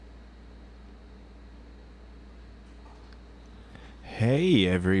Hey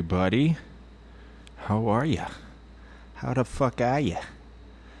everybody, how are ya? How the fuck are ya?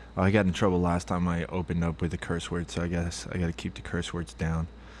 Oh, I got in trouble last time I opened up with a curse word, so I guess I gotta keep the curse words down.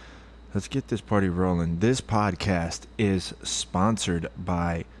 Let's get this party rolling. This podcast is sponsored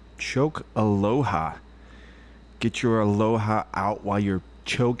by Choke Aloha. Get your aloha out while you're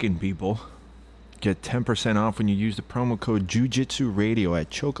choking people. Get 10% off when you use the promo code Jujitsu Radio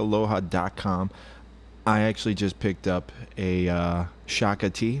at chokealoha.com. I actually just picked up a Shaka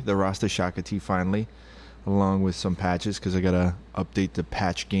tee, the Rasta Shaka tee finally, along with some patches because I got to update the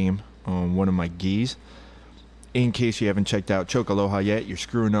patch game on one of my gis. In case you haven't checked out Choke Aloha yet, you're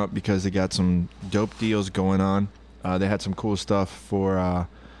screwing up because they got some dope deals going on. They had some cool stuff for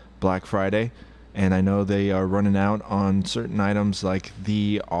Black Friday, and I know they are running out on certain items like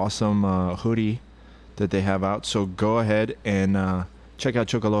the awesome hoodie that they have out. So go ahead and check out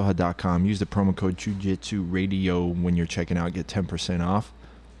chokealoha.com. Use the promo code Jujitsu Radio when you're checking out. Get 10% off.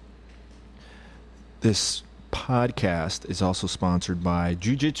 This podcast is also sponsored by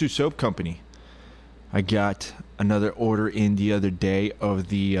Jiu-Jitsu Soap Company. I got another order in the other day of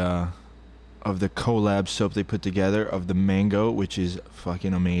the collab soap they put together of the mango, which is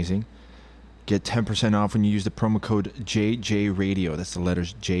fucking amazing. Get 10% off when you use the promo code JJ Radio. That's the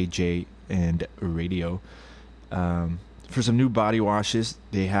letters JJ and Radio. For some new body washes,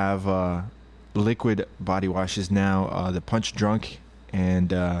 they have liquid body washes now. The Punch Drunk and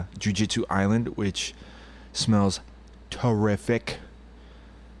Jiu-Jitsu Island, which smells terrific.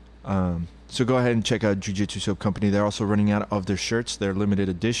 So go ahead and check out Jiu-Jitsu Soap Company. They're also running out of their shirts. They're limited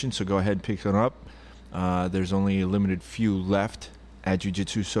edition, so go ahead and pick them up. There's only a limited few left at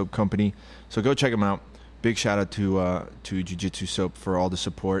Jiu-Jitsu Soap Company, so go check them out. Big shout out to Jiu-Jitsu Soap for all the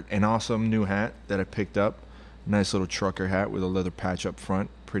support. An awesome new hat that I picked up. Nice little trucker hat with a leather patch up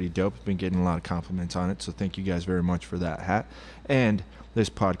front. Pretty dope. Been getting a lot of compliments on it, so thank you guys very much for that hat. And this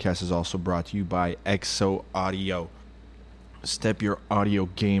podcast is also brought to you by EXO Audio. Step your audio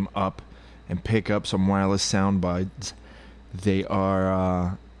game up and pick up some wireless sound buds. They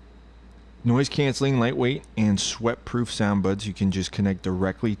are noise canceling, lightweight, and sweat proof sound buds. You can just connect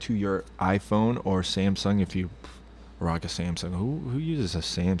directly to your iPhone or Samsung if you rock a Samsung. Who uses a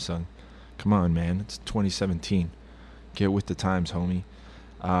Samsung? Come on, man. It's 2017. Get with the times, homie.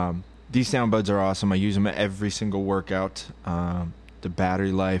 These sound buds are awesome. I use them at every single workout. The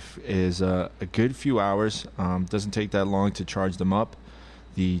battery life is a good few hours. Doesn't take that long to charge them up.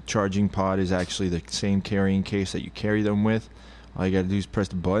 The charging pod is actually the same carrying case that you carry them with. All you got to do is press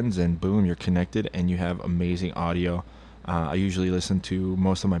the buttons and boom, you're connected and you have amazing audio. I usually listen to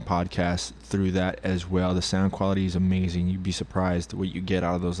most of my podcasts through that as well. The sound quality is amazing. You'd be surprised what you get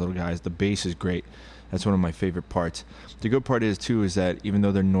out of those little guys. The bass is great. That's one of my favorite parts. The good part is too is that even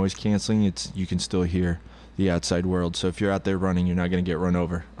though they're noise canceling, you can still hear the outside world. So if you're out there running, you're not going to get run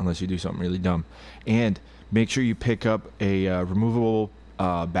over unless you do something really dumb. And make sure you pick up a removable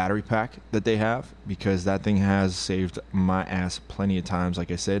battery pack that they have, because that thing has saved my ass plenty of times,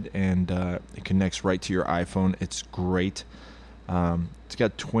 like I said, and it connects right to your iPhone. It's great. It's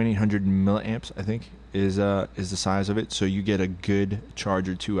got 2800 milliamps, I think, is the size of it, so you get a good charge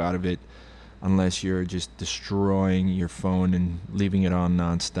or two out of it, unless you're just destroying your phone and leaving it on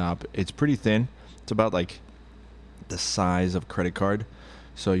nonstop. It's pretty thin. It's about like the size of a credit card.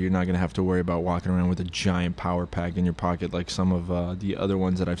 So you're not going to have to worry about walking around with a giant power pack in your pocket like some of the other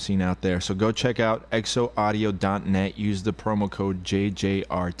ones that I've seen out there. So go check out exoaudio.net. Use the promo code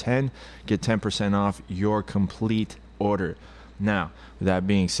JJR10. Get 10% off your complete order. Now, with that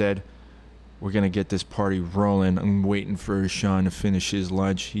being said, we're going to get this party rolling. I'm waiting for Sean to finish his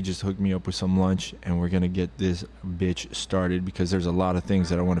lunch. He just hooked me up with some lunch, and we're going to get this bitch started because there's a lot of things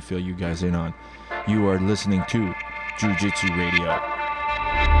that I want to fill you guys in on. You are listening to Jiu-Jitsu Radio.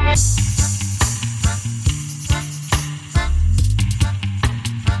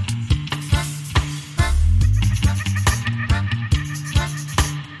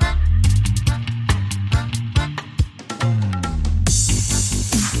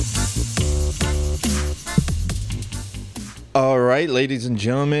 All right, ladies and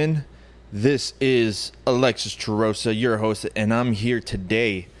gentlemen, this is Alexis Charosa, your host, and I'm here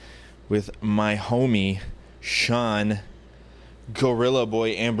today with my homie, Sean Gorilla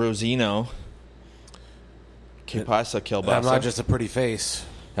Boy Ambrosino. Que pasa, Kielbasa? I'm not just a pretty face.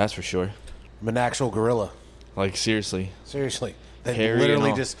 That's for sure. I'm an actual gorilla. Like, seriously. Seriously. They Hairy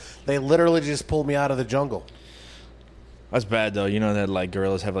literally just pulled me out of the jungle. That's bad, though. You know that, like,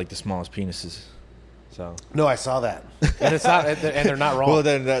 gorillas have, like, the smallest penises. So no, I saw that, and it's not, and they're not wrong. Well,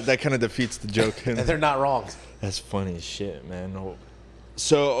 then that kind of defeats the joke. And they're not wrong. That's funny as shit, man.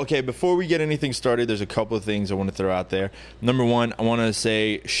 So, okay, before we get anything started, there's a couple of things I want to throw out there. Number one, I want to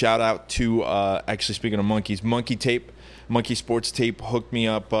say shout out to, actually speaking of monkeys, Monkey Tape. Monkey Sports Tape hooked me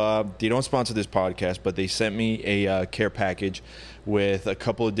up. They don't sponsor this podcast, but they sent me a care package with a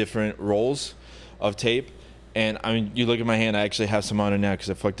couple of different rolls of tape. And I mean, you look at my hand, I actually have some on it now because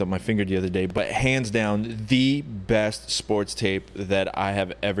I fucked up my finger the other day. But hands down, the best sports tape that I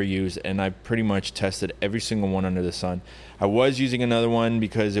have ever used. And I pretty much tested every single one under the sun. I was using another one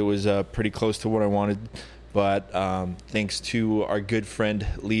because it was pretty close to what I wanted. But thanks to our good friend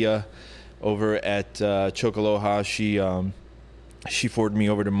Leah over at Chocoloha, she forwarded me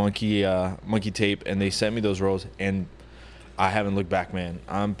over to Monkey Tape, and they sent me those rolls. And I haven't looked back, man.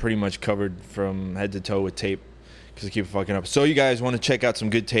 I'm pretty much covered from head to toe with tape because I keep fucking up. So you guys want to check out some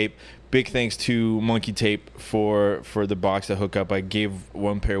good tape. Big thanks to Monkey Tape for the box to hook up. I gave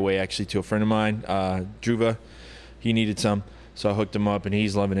one pair away actually to a friend of mine, Druva. He needed some, so I hooked him up, and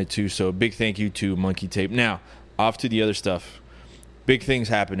he's loving it too. So big thank you to Monkey Tape. Now, off to the other stuff. Big things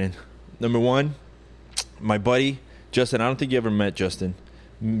happening. Number one, my buddy, Justin. I don't think you ever met Justin.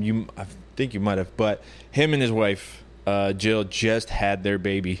 I think you might have, but him and his wife, Jill, just had their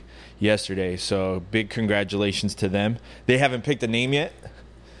baby yesterday, so big congratulations to them. They haven't picked a name yet.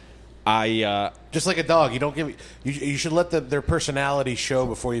 Just like a dog, you don't give. You should let their personality show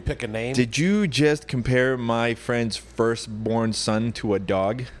before you pick a name. Did you just compare my friend's firstborn son to a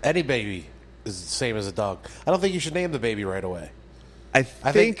dog? Any baby is the same as a dog. I don't think you should name the baby right away. I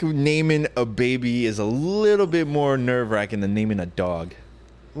think naming a baby is a little bit more nerve-wracking than naming a dog.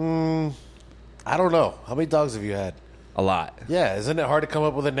 I don't know. How many dogs have you had? A lot. Yeah, isn't it hard to come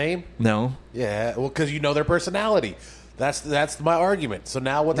up with a name? No. Yeah, well, because you know their personality. That's my argument. So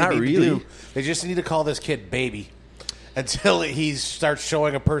now what they Not need really. to do, they just need to call this kid Baby until he starts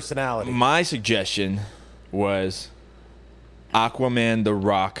showing a personality. My suggestion was Aquaman the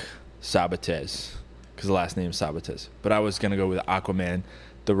Rock Sabatez, because the last name is Sabatez. But I was going to go with Aquaman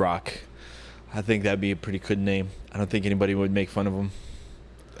the Rock. I think that'd be a pretty good name. I don't think anybody would make fun of him.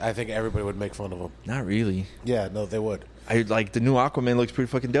 I think everybody would make fun of him. Not really. Yeah, no, they would. I like the new Aquaman looks pretty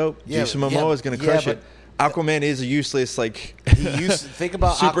fucking dope. Yeah, Jason Momoa is going to crush yeah, it. Aquaman is a useless He used think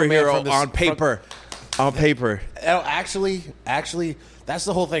about superhero Aquaman from on paper. On paper. Actually, that's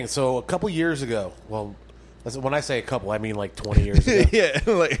the whole thing. So a couple years ago, well, when I say a couple, I mean like 20 years ago. Yeah,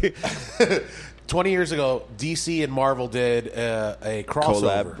 like 20 years ago, DC and Marvel did a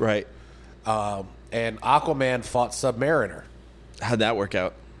crossover. collab, right? And Aquaman fought Submariner. How'd that work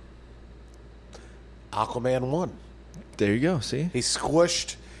out? Aquaman won. There you go. See? He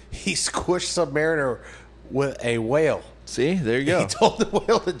squished Submariner with a whale. See? There you go. He told the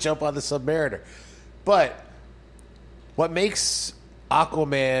whale to jump on the Submariner. But what makes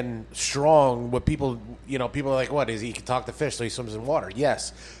Aquaman strong, what people are like, what, is he can talk to fish, so he swims in water?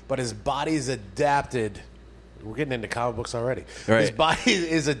 Yes. But his body's adapted. We're getting into comic books already. Right. His body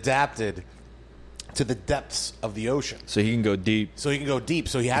is adapted to the depths of the ocean. So he can go deep. So he can go deep.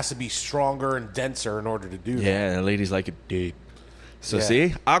 So he has to be stronger and denser in order to do that. Yeah, and ladies like it deep. So Yeah.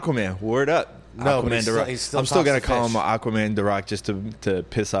 see? Aquaman, word up. No, but Aquaman he's the still- Rock. he still I'm still talks going to to call him fish. Aquaman the Rock just to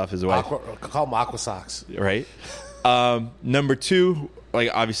piss off his wife. Call him Aqua Socks. Right? Number two,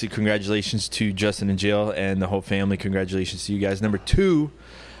 like obviously congratulations to Justin and Jill and the whole family. Congratulations to you guys. Number two,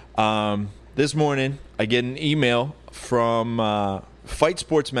 this morning I get an email from Fight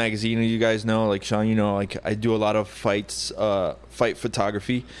Sports Magazine. And you guys know, like Sean, you know, like I do a lot of fight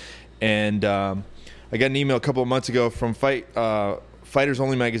photography, and I got an email a couple of months ago from Fighters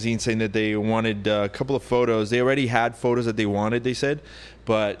Only magazine saying that they wanted a couple of photos. They already had photos that they wanted, they said,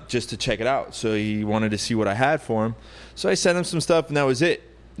 but just to check it out. So he wanted to see what I had for him. So I sent him some stuff, and that was it.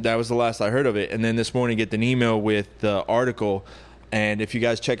 That was the last I heard of it. And then this morning, get an email with the article. And if you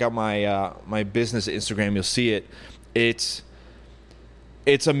guys check out my my business Instagram, you'll see it. It's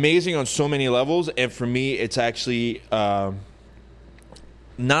amazing on so many levels. And for me, it's actually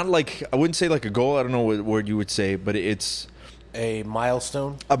not like, I wouldn't say like a goal. I don't know what word you would say, but it's A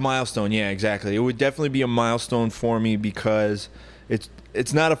milestone? a milestone. Yeah, exactly. It would definitely be a milestone for me because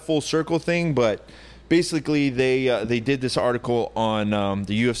it's not a full circle thing, but basically they did this article on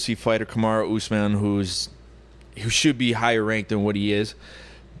the UFC fighter Kamaru Usman, who should be higher ranked than what he is,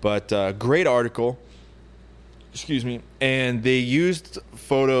 but great article. Excuse me. And they used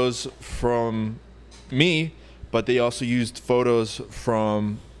photos from me, but they also used photos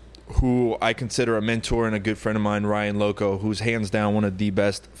from who I consider a mentor and a good friend of mine, Ryan Loco, who's hands down one of the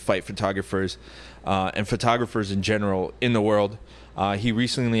best fight photographers and photographers in general in the world. He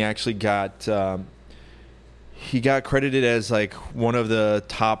recently actually got credited as like one of the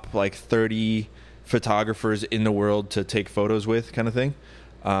top like 30 photographers in the world to take photos with, kind of thing.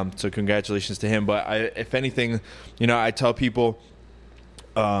 So congratulations to him. But if anything, I tell people,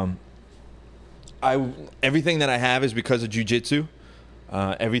 everything that I have is because of jiu-jitsu.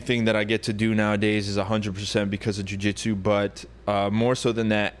 Everything that I get to do nowadays is 100% because of jiu-jitsu. But more so than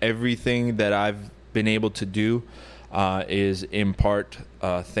that, everything that I've been able to do is in part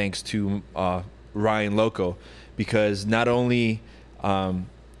thanks to Ryan Loco, because not only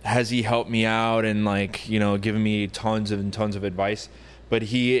has he helped me out and given me tons of advice, but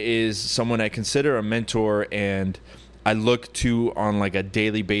he is someone I consider a mentor, and I look to on like a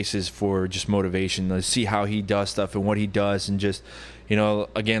daily basis for just motivation to see how he does stuff and what he does, and just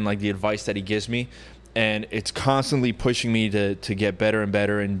again, like the advice that he gives me. And it's constantly pushing me to get better and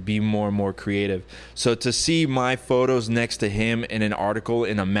better and be more and more creative. So to see my photos next to him in an article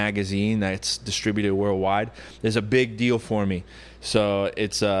in a magazine that's distributed worldwide is a big deal for me. So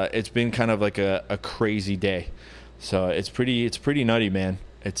it's been kind of like a crazy day. So it's pretty nutty, man.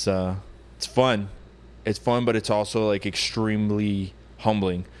 It's fun. It's fun, but it's also like extremely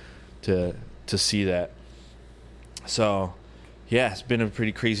humbling to see that. So yeah, it's been a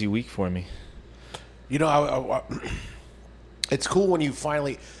pretty crazy week for me. It's cool when you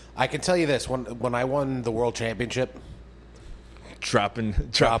finally. I can tell you this: when I won the world championship, dropping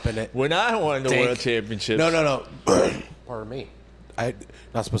it. When I won the world championship, no. Pardon me. I'm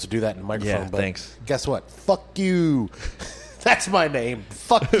not supposed to do that in the microphone. Yeah, but thanks. Guess what? Fuck you. That's my name.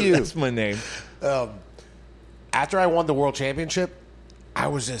 Fuck you. That's my name. After I won the world championship, I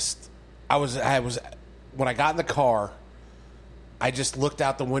was when I got in the car, I just looked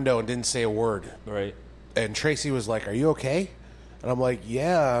out the window and didn't say a word. Right. And Tracy was like, "Are you okay?" And I'm like,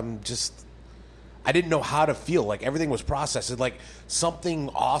 "Yeah, I didn't know how to feel. Like everything was processed. Like something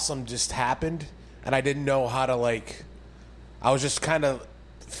awesome just happened, and I didn't know how to I was just kind of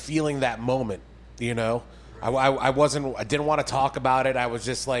feeling that moment, I didn't want to talk about it. I was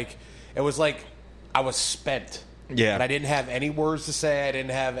just it was like I was spent. Yeah. And I didn't have any words to say. I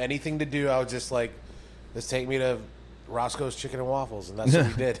didn't have anything to do. I was just like, let's take me to Roscoe's Chicken and Waffles, and that's what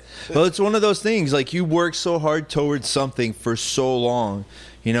we did. Well, it's one of those things. Like you work so hard towards something for so long,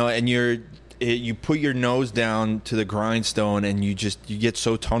 and you put your nose down to the grindstone, and you get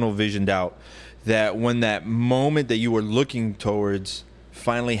so tunnel visioned out that when that moment that you were looking towards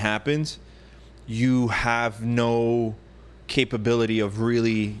finally happens, you have no capability of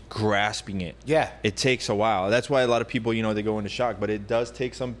really grasping it. Yeah. It takes a while. That's why a lot of people, they go into shock, but it does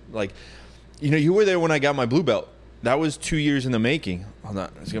take some, you were there when I got my blue belt. That was 2 years in the making. Hold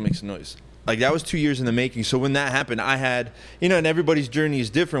on, it's going to make some noise. That was 2 years in the making. So when that happened, I had, and everybody's journey is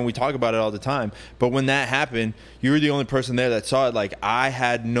different. We talk about it all the time. But when that happened, you were the only person there that saw it. I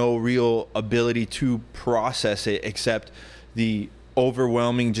had no real ability to process it except the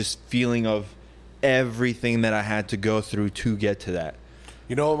overwhelming just feeling of everything that I had to go through to get to that.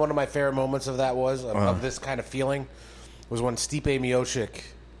 You know what one of my favorite moments of that was, of this kind of feeling, was when Stipe Miocic.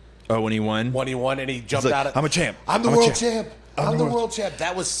 Oh, when he won? When he won and he jumped out of... I'm a champ. I'm the world champ. I'm the world champ.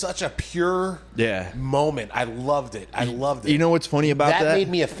 That was such a pure moment. I loved it. You know what's funny about that? That made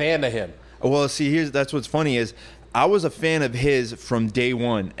me a fan of him. Well, see, that's what's funny is I was a fan of his from day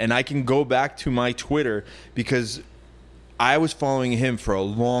one, and I can go back to my Twitter because I was following him for a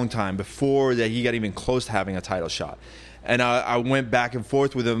long time before that he got even close to having a title shot. And I went back and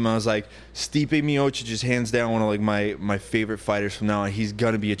forth with him, and I was like, Stipe Miocic is hands down one of my favorite fighters from now on. He's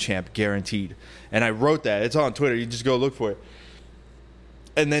going to be a champ, guaranteed. And I wrote that. It's on Twitter. You just go look for it.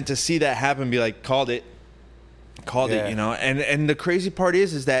 And then to see that happen, be like, called it, And the crazy part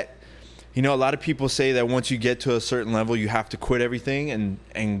is that, a lot of people say that once you get to a certain level, you have to quit everything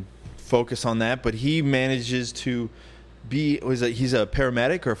and focus on that. But he manages to he's a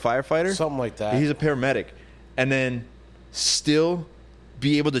paramedic or a firefighter? Something like that. He's a paramedic. And then still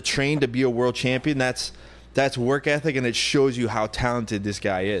be able to train to be a world champion. That's work ethic, and it shows you how talented this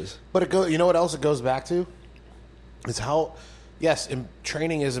guy is. But you know what else it goes back to? Is how, yes,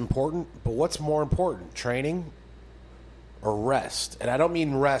 training is important, but what's more important, training or rest? And I don't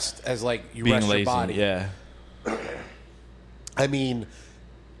mean rest as you being rest lazy, your body. Yeah. I mean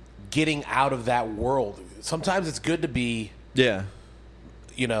getting out of that world. Sometimes it's good to be,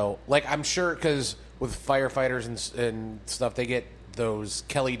 I'm sure because with firefighters and stuff, they get those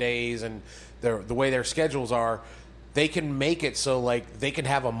Kelly days, and the way their schedules are, they can make it so they can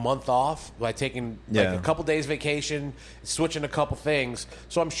have a month off by taking a couple days vacation, switching a couple things.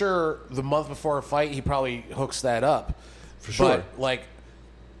 So I'm sure the month before a fight, he probably hooks that up. For sure. But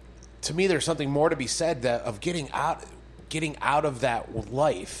to me, there's something more to be said of getting out of that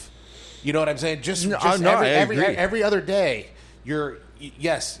life. You know what I'm saying? Every other day,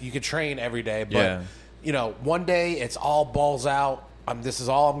 you could train every day, but one day it's all balls out, This is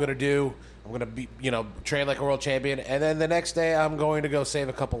all I'm going to do. I'm going to be, train like a world champion, and then the next day I'm going to go save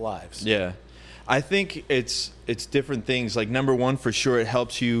a couple lives. Yeah. I think it's different things. Like, number one, for sure, it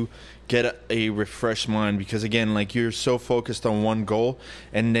helps you get a refreshed mind because, again, like, you're so focused on one goal,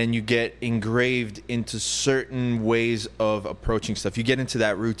 and then you get engraved into certain ways of approaching stuff. You get into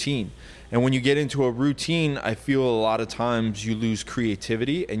that routine. And when you get into a routine, I feel a lot of times you lose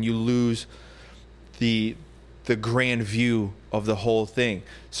creativity and you lose the grand view of the whole thing.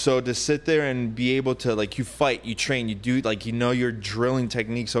 So to sit there and be able to, like, you fight, you train, you do, like, you're drilling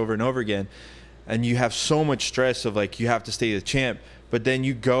techniques over and over again, and you have so much stress of, like, you have to stay the champ, but then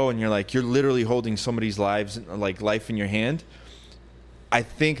you go and you're like, you're literally holding somebody's life in your hand. I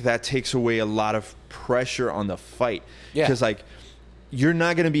think that takes away a lot of pressure on the fight. Yeah. Because, like, you're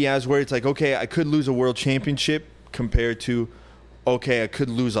not going to be as worried. It's like, okay, I could lose a world championship compared to, okay, I could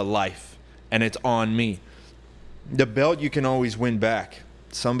lose a life, and it's on me. The belt you can always win back.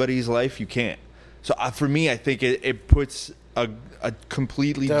 Somebody's life you can't. So for me, I think it puts a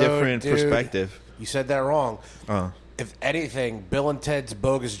completely different perspective. You said that wrong. If anything, Bill and Ted's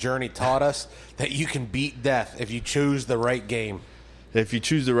Bogus Journey taught us that you can beat death if you choose the right game. If you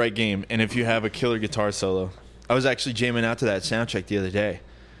choose the right game, and if you have a killer guitar solo. I was actually jamming out to that soundtrack the other day,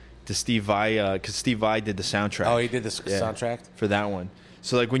 to Steve Vai, because Steve Vai did the soundtrack. Oh, he did the soundtrack? For that one.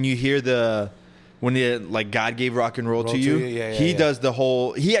 So, like, when you hear when like, God gave rock and roll to you, he does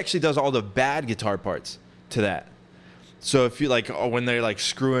he actually does all the bad guitar parts to that. So if you, like, when they're, like,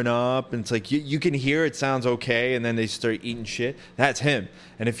 screwing up, and it's like, you can hear it sounds okay, and then they start eating shit, that's him.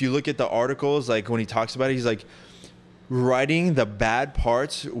 And if you look at the articles, like, when he talks about it, he's like, writing the bad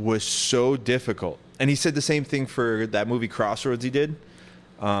parts was so difficult. And he said the same thing for that movie Crossroads he did.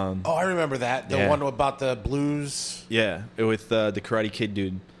 I remember that. The one about the blues. Yeah, with the Karate Kid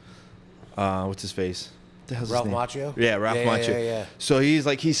dude. What's his face? What the hell's Ralph his name? Macchio? Yeah, Ralph Macchio. Yeah. So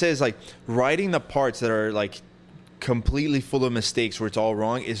he says, like, writing the parts that are, like, completely full of mistakes where it's all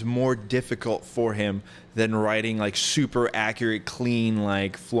wrong is more difficult for him than writing, like, super accurate, clean,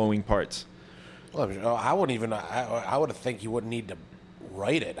 like, flowing parts. Well, I wouldn't even. I would think you wouldn't need to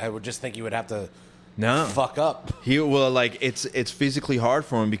write it. I would just think you would have to. No. Fuck up. It's physically hard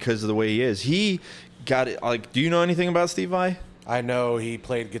for him because of the way he is. He got it. Like, do you know anything about Steve Vai? I know he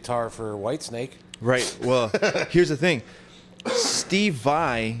played guitar for Whitesnake. Right. Well, here's the thing. Steve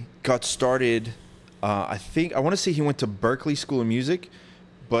Vai got started. I want to say he went to Berklee School of Music,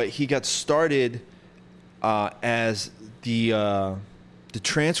 but he got started as the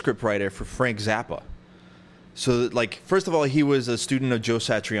transcript writer for Frank Zappa. So, like, first of all, he was a student of Joe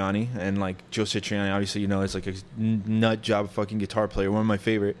Satriani, and, like, Joe Satriani, obviously, is, like, a nut job fucking guitar player, one of my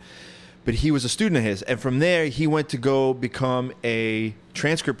favorite. But he was a student of his, and from there, he went to go become a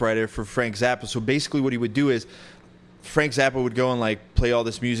transcript writer for Frank Zappa. So basically what he would do is Frank Zappa would go and, like, play all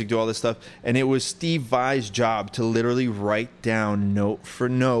this music, do all this stuff, and it was Steve Vai's job to literally write down note for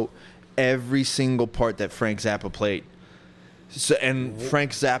note every single part that Frank Zappa played. So, and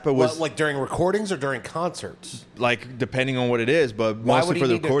Frank Zappa was like during recordings or during concerts, like, depending on what it is, but mostly for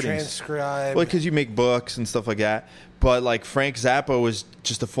the recordings. Transcribe? Well, because you make books and stuff like that. But, like, Frank Zappa was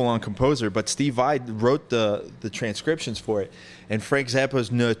just a full-on composer, but Steve Vai wrote the transcriptions for it. And Frank Zappa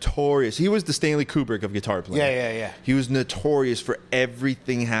was notorious. He was the Stanley Kubrick of guitar playing. Yeah. He was notorious for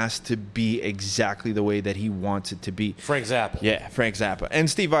everything has to be exactly the way that he wants it to be. Frank Zappa. Yeah, Frank Zappa. And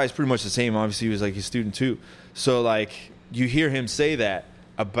Steve Vai is pretty much the same. Obviously, he was, like, his student too. So, like, you hear him say that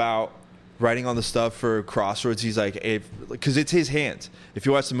about writing all the stuff for Crossroads. He's like, because it's his hands. If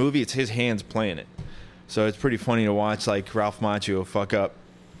you watch the movie, it's his hands playing it. So it's pretty funny to watch, like, Ralph Macchio fuck up.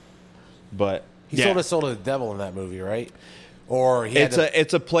 But he sold his soul to the devil in that movie, right? Or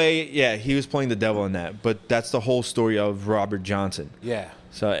it's a play. Yeah, he was playing the devil in that. But that's the whole story of Robert Johnson. Yeah.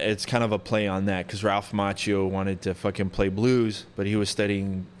 So it's kind of a play on that because Ralph Macchio wanted to fucking play blues, but he was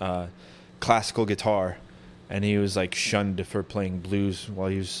studying classical guitar. And he was, like, shunned for playing blues while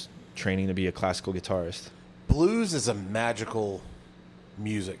he was training to be a classical guitarist. Blues is a magical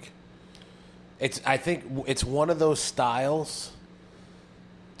music. I think it's one of those styles,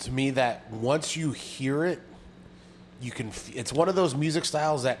 to me, that once you hear it, you can. It's one of those music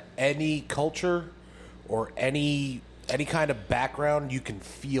styles that any culture or any kind of background, you can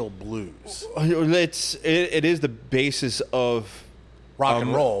feel blues. It is the basis of rock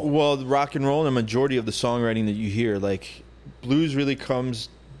and roll. Well, rock and roll and the majority of the songwriting that you hear, like, blues really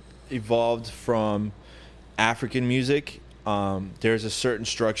evolved from African music. There's a certain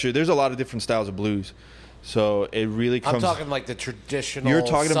structure. There's a lot of different styles of blues. So it really comes... I'm talking like the traditional You're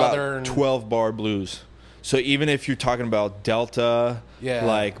talking Southern... about 12-bar blues. So even if you're talking about Delta, Yeah.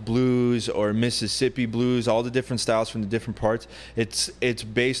 like blues or Mississippi blues, all the different styles from the different parts, it's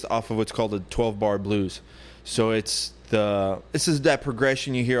based off of what's called a 12-bar blues. So this is that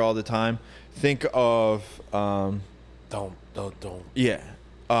progression you hear all the time. Think of Don't. yeah,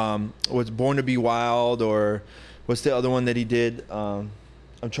 what's Born to Be Wild, or what's the other one that he did? I'm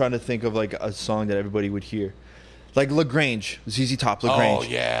trying to think of like a song that everybody would hear. Like LaGrange, ZZ Top, LaGrange. Oh,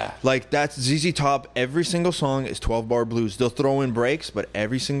 yeah. Like that's ZZ Top. Every single song is 12-bar blues. They'll throw in breaks, but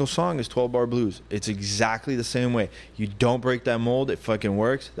every single song is 12-bar blues. It's exactly the same way. You don't break that mold. It fucking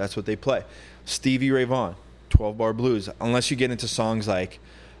works. That's what they play. Stevie Ray Vaughan, 12-bar blues. Unless you get into songs like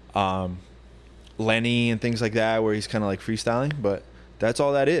Lenny and things like that, where he's kind of like freestyling. But that's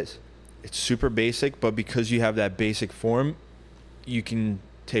all that is. It's super basic, but because you have that basic form, you can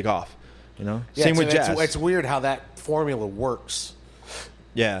take off. You know, Yeah, same with jazz. It's weird how that formula works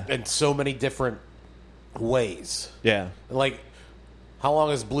Yeah, in so many different ways. yeah. Like, how long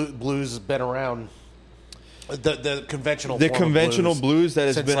has blues been around? The conventional The form of conventional blues that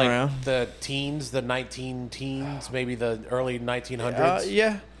has since, been like, around. the teens, the 19 teens, maybe the early 1900s.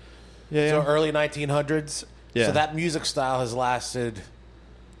 Yeah. So early 1900s. Yeah. So that music style has lasted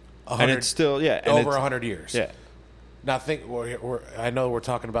And it's still and over it's- 100 years. Yeah. Now I know we're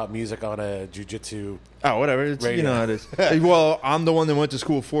talking about music on a jiu-jitsu. Oh, whatever. It's, Radio. you know how it is. Well, I'm the one that went to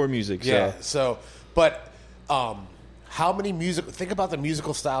school for music. So. Yeah. So, but how many think about the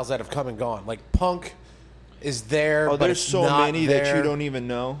musical styles that have come and gone. Like punk is there. Oh, but there's it's so not many there. that you don't even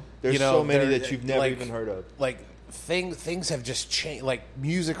know. There's so many that you've never even heard of. Like things have just changed. Like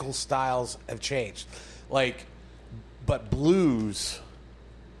musical styles have changed. Like, but blues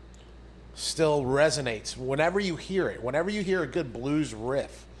still resonates whenever you hear it. Whenever you hear a good blues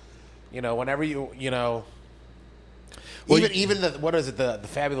riff, whenever even the what is it, the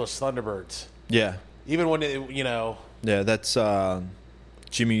Fabulous Thunderbirds. Yeah. Even when Yeah, that's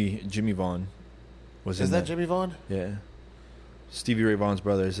Jimmy Vaughn. Was is in that Jimmy Vaughn? Yeah. Stevie Ray Vaughan's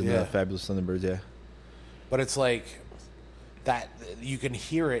brothers in Yeah. the Fabulous Thunderbirds. Yeah. But it's like that you can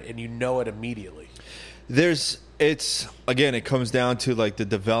hear it and you know it immediately. It comes down to like the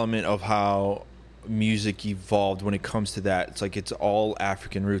development of how music evolved when it comes to that. It's like it's all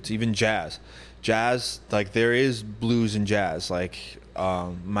African roots, even jazz. Like there is blues and jazz. Like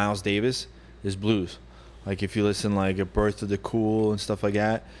Miles Davis is blues. Like if you listen like A Birth of the Cool and stuff like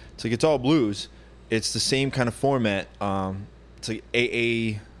that, it's like it's all blues. It's the same kind of format. It's like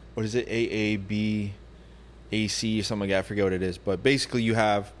what is it? AAB, AC or something like that. I forget what it is. But basically you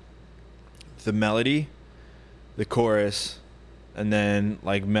have the melody, the chorus, and then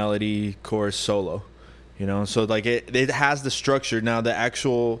like melody, chorus, solo. So like it has the structure. Now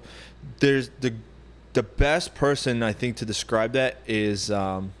there's the best person I think to describe that is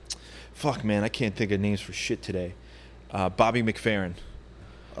fuck man, I can't think of names for shit today. Bobby McFerrin.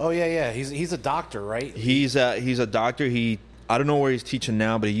 Oh yeah. He's a doctor, right? He's a doctor. I don't know where he's teaching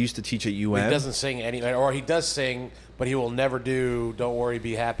now, but he used to teach at UM. He doesn't sing or he does sing, but he will never do "Don't Worry,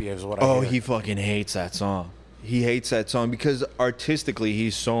 Be Happy" is what I hear. He fucking hates that song. He hates that song because artistically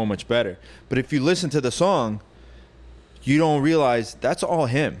he's so much better. But if you listen to the song, you don't realize that's all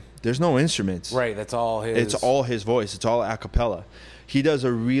him. There's no instruments. Right, that's all his. It's all his voice. It's all a cappella. He does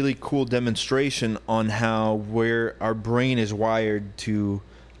a really cool demonstration on where our brain is wired to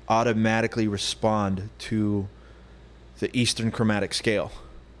automatically respond to the Eastern chromatic scale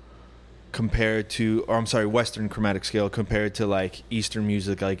Western chromatic scale compared to like Eastern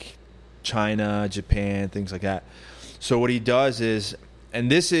music like China, Japan, things like that. So what he does is,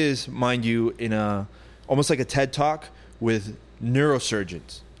 and this is, mind you, in almost like a TED Talk with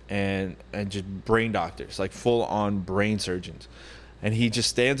neurosurgeons and just brain doctors, like full on brain surgeons. And he just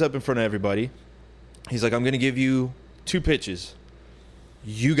stands up in front of everybody. He's like, I'm going to give you 2 pitches.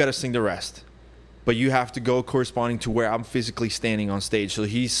 You got to sing the rest. But you have to go corresponding to where I'm physically standing on stage. So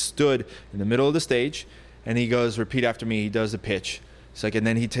he stood in the middle of the stage, and he goes, repeat after me. He does the pitch. It's like, and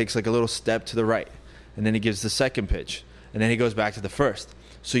then he takes like a little step to the right, and then he gives the second pitch, and then he goes back to the first.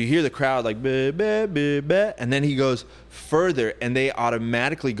 So you hear the crowd like, bah, bah, bah, bah, and then he goes further, and they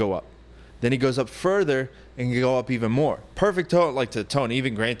automatically go up. Then he goes up further and go up even more. Perfect tone, like to tone.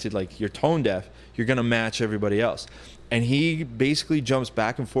 Even granted, like you're tone deaf, you're gonna match everybody else. And he basically jumps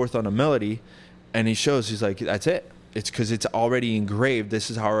back and forth on a melody, and he shows. He's like, that's it. It's because it's already engraved. This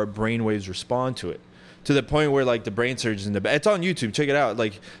is how our brain waves respond to it. To the point where like the brain surgeons it's on YouTube. Check it out.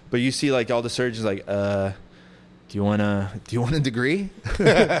 Like, but you see like all the surgeons like, do you want a degree?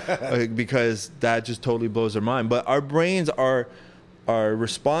 Like, because that just totally blows their mind. But our brains are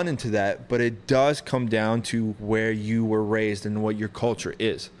responding to that. But it does come down to where you were raised and what your culture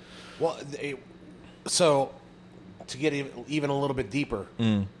is. Well, So, to get even a little bit deeper,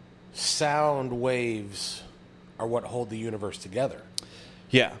 sound waves are what hold the universe together.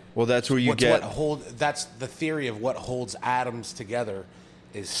 Yeah, well, that's where you That's the theory of what holds atoms together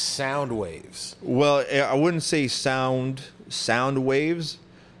is sound waves. Well, I wouldn't say sound waves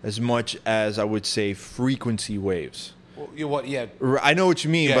as much as I would say frequency waves. Well, yeah. I know what you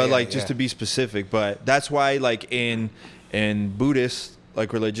mean, but just to be specific, but that's why like in Buddhist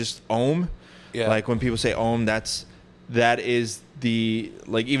like religious Om, like when people say Om, that is the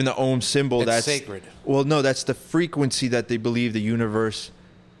like even the Om symbol, that's sacred. Well, no, that's the frequency that they believe the universe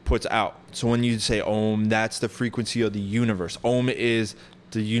puts out. So when you say Om, that's the frequency of the universe. Om is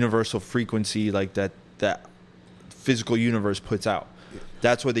the universal frequency like that physical universe puts out.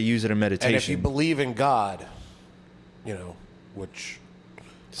 That's what they use it in meditation. And if you believe in God, which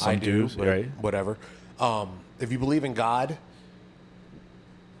I do, but right? Whatever. If you believe in God,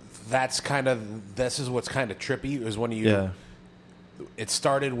 this is what's kind of trippy is when it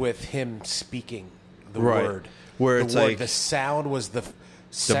started with him speaking the word. Where it's like the sound was the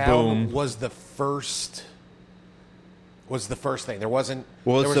boom. was the first thing. There wasn't.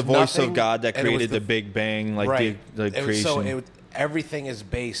 Well, it's the voice of God that created the Big Bang, like the creation. Everything is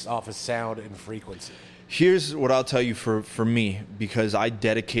based off of sound and frequency. Here's what I'll tell you for me, because I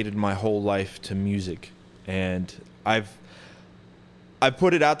dedicated my whole life to music, and I've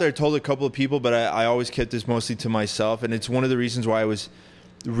put it out there, told a couple of people, but I always kept this mostly to myself, and it's one of the reasons why I was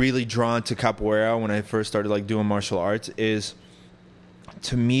really drawn to capoeira when I first started like doing martial arts. Is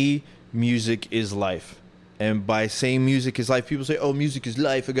to me, music is life. And by saying music is life, people say, oh, music is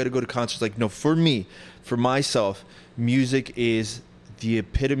life, I got to go to concerts. Like, no, for me, for myself, music is the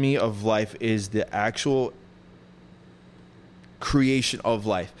epitome of life, is the actual creation of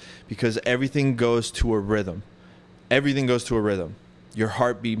life, because everything goes to a rhythm. Everything goes to a rhythm. Your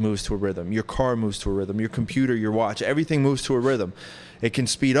heartbeat moves to a rhythm. Your car moves to a rhythm. Your computer, your watch, everything moves to a rhythm. It can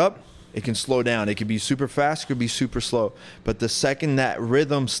speed up. It can slow down. It can be super fast. It could be super slow. But the second that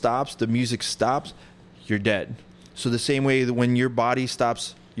rhythm stops, the music stops, you're dead. So the same way that when your body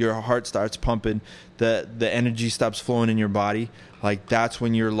stops, your heart starts pumping, the energy stops flowing in your body, like that's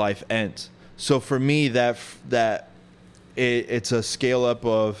when your life ends. So for me, it's a scale up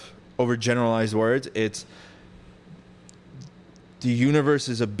of overgeneralized words. It's the universe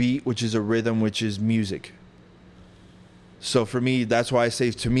is a beat, which is a rhythm, which is music. So for me, that's why I say,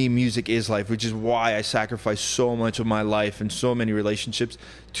 to me, music is life, which is why I sacrifice so much of my life and so many relationships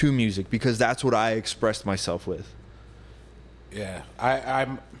to music, because that's what I expressed myself with. Yeah,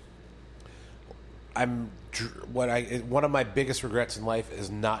 one of my biggest regrets in life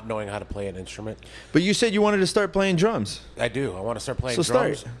is not knowing how to play an instrument. But you said you wanted to start playing drums. I do. I want to start playing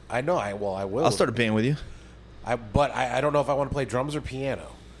drums. Start. I know. I will. I'll start a band with you. But I don't know if I want to play drums or piano.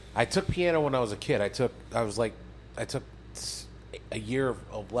 I took piano when I was a kid. I took a year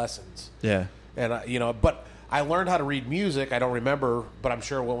of lessons. Yeah. And but I learned how to read music. I don't remember, but I'm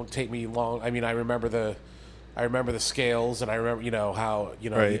sure it won't take me long. I mean, I remember the scales, and I remember how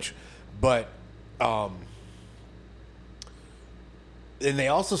right. each. But and they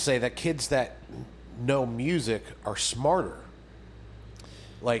also say that kids that know music are smarter.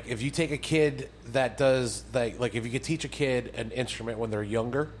 Like if you take a kid that does like if you could teach a kid an instrument when they're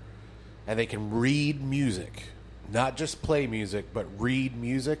younger, and they can read music. Not just play music, but read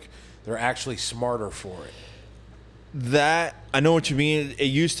music, they're actually smarter for it. That, I know what you mean. It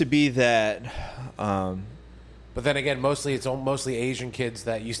used to be that... but then again, it's mostly Asian kids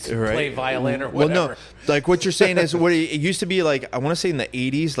that used to play violin or whatever. Well, no, like what you're saying is, what it used to be like, I want to say in the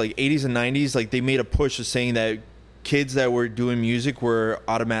 80s, like 80s and 90s, like they made a push of saying that kids that were doing music were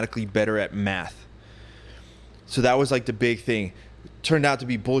automatically better at math. So that was like the big thing. Turned out to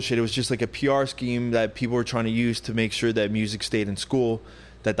be bullshit. It was just like a PR scheme that people were trying to use to make sure that music stayed in school,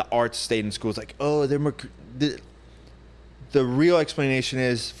 that the arts stayed in school. It's like, oh, they're more... The real explanation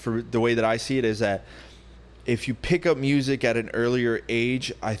is, for the way that I see it, is that if you pick up music at an earlier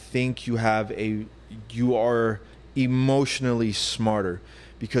age, I think you are emotionally smarter,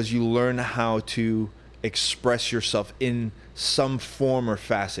 because you learn how to express yourself in some form or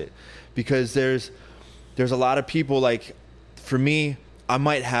facet. Because there's a lot of people, like, for me, I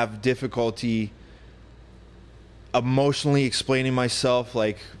might have difficulty emotionally explaining myself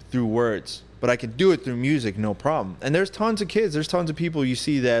like through words, but I can do it through music, no problem. And there's tons of people you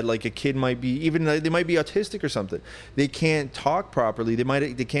see that like a kid might be, even they might be autistic or something. They can't talk properly.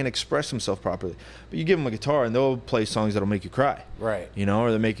 They can't express themselves properly. But you give them a guitar and they'll play songs that'll make you cry, right?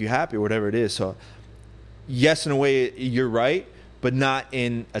 Or they'll make you happy, or whatever it is. So, yes, in a way, you're right, but not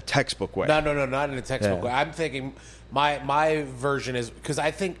in a textbook way. No, not in a textbook way. I'm thinking my version is, because I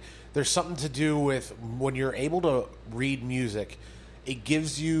think there's something to do with when you're able to read music, it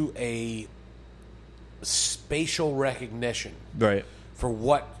gives you a spatial recognition Right. for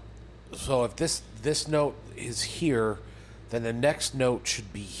what. So if this note is here, then the next note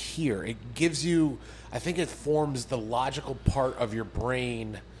should be here. It gives you, I think it forms the logical part of your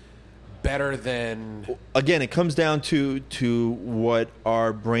brain better than... Again, it comes down to what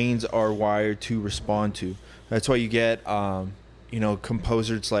our brains are wired to respond to. That's why you get,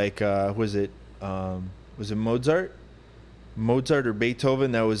 composers like, was it Mozart? Mozart or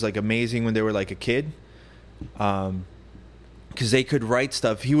Beethoven that was like amazing when they were like a kid. Because they could write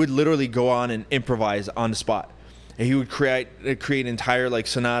stuff. He would literally go on and improvise on the spot. And he would create entire like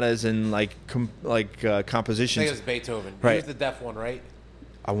sonatas and compositions. I think it was Beethoven. Right. He was the deaf one, right?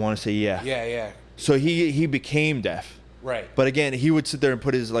 I want to say yeah. Yeah. So he became deaf. Right. But again, he would sit there and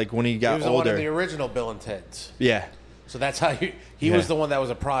put his like when he got He was older. the one in the original Bill and Ted's. Yeah. So that's how he was the one that was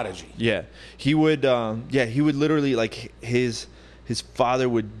a prodigy. Yeah. He would he would literally like his father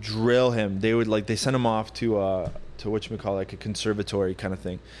would drill him. They sent him off to whatchamacallit, like a conservatory kind of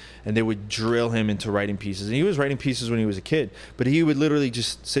thing. And they would drill him into writing pieces. And he was writing pieces when he was a kid. But he would literally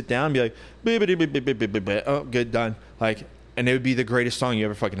just sit down and be like, oh, good, done. Like, and it would be the greatest song you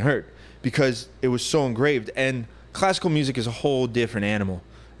ever fucking heard. Because it was so engraved. And classical music is a whole different animal.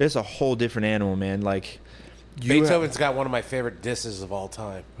 It's a whole different animal, man. Like, Beethoven's got one of my favorite disses of all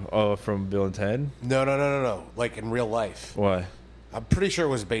time. Oh, from Bill and Ted? No. Like in real life. Why? I'm pretty sure it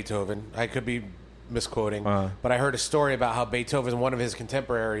was Beethoven. I could be misquoting, but I heard a story about how Beethoven, one of his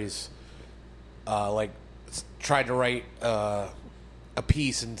contemporaries, tried to write a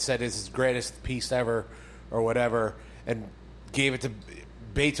piece and said it's his greatest piece ever, or whatever, and gave it to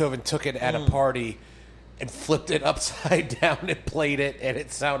Beethoven. Took it at a party and flipped it upside down and played it, and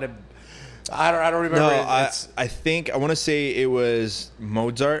it sounded. I don't remember. No, I think I want to say it was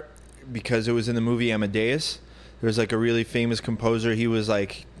Mozart because it was in the movie Amadeus. There was like a really famous composer. He was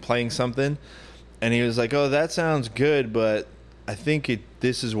like playing something. And he was like, "Oh, that sounds good, but I think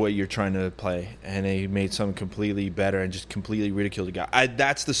this is what you're trying to play." And he made something completely better and just completely ridiculed the guy.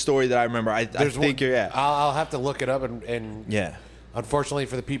 That's the story that I remember. I think you're at. I'll have to look it up and yeah. Unfortunately,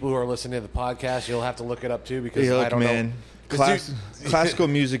 for the people who are listening to the podcast, you'll have to look it up too because I don't know. Classical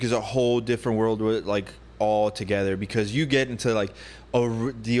music is a whole different world with like all together because you get into like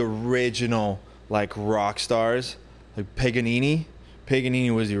the original like rock stars like Paganini.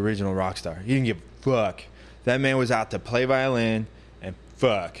 Paganini was the original rock star. He didn't give a fuck. That man was out to play violin and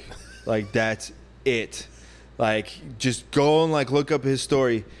fuck. Like, that's it. Like, just go and, like, look up his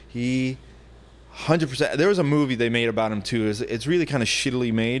story. He 100%. There was a movie they made about him, too. It's really kind of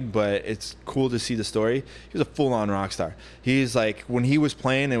shittily made, but it's cool to see the story. He was a full-on rock star. He's, like, when he was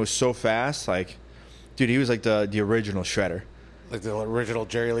playing, it was so fast. Like, dude, he was, like, the original Shredder. Like the original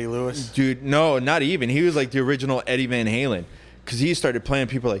Jerry Lee Lewis? Dude, no, not even. He was, like, the original Eddie Van Halen. Because he started playing,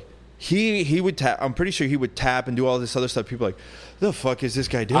 people like, he would tap. I'm pretty sure he would tap and do all this other stuff. People like, the fuck is this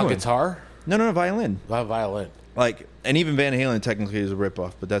guy doing? On guitar? No, violin. Violin. Like, and even Van Halen technically is a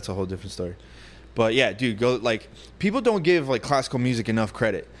ripoff, but that's a whole different story. But yeah, dude, go like people don't give like classical music enough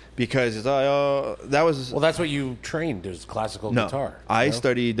credit because it's that was well, that's what you trained is classical guitar. I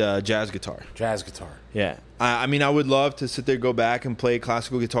studied jazz guitar. Jazz guitar. Yeah, I mean, I would love to sit there, go back and play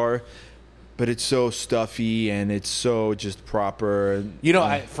classical guitar. But it's so stuffy and it's so just proper. You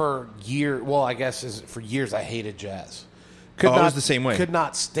know, for years I hated jazz. I was the same way. Could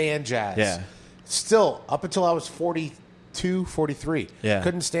not stand jazz. Yeah. Still, up until I was 42, 43. Yeah.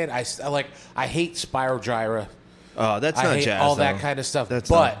 Couldn't stand. I hate Spyro Gyra. Oh, that's I not hate jazz. all though. that kind of stuff.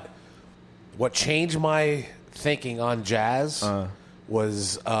 That's but not. What changed my thinking on jazz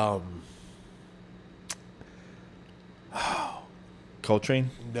was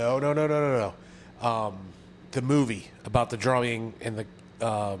Coltrane? No. The movie about the drumming and the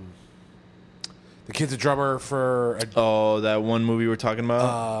kid's a drummer for that one movie we're talking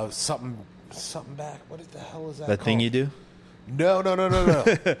about? something back. What the hell is that? That called? Thing You Do? No.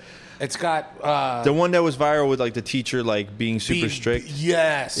 It's got the one that was viral with like the teacher like being super strict.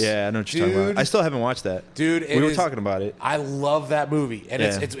 Yes. Yeah, I know what you're talking about. I still haven't watched that. Dude, we were talking about it. I love that movie, and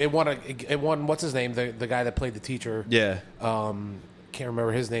it won. What's his name? The guy that played the teacher. Yeah. Can't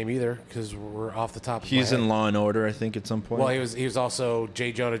remember his name either because we're off the top of my He's head. in Law and Order, I think, at some point. Well, he was also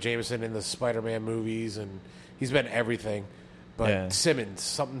J. Jonah Jameson in the Spider-Man movies, and he's been everything. But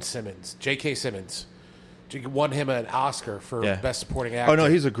Simmons, J.K. Simmons, won him an Oscar for Best Supporting Actor. Oh no,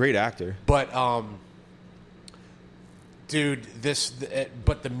 he's a great actor. But dude,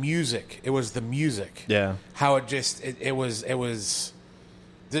 but the music, it was the music. Yeah. How it just it was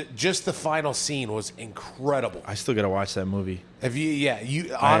Just the final scene was incredible. I still gotta watch that movie. Have you? Yeah,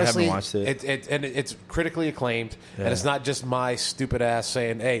 you I honestly haven't watched it. It's critically acclaimed, and it's not just my stupid ass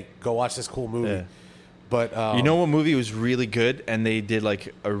saying, "Hey, go watch this cool movie." Yeah. But You know what movie was really good, and they did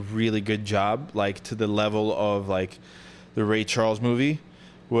like a really good job, like to the level of like the Ray Charles movie,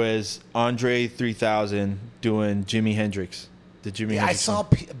 was Andre 3000 doing Jimi Hendrix. The Jimi I Hendrix saw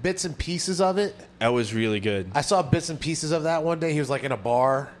song. bits and pieces of it. That was really good. I saw bits and pieces of that one day. He was like in a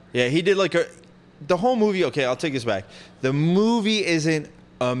bar. Yeah, he did like the whole movie. Okay, I'll take this back. The movie isn't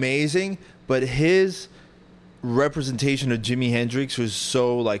amazing, but his representation of Jimi Hendrix was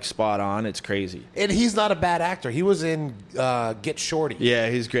so like spot on. It's crazy. And he's not a bad actor. He was in Get Shorty. Yeah,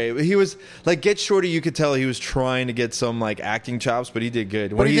 he's great. He was like Get Shorty. You could tell he was trying to get some like acting chops, but he did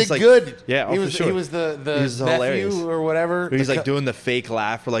good. But he did like, good. Yeah, he for was sure. he was the He's nephew hilarious. or whatever. He's like doing the fake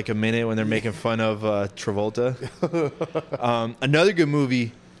laugh for like a minute when they're making fun of Travolta. Another good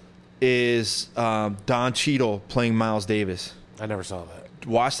movie is Don Cheadle playing Miles Davis. I never saw that.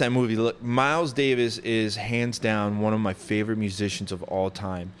 Watch that movie. Look, Miles Davis is hands down one of my favorite musicians of all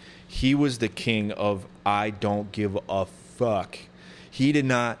time. He was the king of I don't give a fuck. He did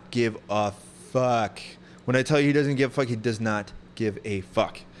not give a fuck. When I tell you he doesn't give a fuck, he does not give a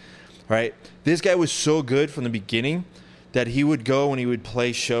fuck. Right? This guy was so good from the beginning that he would go when he would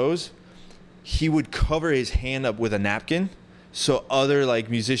play shows, he would cover his hand up with a napkin so other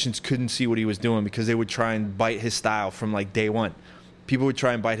like musicians couldn't see what he was doing because they would try and bite his style from like day one. People would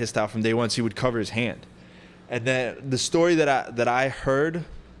try and bite his style from day one, so he would cover his hand. And then the story that I heard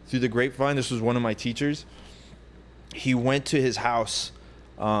through the grapevine, this was one of my teachers. He went to his house.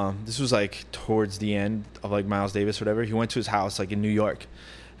 This was like towards the end of like Miles Davis or whatever. He went to his house like in New York,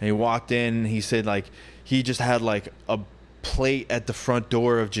 and he walked in. And he said like he just had like a plate at the front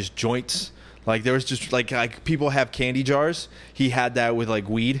door of just joints. Like there was just like people have candy jars. He had that with like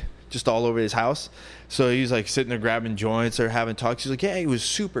weed just all over his house. So he was like sitting there grabbing joints or having talks. He's like, yeah, he was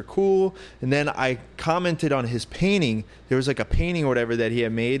super cool. And then I commented on his painting. There was like a painting or whatever that he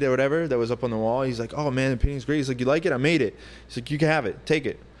had made or whatever that was up on the wall. He's like, oh man, the painting's great. He's like, you like it? I made it. He's like, you can have it. Take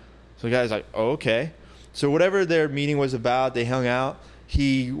it. So the guy's like, oh, okay. So whatever their meeting was about, they hung out.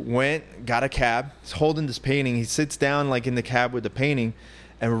 He went, got a cab. He's holding this painting. He sits down like in the cab with the painting.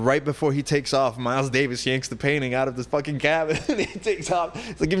 And right before he takes off, Miles Davis yanks the painting out of this fucking cab and he takes off.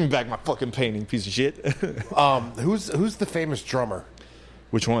 He's like, give me back my fucking painting, piece of shit. Who's the famous drummer?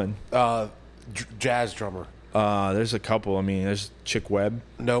 Which one? Jazz drummer. There's a couple. I mean, there's Chick Webb.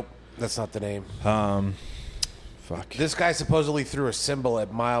 Nope, that's not the name. Fuck. This guy supposedly threw a cymbal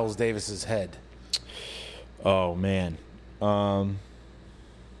at Miles Davis's head. Oh, man.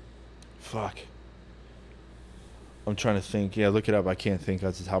 Fuck. I'm trying to think. Yeah, look it up. I can't think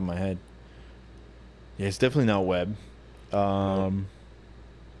off the top of my head. Yeah, it's definitely not Webb.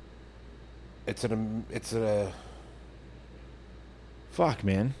 It's a Fuck,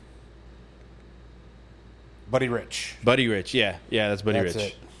 man. Buddy Rich. Buddy Rich. Yeah, that's Buddy That's Rich.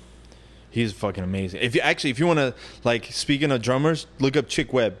 it. He's fucking amazing. If you want to, like, speaking of drummers, look up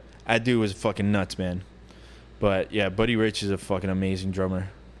Chick Webb. That dude was fucking nuts, man. But yeah, Buddy Rich is a fucking amazing drummer.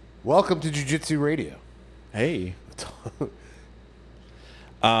 Welcome to Jiu-Jitsu Radio. Hey.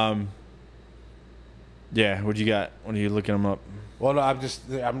 Yeah, what you got? What are you looking them up? Well, no,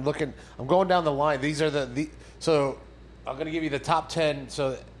 I'm going down the line. These are so I'm going to give you the top 10.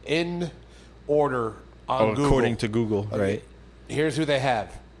 So in order on Google. According to Google, Okay, right? Here's who they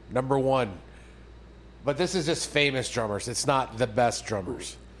have. Number 1. But this is just famous drummers. It's not the best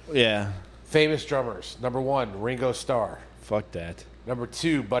drummers. Yeah. Famous drummers. Number 1, Ringo Starr. Fuck that. Number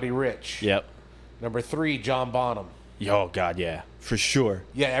 2, Buddy Rich. Yep. Number 3, John Bonham. Oh, God, yeah. For sure.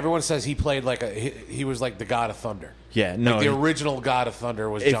 Yeah, everyone says he played like he was like the God of Thunder. Yeah, no. Like the original God of Thunder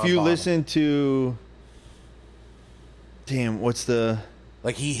was if John you Bonham. listen to... Damn, what's the...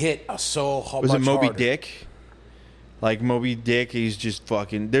 Like he hit so much Was it Moby harder. Dick? Like Moby Dick, he's just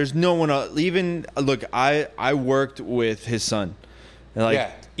fucking... There's no one else... Even... Look, I worked with his son. And like,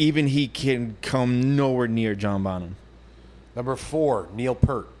 Yeah. even he can come nowhere near John Bonham. Number 4, Neil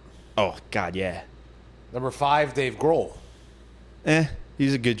Peart. Oh, God, yeah. Number 5, Dave Grohl.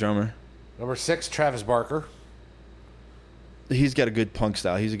 He's a good drummer. Number 6, Travis Barker. He's got a good punk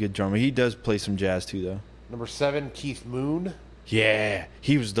style. He's a good drummer. He does play some jazz, too, though. Number 7, Keith Moon. Yeah.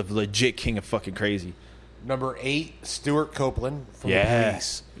 He was the legit king of fucking crazy. Number 8, Stuart Copeland from the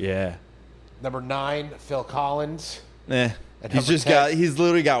Police. Yeah. Number 9, Phil Collins. And number 10 he's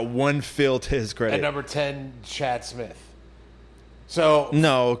literally got one fill to his credit. And number 10, Chad Smith. So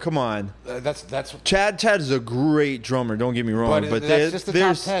No, come on. that's Chad is a great drummer. Don't get me wrong, but that's just the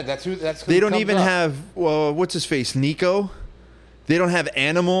top 10. That's who. They don't comes even up. have what's his face, Nico. They don't have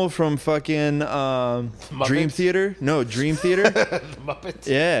Animal from fucking Dream Theater. No, Dream Theater. Muppets.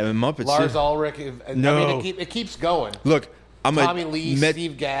 Yeah, Muppets. Lars too. Ulrich. No. I mean, it keeps going. Look, Tommy Lee,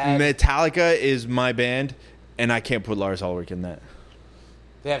 Steve Gadd. Metallica is my band, and I can't put Lars Ulrich in that.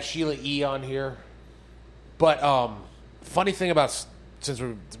 They have Sheila E. on here. But funny thing about, since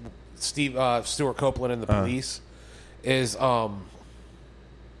we're Stuart Copeland and the Police, is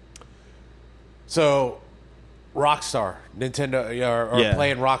so Rockstar, Nintendo, or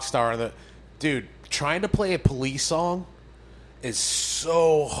playing Rockstar. Dude, trying to play a Police song is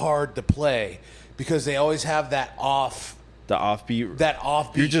so hard to play because they always have that offbeat.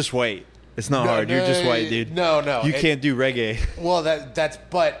 You're just white. It's not hard. You're just white, dude. No. You can't do reggae. Well,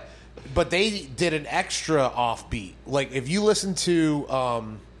 but they did an extra offbeat. Like if you listen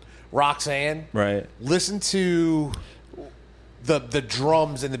to Roxanne, right? Listen to the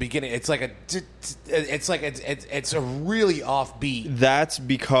drums in the beginning. It's like it's a really offbeat. That's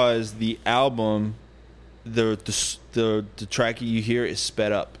because the album, the track you hear is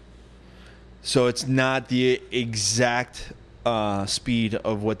sped up, so it's not the exact speed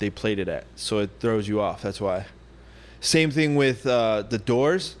of what they played it at. So it throws you off. That's why. Same thing with the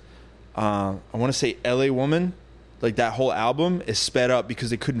Doors. I want to say L.A. Woman. Like that whole album is sped up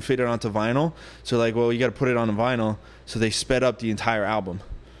because they couldn't fit it onto vinyl. So like, well, you got to put it on a vinyl. So they sped up the entire album.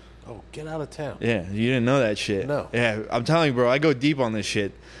 Oh, get out of town! Yeah, you didn't know that shit. No. Yeah, I'm telling you, bro. I go deep on this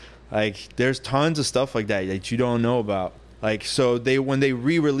shit. Like, there's tons of stuff like that you don't know about. Like, so when they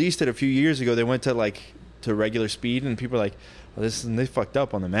re-released it a few years ago, they went to regular speed, and people are like, "Oh, they fucked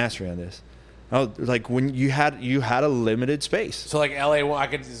up on the mastering on this." Oh, like when you had a limited space. So like L.A. I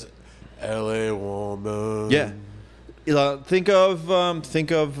could just, L.A. Woman. Yeah. Think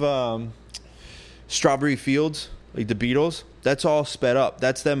of Strawberry Fields, like the Beatles. That's all sped up.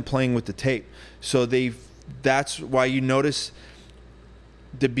 That's them playing with the tape. So that's why you notice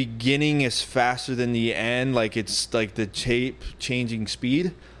the beginning is faster than the end. Like it's like the tape changing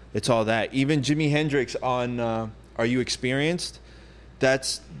speed. It's all that. Even Jimi Hendrix on Are You Experienced?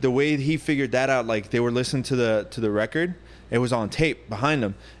 That's the way he figured that out. Like they were listening to the record. It was on tape behind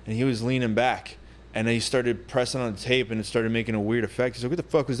him, and he was leaning back. And then he started pressing on the tape, and it started making a weird effect. He's like, what the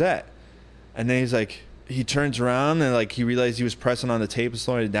fuck was that? And then he's like, he turns around, and like he realized he was pressing on the tape and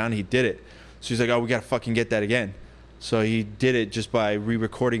slowing it down, and he did it. So he's like, oh, we got to fucking get that again. So he did it just by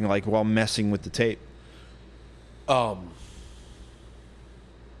re-recording, like, while messing with the tape.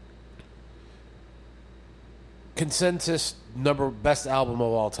 Consensus best album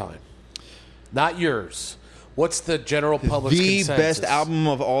of all time. Not yours. What's the general public's consensus? The best album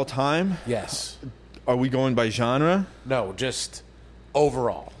of all time? Yes. Are we going by genre? No, just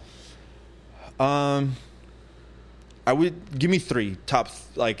overall. I would give me three top.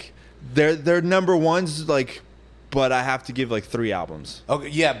 Like they're number ones. Like, but I have to give like three albums. Okay,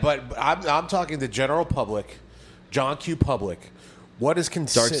 yeah, but I'm talking the general public, John Q. Public. What is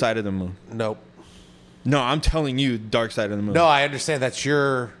considered Dark Side of the Moon? Nope. No, I'm telling you, Dark Side of the Moon. No, I understand that's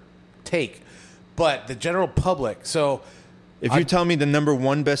your take, but the general public. So, if you tell me the number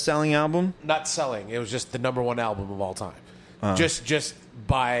one best-selling album, not selling, it was just the number one album of all time, just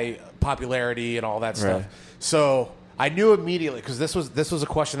by popularity and all that stuff. Right. So I knew immediately because this was a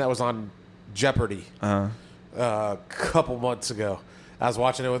question that was on Jeopardy a couple months ago. I was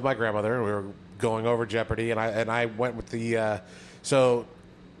watching it with my grandmother, and we were going over Jeopardy, and I went with the so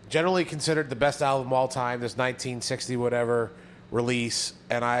generally considered the best album of all time. This 1960 whatever release,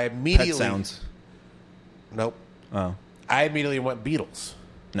 and I immediately Pet Sounds. Nope. Oh. I immediately went Beatles.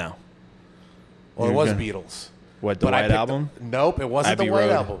 No. Well, it was Beatles. What, the White Album? Nope, it wasn't Abbey the White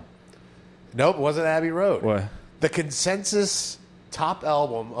Road. Album. Nope, it wasn't Abbey Road. What? The consensus top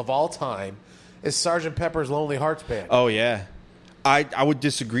album of all time is Sgt. Pepper's Lonely Hearts Band. Oh, yeah. I would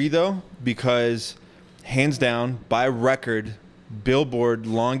disagree, though, because hands down, by record, Billboard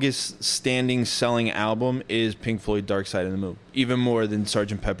longest standing selling album is Pink Floyd Dark Side of the Moon, even more than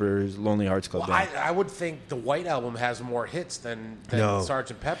Sgt. Pepper's Lonely Hearts Club Band. I would think the White Album has more hits than No.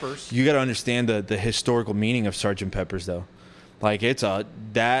 Sgt. Pepper's. You got to understand the historical meaning of Sgt. Pepper's, though. Like, it's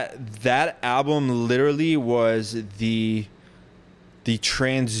that album literally was the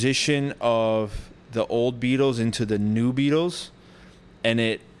transition of the old Beatles into the new Beatles, and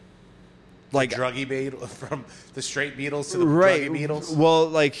it like druggy Beatles from the straight Beatles to the right. druggy Beatles. Well,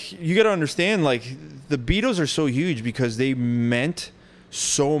 like you got to understand, like the Beatles are so huge because they meant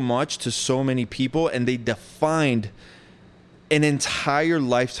so much to so many people, and they defined an entire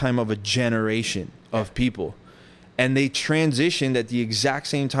lifetime of a generation of people. And they transitioned at the exact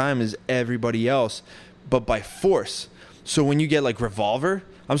same time as everybody else, but by force. So when you get like Revolver,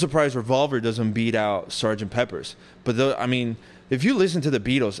 I'm surprised Revolver doesn't beat out Sgt. Pepper's. But If you listen to the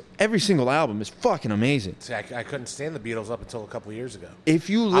Beatles, every single album is fucking amazing. See, I couldn't stand the Beatles up until a couple of years ago. If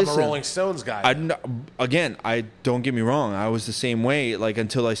you listen, I'm a Rolling Stones guy. I don't get me wrong. I was the same way. Like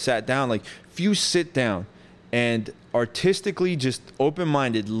until I sat down. Like if you sit down and artistically just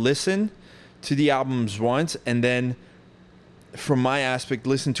open-minded listen to the albums once, and then from my aspect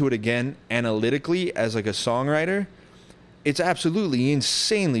listen to it again analytically as like a songwriter, it's absolutely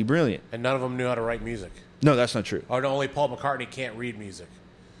insanely brilliant. And none of them knew how to write music. No, that's not true. Or only Paul McCartney can't read music.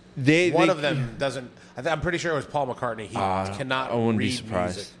 One of them doesn't. I'm pretty sure it was Paul McCartney. He cannot I wouldn't read be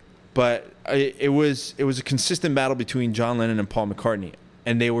surprised. music. But it was a consistent battle between John Lennon and Paul McCartney,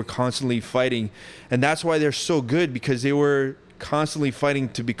 and they were constantly fighting, and that's why they're so good, because they were constantly fighting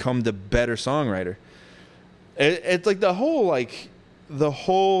to become the better songwriter. It's like the whole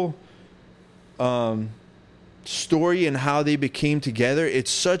story and how they became together. It's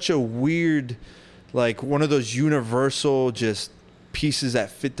such a weird, like one of those universal just pieces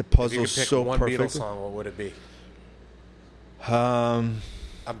that fit the puzzle If you could pick so one perfectly. Beatles song, what would it be? Um,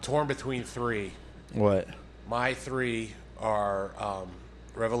 I'm torn between three. what? My three are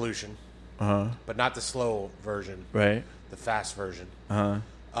Revolution, but not the slow version, Right. the fast version.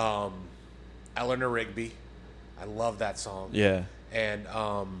 Eleanor Rigby, I love that song. Yeah. And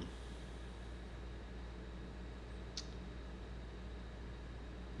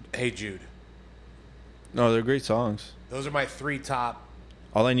Hey Jude. No, they're great songs. Those are my three top.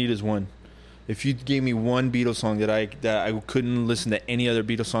 All I need is one. If you gave me one Beatles song that I couldn't listen to any other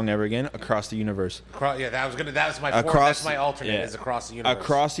Beatles song ever again, Across the Universe. Yeah, that was my fourth. That's my alternate. Is Across the Universe.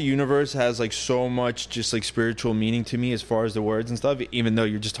 Across the Universe has like so much just like spiritual meaning to me as far as the words and stuff, even though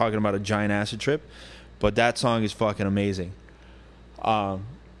you're just talking about a giant acid trip. But that song is fucking amazing.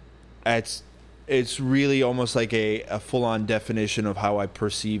 It's really almost like a full on definition of how I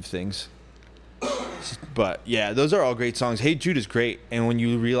perceive things. But yeah, those are all great songs. Hey Jude is great, and when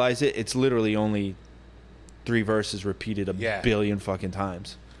you realize it, it's literally only 3 verses repeated a billion fucking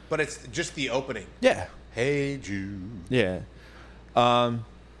times. But it's just the opening. Yeah. Hey Jude. Yeah.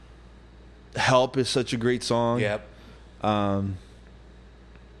 Help is such a great song. Yep. I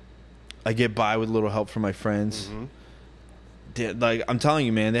get by with a little help from my friends. Like I'm telling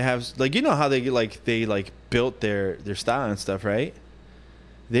you, man, they have like, you know how they built their style and stuff, right?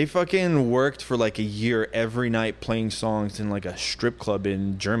 They fucking worked for like a year every night playing songs in like a strip club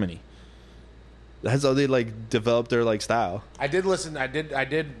in Germany. That's how they like developed their like style. I did listen. I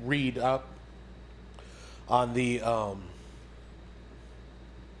did read up on the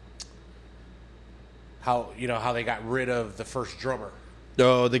how they got rid of the first drummer.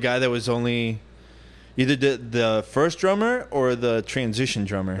 Oh, the guy that was only either the first drummer or the transition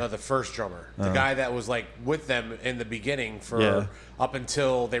drummer. No, the first drummer. The guy that was like with them in the beginning for up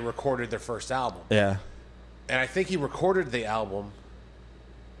until they recorded their first album. Yeah. And I think he recorded the album.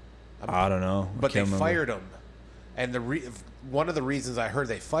 I don't know. But they fired him. And one of the reasons I heard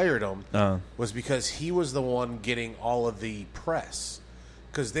they fired him was because he was the one getting all of the press.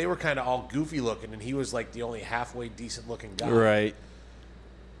 Because they were kind of all goofy looking, and he was like the only halfway decent looking guy. Right.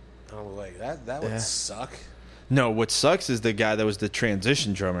 And I was like, that would suck. No, what sucks is the guy that was the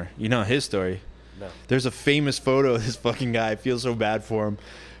transition drummer. You know his story. No. There's a famous photo of this fucking guy. I feel so bad for him.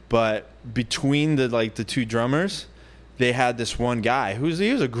 But between the two drummers, they had this one guy he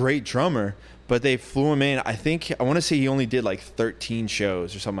was a great drummer, but they flew him in. I want to say he only did like 13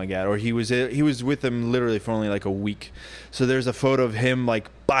 shows or something like that, or he was with them literally for only like a week. So there's a photo of him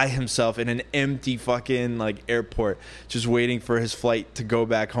like by himself in an empty fucking like airport, just waiting for his flight to go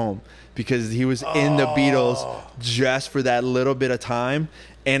back home because he was in the Beatles just for that little bit of time.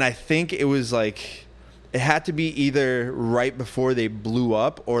 And I think it was like, it had to be either right before they blew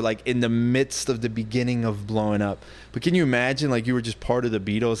up or like in the midst of the beginning of blowing up. But can you imagine like you were just part of the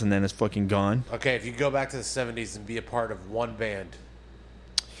Beatles and then it's fucking gone? Okay, if you go back to the 70s and be a part of one band.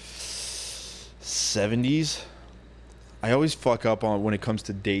 70s? I always fuck up on when it comes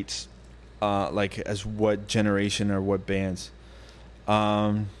to dates, like as what generation or what bands.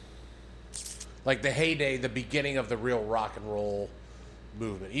 Like the heyday, the beginning of the real rock and roll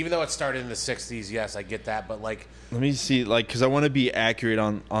movement. Even though it started in the 60s, yes, I get that, but like... Let me see, like, because I want to be accurate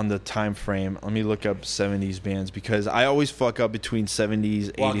on the time frame. Let me look up 70s bands, because I always fuck up between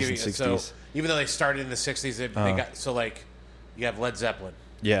 70s, 80s, and 60s. So, even though they started in the 60s, they got... So, like, you have Led Zeppelin.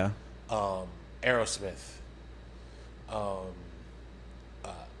 Yeah. Aerosmith.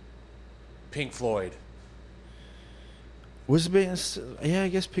 Pink Floyd. Was the band... Yeah, I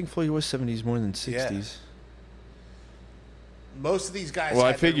guess Pink Floyd was 70s more than 60s. Yeah. Most of these guys. Well,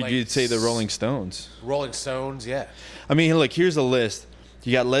 I figured you'd say the Rolling Stones. Rolling Stones, yeah. I mean, look, here's a list.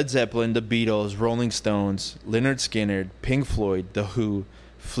 You got Led Zeppelin, the Beatles, Rolling Stones, Lynyrd Skynyrd, Pink Floyd, The Who,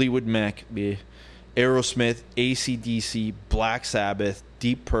 Fleetwood Mac, Aerosmith, AC/DC, Black Sabbath,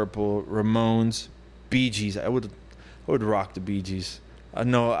 Deep Purple, Ramones, Bee Gees. I would rock the Bee Gees.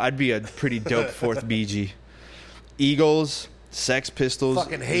 No, I'd be a pretty dope fourth Bee Gee. Eagles, Sex Pistols.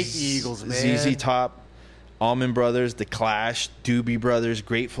 Fucking hate the Eagles, man. ZZ Top, Allman Brothers, The Clash, Doobie Brothers,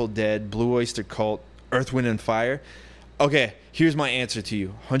 Grateful Dead, Blue Oyster Cult, Earth, Wind, and Fire. Okay, here's my answer to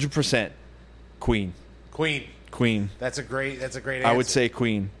you. 100% Queen. Queen. That's a great answer. I would say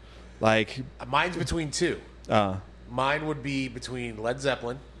Queen. Like, mine's between two. Mine would be between Led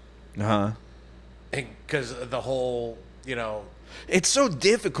Zeppelin. Because the whole, it's so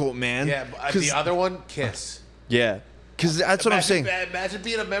difficult, man. Yeah, the other one, Kiss. Yeah. Because that's what I'm saying. Imagine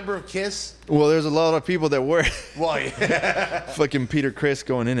being a member of Kiss. Well, there's a lot of people that were. Well, yeah. Fucking Peter Criss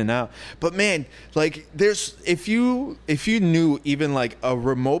going in and out. But man, like, there's if you knew even like a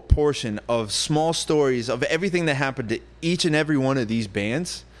remote portion of small stories of everything that happened to each and every one of these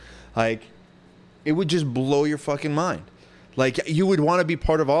bands, like, it would just blow your fucking mind. Like, you would want to be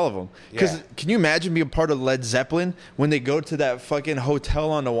part of all of them. Because Can you imagine being part of Led Zeppelin when they go to that fucking hotel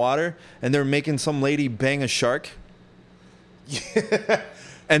on the water and they're making some lady bang a shark?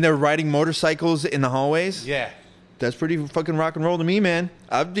 And they're riding motorcycles in the hallways? Yeah. That's pretty fucking rock and roll to me, man.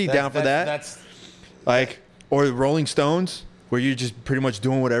 I'd be down for that. That's like, or the Rolling Stones, where you're just pretty much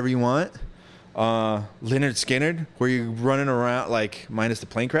doing whatever you want. Lynyrd Skynyrd, where you're running around, like, minus the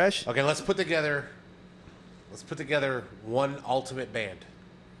plane crash. Okay, let's put together one ultimate band.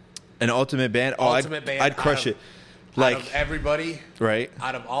 An ultimate band? Oh, I'd crush it. Like, out of everybody, right?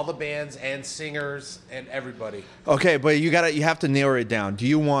 Out of all the bands and singers and everybody. Okay, but you have to narrow it down. Do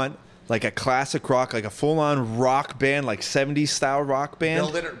you want like a classic rock, like a full-on rock band, like 70s style rock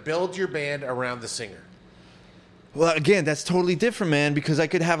band? Build your band around the singer. Well, again, that's totally different, man, because I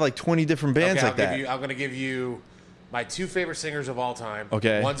could have like 20 different bands like that. I'm going to give you my two favorite singers of all time.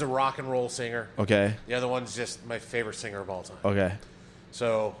 Okay. One's a rock and roll singer. Okay. The other one's just my favorite singer of all time. Okay.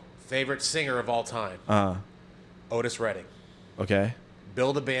 So, favorite singer of all time. Otis Redding. Okay.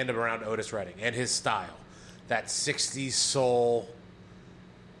 Build a band around Otis Redding and his style. That 60s soul.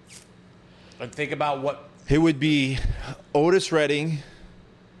 And think about what... It would be Otis Redding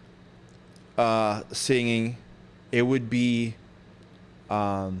singing. It would be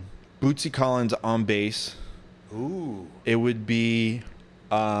Bootsy Collins on bass. Ooh. It would be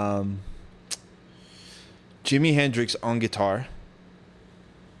Jimi Hendrix on guitar.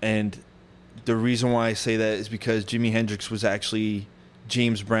 And the reason why I say that is because Jimi Hendrix was actually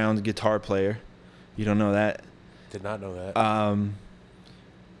James Brown's guitar player. You don't know that? Did not know that.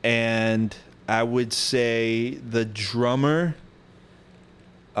 And I would say the drummer,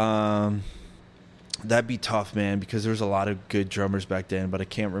 that'd be tough, man, because there was a lot of good drummers back then, but I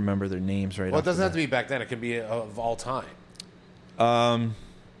can't remember their names right now. Well, it doesn't have to be back then. It can be of all time.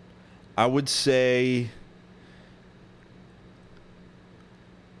 I would say...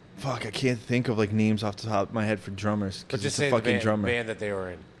 Fuck, I can't think of like names off the top of my head for drummers. But just it's a fucking drummer. band that they were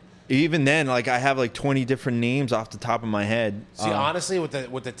in. Even then, like, I have like 20 different names off the top of my head. See, honestly, with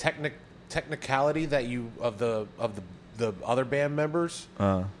the technicality that you of the other band members,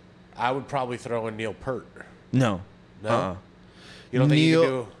 I would probably throw in Neil Peart. No. You don't think he could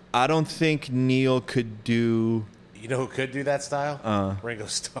do? I don't think Neil could do. You know who could do that style? Ringo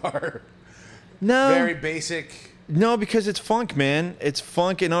Starr. No. Very basic. No, because it's funk, man. It's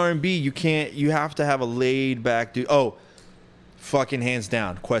funk and R&B. You have to have a laid back dude. Oh, fucking hands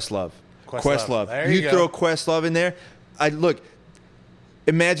down, Questlove. Questlove. There you go. throw Questlove in there. Look,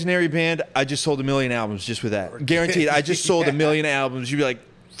 Imaginary Band, I just sold 1 million albums just with that. Guaranteed. I just sold 1 million albums. You'd be like,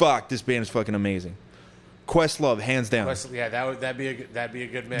 fuck, this band is fucking amazing. Questlove, hands down. Yeah, that'd be a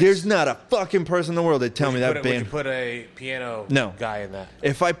good mix. There's not a fucking person in the world that tell me that band. Would you put a piano guy in that?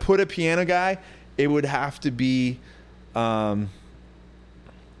 If I put a piano guy, it would have to be, fuck,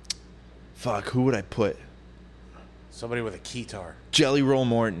 who would I put? Somebody with a keytar. Jelly Roll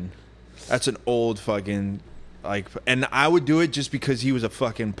Morton. That's an old fucking, like, and I would do it just because he was a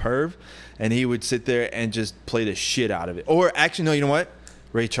fucking perv, and he would sit there and just play the shit out of it. Or actually, no, you know what?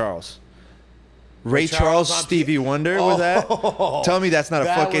 Ray Charles. Ray Charles, Stevie Wonder with that? Tell me that's not a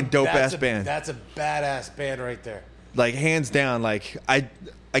fucking dope-ass band. That's a badass band right there. Like, hands down, like,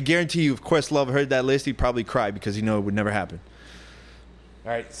 I guarantee you if Questlove heard that list, he'd probably cry because he know it would never happen.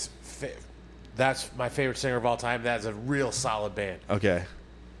 All right. That's my favorite singer of all time. That's a real solid band. Okay.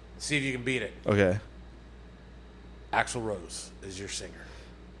 See if you can beat it. Okay. Axl Rose is your singer.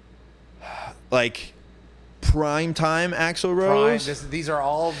 Like, prime time Axl Prime, Rose. these are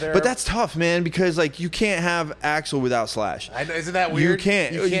all their. But that's tough, man, because like you can't have Axl without Slash. I know, isn't that weird? You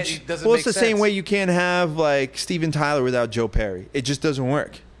can't. It doesn't Well, make it's the sense. same way you can't have like Steven Tyler without Joe Perry. It just doesn't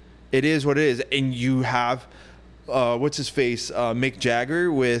work. It is what it is, and you have what's his face, Mick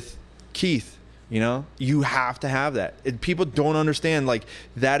Jagger with Keith. You know, you have to have that. And people don't understand. Like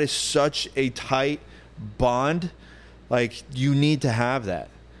that is such a tight bond. Like you need to have that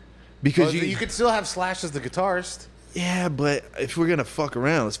because Well, you could still have Slash as the guitarist. Yeah, but if we're gonna fuck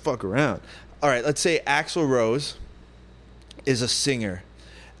around, let's fuck around. All right, let's say Axl Rose is a singer.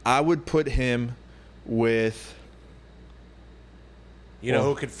 I would put him with You know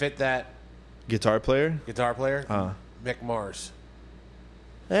who could fit that guitar player. guitar player? Mick Mars.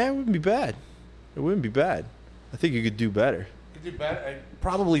 It wouldn't be bad. It wouldn't be bad. I think you could do better. Could do better. I'd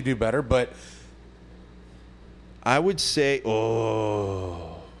probably do better, but I would say,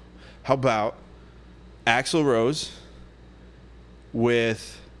 how about Axl Rose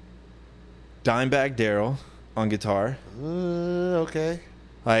with Dimebag Darrell on guitar? okay.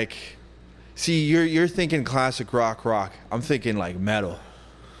 Like, see, you're thinking classic rock. I'm thinking like metal.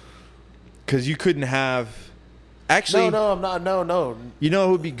 Because you couldn't have. Actually, No, I'm not. No. you know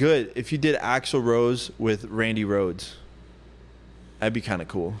who would be good if you did Axl Rose with Randy Rhoads. That'd be kind of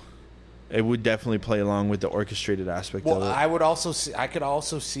cool. It would definitely play along with the orchestrated aspect Well, of it. I would also see. I could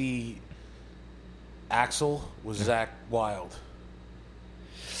also see Axl with Zach Wild.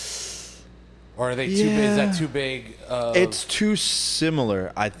 Or are they too big? Is that too big? It's too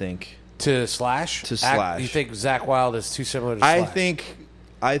similar, I think. to Slash. To Slash. You think Zach Wild is too similar to Slash?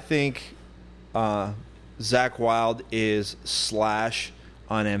 I think Zach Wild is Slash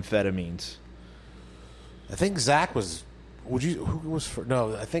on amphetamines. I think Zach was. Who was first?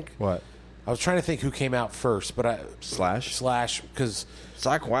 No, I think. What? I was trying to think who came out first, but Slash? Slash, because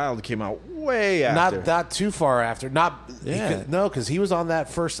Zach Wild came out way after. not too far after. Yeah. Because he was on that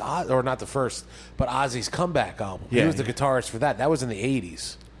first, or not the first, but Ozzy's comeback album. Yeah. He was the guitarist for that. That was in the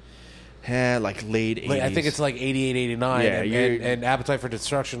 80s. Yeah, like late 80s. Like, I think it's like 88, 89. Yeah, and Appetite for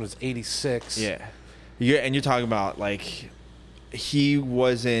Destruction was 86. Yeah. And you're talking about, like, he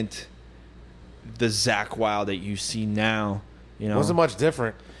wasn't the Zach Wild that you see now. You know? Wasn't much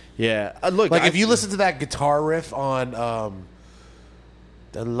different. Yeah. Look, Like, if you listen to that guitar riff on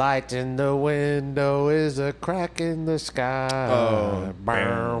The light in the window is a crack in the sky. Oh,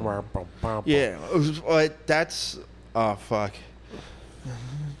 yeah. But that's... Oh, fuck.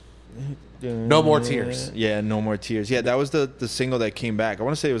 No More Tears. Yeah, No More Tears. Yeah, that was the single that came back. I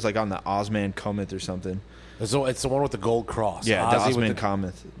want to say it was like on the Ozman Cometh or something. It's the one with the gold cross. Yeah, the Ozzy with Ozman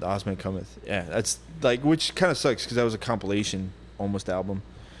Cometh. The Ozman Cometh. Yeah, that's like, which kind of sucks because that was a compilation almost album.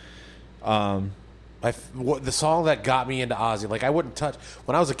 The song that got me into Ozzy, like, I wouldn't touch,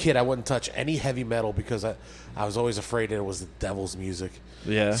 when I was a kid, I wouldn't touch any heavy metal because I was always afraid that it was the devil's music.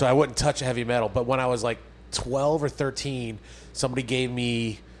 Yeah. So I wouldn't touch heavy metal. But when I was like 12 or 13, somebody gave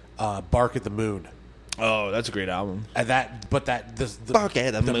me Bark at the Moon. Oh, that's a great album. And the Bark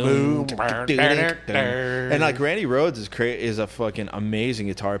at the Moon. And like Randy Rhoads is a fucking amazing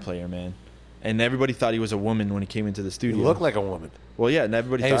guitar player, man. And everybody thought he was a woman when he came into the He studio. looked like a woman. Well, yeah, and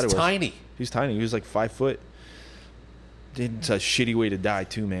everybody And he thought was it was tiny. He's tiny. He was like 5 foot. It's a shitty way to die,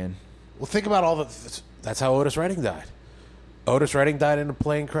 too, man. Well, think about all that's how Otis Redding died. Otis Redding died in a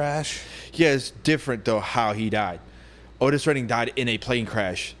plane crash. Yeah, it's different though how he died. Otis Redding died in a plane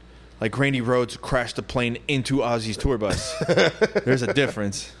crash. Like Randy Rhoads crashed the plane into Ozzy's tour bus. There's a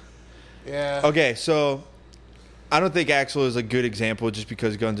difference. Yeah. Okay, so I don't think Axl is a good example just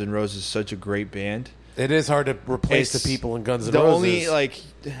because Guns N' Roses is such a great band. It is hard to replace It's the people in Guns N' the Roses. only like,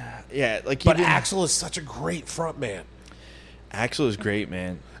 but Axl is such a great front man. Axl is great,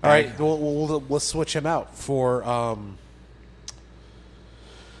 man. All right, let's switch him out for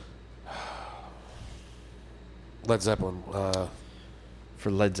Led Zeppelin. For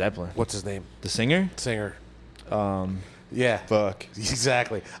Led Zeppelin, What's his name? the singer. Singer. Yeah. Fuck.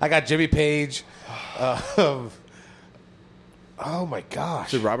 Exactly. I got Jimmy Page. Oh my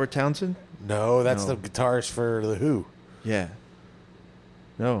gosh. Is it Robert Townsend? No, that's No. the guitarist for the Who. Yeah.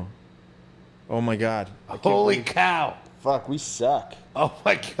 No. Oh my god. Holy cow! Fuck, we suck. Oh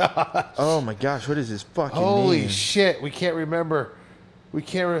my gosh! Oh my gosh, what is his fucking Holy name? shit! We can't remember. We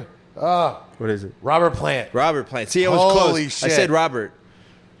can't. Oh, What is it? Robert Plant. Robert Plant. See, I was Holy close. shit. I said Robert.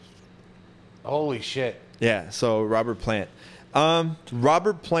 Holy shit! Yeah, so Robert Plant.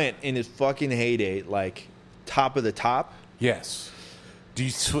 Robert Plant in his fucking heyday, like top of the top. Yes.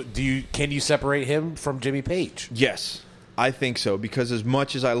 Can you separate him from Jimmy Page? Yes, I think so because as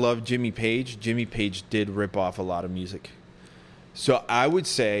much as I love Jimmy Page did rip off a lot of music. So I would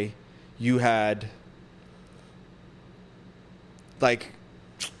say you had like,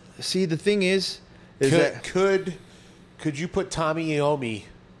 see, the thing is that Could you put Tommy Iommi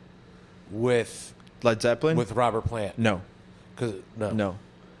with Led Zeppelin? Robert Plant? No. Because No.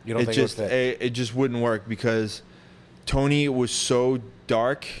 you don't think just it would fit? it just wouldn't work because Tony was so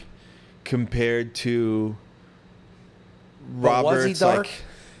dark compared to But Robert's. was he dark? Like,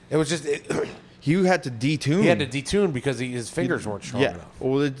 It was just he had to detune. he had to detune because his fingers weren't strong yeah. enough.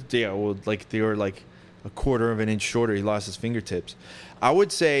 Well, like they were like a quarter of an inch shorter. He lost his fingertips. I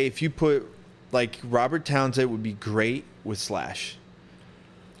would say if you put like Robert Townsend would be great with Slash.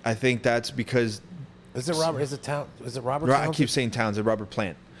 I think that's because Is it Robert? Is it Robert? I Townsend? keep saying Townsend. Robert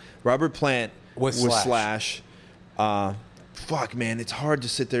Plant. Robert Plant With was Slash. Fuck, man, it's hard to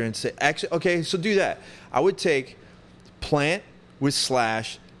sit there and say. Actually, okay, so do that. I would take Plant with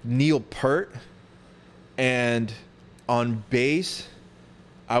Slash, Neil Peart, and on bass,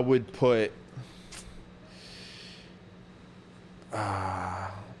 I would put.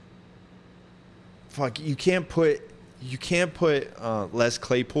 Fuck, you can't put Les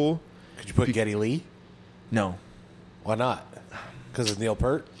Claypool. Could you put Geddy Lee? No. Why not? Because of Neil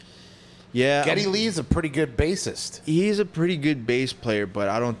Peart. Yeah, Geddy Lee is a pretty good bassist. he's a pretty good bass player, but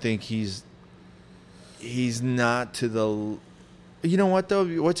I don't think he's not to the. You know what though?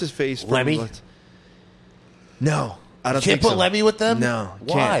 What's his face? Lemmy? No, I don't. Can't think put so. Lemmy with them? No,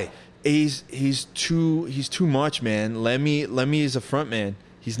 Why? can't. He's too much, man. Lemmy is a front man.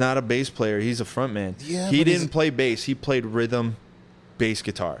 He's not a bass player. He's a front man. Yeah, he but didn't he's- play bass. He played rhythm, bass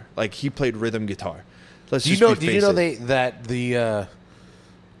guitar. Like he played rhythm guitar. Let's Do you just know? be Did you know face it. that the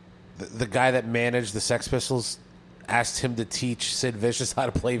guy that managed the Sex Pistols asked him to teach Sid Vicious how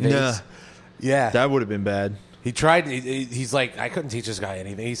to play bass? Nah. Yeah, That would have been bad. he tried. He's like, I couldn't teach this guy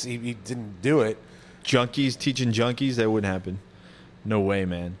anything. He didn't do it. Junkies teaching junkies, that wouldn't happen. No way,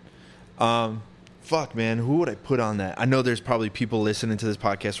 man. Fuck, man. Who would I put on that? I know there's probably people listening to this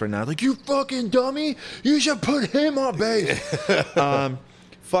podcast right now like, you fucking dummy. You should put him on bass.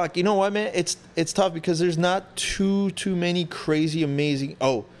 Fuck, you know what, man? It's tough because there's not too many crazy, amazing.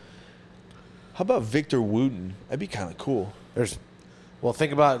 Oh, how about Victor Wooten? That'd be kind of cool.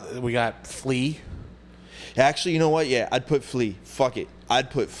 Think about, we got Flea. Actually, you know what? Yeah, I'd put Flea. Fuck it. I'd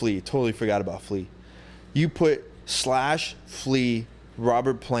put Flea. Totally forgot about Flea. You put Slash, Flea,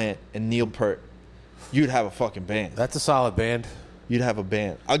 Robert Plant, and Neil Peart. You'd have a fucking band. That's a solid band. You'd have a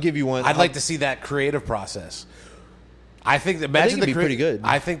band. I'll give you one. I'd like to see that creative process. I think it'd be pretty good.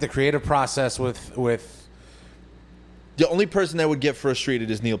 I think the creative process with The only person that would get frustrated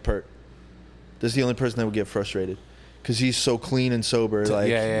is Neil Peart. That's the only person that would get frustrated because he's so clean and sober. Like,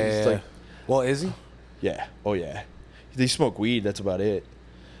 yeah. like, Well, is he? yeah, oh yeah. They smoke weed. That's about it.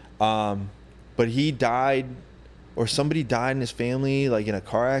 But he died, or somebody died in his family, like in a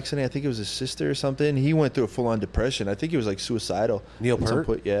car accident. I think it was his sister or something. He went through a full on depression. I think he was like suicidal. Neil at some Peart?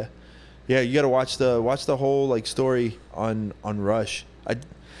 point. Yeah, yeah. You got to watch the whole like story on Rush.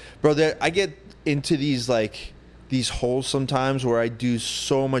 I get into these holes sometimes where I do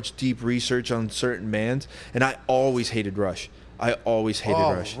so much deep research on certain bands, and I always hated Rush. I always hated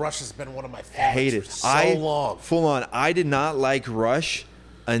Rush. Rush has been one of my favorites Hated. for so long. Full on. I did not like Rush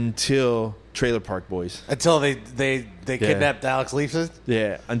until Trailer Park Boys. Until they kidnapped Alex Lifeson.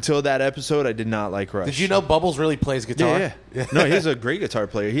 Yeah, until that episode, I did not like Rush. Did you know Bubbles really plays guitar? Yeah. No, he's a great guitar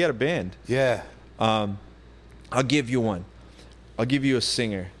player. He had a band. Yeah. I'll give you one. I'll give you a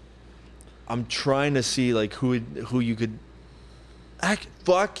singer. I'm trying to see like who you could.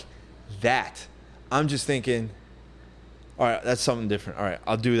 Fuck that. I'm just thinking. All right, that's something different. All right,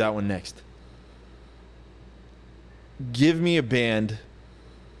 I'll do that one next. Give me a band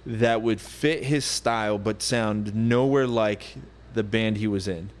that would fit his style but sound nowhere like the band he was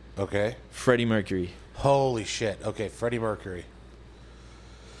in. Okay. Freddie Mercury. Holy shit. Okay, Freddie Mercury.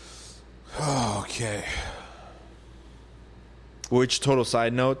 Okay. Which, total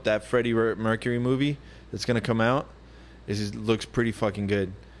side note, that Freddie Mercury movie that's going to come out looks pretty fucking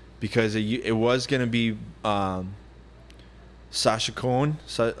good. Because it was going to be Sacha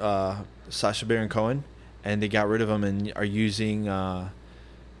Baron Cohen, and they got rid of him and are using the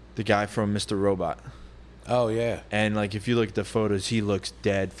guy from Mr. Robot. Oh, yeah. And like if you look at the photos, he looks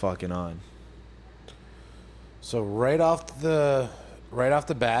dead fucking on. So right off the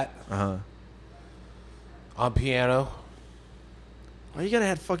bat, on piano, Why you gotta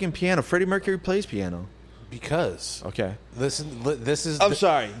have fucking piano? Freddie Mercury plays piano. because Okay. this is I'm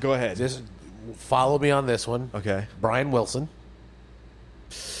sorry. Go ahead. follow me on this one. Okay. Brian Wilson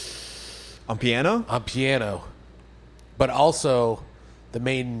On piano? on piano, but also the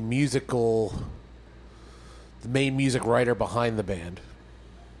main music writer behind the band.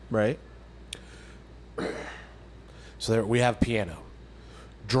 Right. So there we have piano.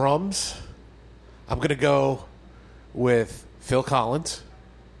 Drums, I'm going to go with Phil Collins.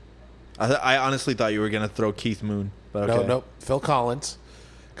 I honestly thought you were going to throw Keith Moon. But okay. No, Phil Collins.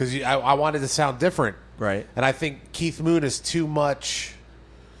 Because I wanted to sound different. Right. And I think Keith Moon is too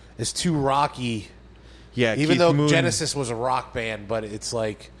rocky. Yeah, Even Keith though Moon, Genesis was a rock band, but it's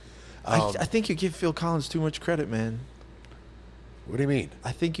like... I think you give Phil Collins too much credit, man. What do you mean?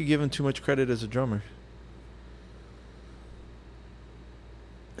 I think you give him too much credit as a drummer.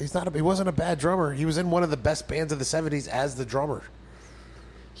 He wasn't a bad drummer. He was in one of the best bands of the 70s as the drummer.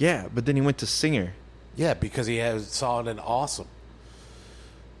 Yeah, but then he went to singer. Yeah, because he saw an awesome.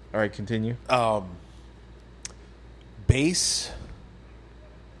 All right, continue. Bass.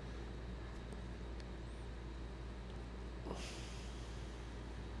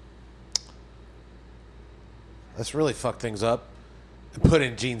 Let's really fuck things up and put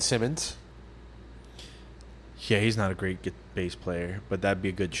in Gene Simmons. Yeah, he's not a great bass player, but that'd be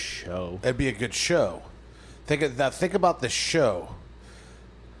a good show. That'd be a good show. Think about the show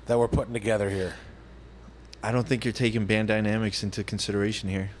that we're putting together here. I don't think you're taking band dynamics into consideration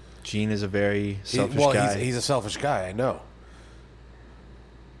here. Gene is a very selfish guy. He's a selfish guy. I know.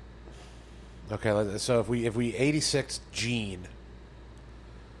 Okay, so if we 86 Gene.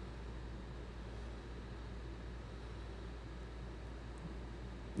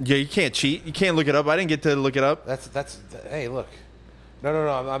 Yeah, you can't cheat. You can't look it up. I didn't get to look it up. That's. Hey, look. No.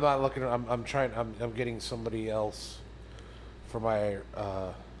 I'm not looking. I'm trying. I'm getting somebody else for my.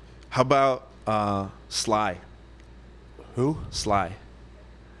 How about Sly? Who? Sly.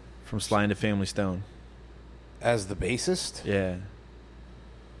 From Sly and the Family Stone. As the bassist? Yeah.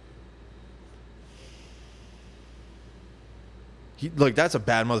 Look, that's a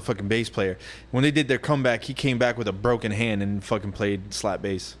bad motherfucking bass player. When they did their comeback, he came back with a broken hand and fucking played slap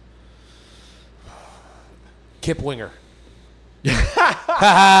bass. Kip Winger.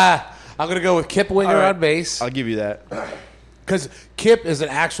 I'm going to go with Kip Winger right. on bass. I'll give you that. Because Kip is an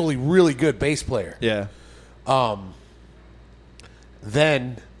actually really good bass player. Yeah.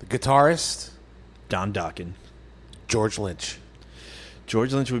 Then the guitarist, Don Dokken. George Lynch.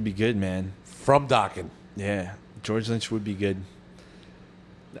 George Lynch would be good, man. From Dokken. Yeah. George Lynch would be good.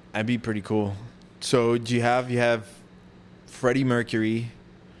 That'd be pretty cool. So do you have Freddie Mercury,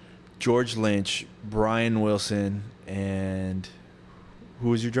 George Lynch, Brian Wilson, and who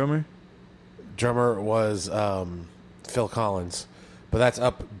was your drummer? Drummer was Phil Collins, but that's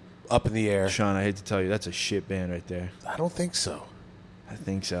up in the air. Sean, I hate to tell you, that's a shit band right there. I don't think so. I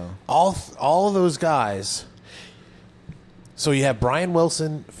think so. All of those guys. So you have Brian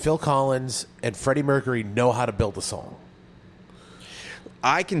Wilson, Phil Collins, and Freddie Mercury know how to build a song.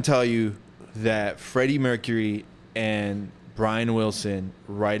 I can tell you that Freddie Mercury and Brian Wilson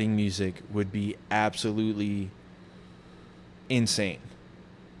writing music would be absolutely insane.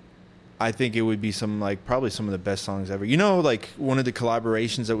 I think it would be probably some of the best songs ever. You know, like one of the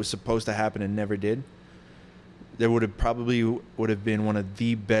collaborations that was supposed to happen and never did? There would have been one of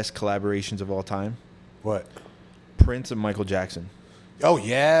the best collaborations of all time. What? Prince and Michael Jackson. Oh,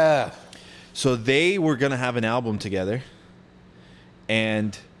 yeah. So they were going to have an album together.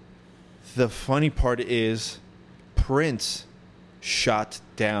 And the funny part is Prince shot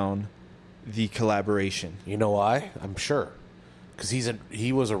down the collaboration. You know why? I'm sure. Because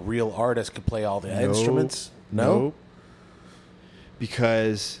he was a real artist, could play all the instruments. No? Nope.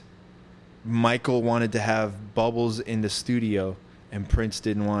 Because Michael wanted to have bubbles in the studio, and Prince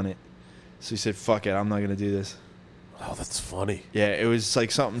didn't want it. So he said, fuck it, I'm not going to do this. Oh, that's funny. Yeah, it was like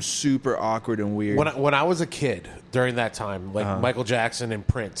something super awkward and weird. When I was a kid during that time, like Michael Jackson and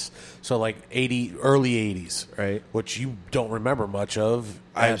Prince, so like early 80s, right? Which you don't remember much of.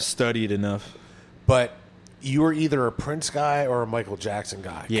 I've studied enough. But you were either a Prince guy or a Michael Jackson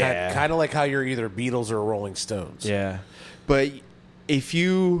guy. Yeah. Kind of like how you're either Beatles or Rolling Stones. Yeah. But if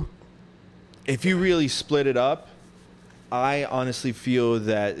you really split it up, I honestly feel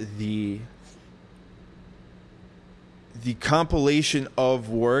that the compilation of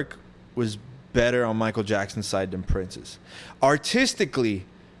work was better on Michael Jackson's side than Prince's. Artistically,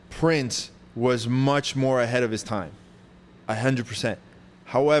 Prince was much more ahead of his time. 100%.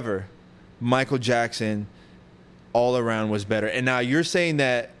 However, Michael Jackson all around was better. And now you're saying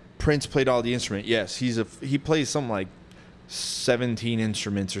that Prince played all the instruments. Yes, he plays something like 17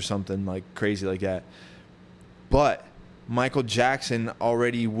 instruments or something like crazy like that. But Michael Jackson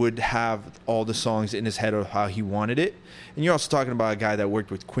already would have all the songs in his head of how he wanted it. And you're also talking about a guy that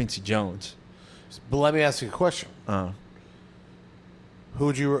worked with Quincy Jones. But let me ask you a question. Who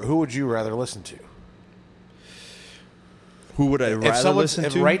would you rather listen to? Who would I rather listen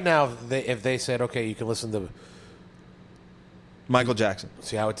to? Right now, if they said, okay, you can listen to Michael Jackson.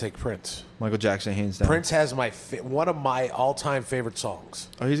 See, I would take Prince. Michael Jackson, hands down. Prince has one of my all-time favorite songs.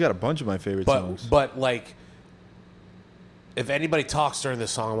 Oh, he's got a bunch of my favorite songs. But like, if anybody talks during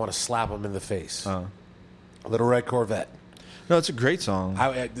this song, I want to slap them in the face. Little Red Corvette. No, it's a great song.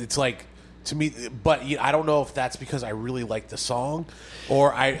 It's like, to me, but I don't know if that's because I really like the song,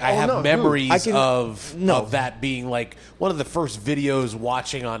 or I have memories of that being like one of the first videos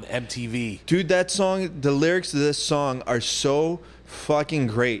watching on MTV. Dude, that song, the lyrics to this song are so fucking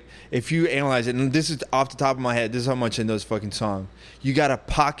great. If you analyze it, and this is off the top of my head, this is how much I know this fucking song. You got a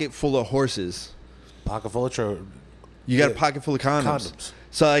pocket full of horses. Pocket full of You got a pocket full of condoms.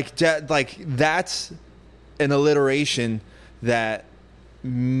 So like that's an alliteration that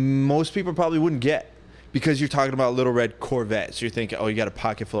most people probably wouldn't get, because you're talking about Little Red Corvette. So you're thinking, oh, you got a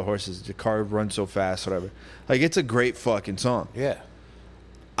pocket full of horses. The car runs so fast, whatever. Like, it's a great fucking song. Yeah.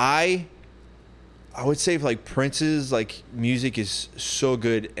 I would say like Prince's like music is so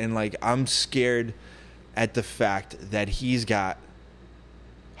good, and like I'm scared at the fact that he's got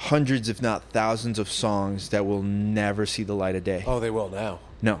hundreds, if not thousands, of songs that will never see the light of day. Oh, they will now.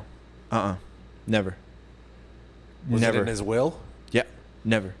 No. Never. Was never. it in his will? Yeah.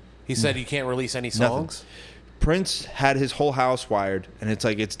 Never. He said he can't release any songs? Nothing. Prince had his whole house wired, and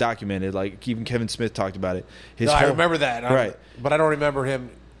it's documented. Like, even Kevin Smith talked about it. I remember that. Right. But I don't remember him.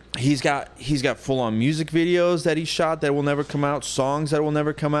 He's got full-on music videos that he shot that will never come out, songs that will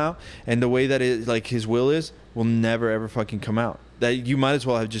never come out, and the way that it, like, his will is, will never ever fucking come out. That you might as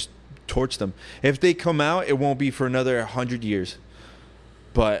well have just torched them. If they come out, it won't be for another 100 years.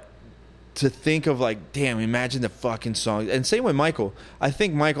 But to think of, like, damn, imagine the fucking songs. And same with Michael. I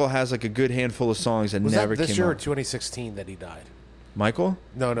think Michael has like a good handful of songs that never came out. Was that this year or 2016 that he died? Michael?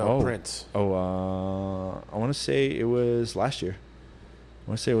 No, Prince. I want to say it was last year.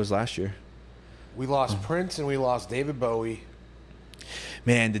 We lost Prince and we lost David Bowie.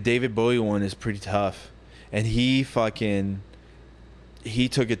 Man, the David Bowie one is pretty tough. And he took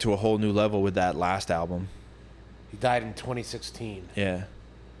it to a whole new level with that last album. He died in 2016. Yeah.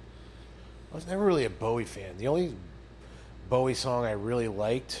 I was never really a Bowie fan. The only Bowie song I really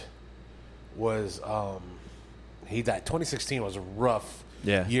liked was he died. 2016 was a rough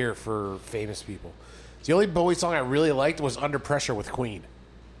year for famous people. The only Bowie song I really liked was Under Pressure with Queen.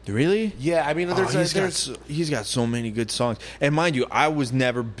 Really? Yeah, I mean, he's got so many good songs. And mind you, I was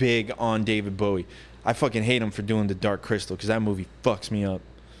never big on David Bowie. I fucking hate him for doing The Dark Crystal, because that movie fucks me up.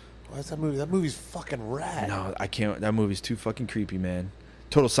 What's that movie? That movie's fucking rad. No, I can't. That movie's too fucking creepy, man.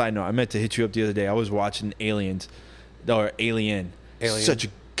 Total side note, I meant to hit you up the other day. I was watching Alien. Such a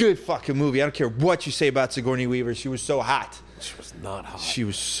good fucking movie. I don't care what you say about Sigourney Weaver. She was so hot. She was not hot. She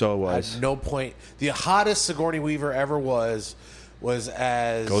was so At no point. The hottest Sigourney Weaver ever was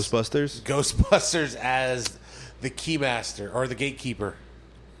as Ghostbusters as the keymaster or the gatekeeper.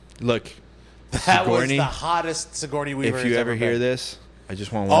 Look, that was the hottest Sigourney Weaver. If you ever hear this, I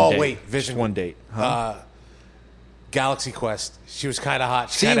just want one date. Wait, Vision. Just one date. Huh? Galaxy Quest. She was kind of hot.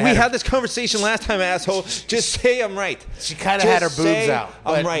 See, we had this conversation last time, asshole. Just say I'm right. She kind of had her boobs out.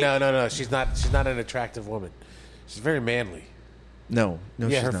 I'm right. No. She's not an attractive woman. She's very manly. No.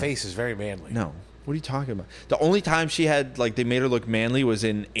 Yeah, her not. face is very manly. No. What are you talking about? The only time she had, like, they made her look manly was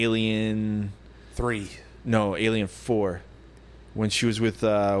in Alien 3. No, Alien 4. When she was with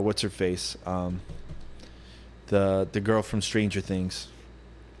what's her face? The girl from Stranger Things.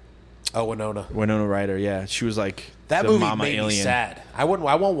 Oh, Winona Ryder. Yeah, she was like that the movie mama made alien. Me sad. I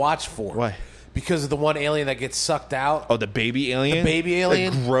won't watch 4. Why? Because of the one alien that gets sucked out. Oh, the baby alien.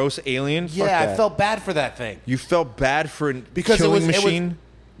 The gross alien. Yeah, Fuck that. I felt bad for that thing. You felt bad for a killing machine.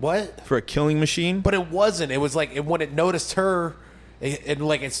 What? For a killing machine? But it wasn't. It was like when it noticed her, and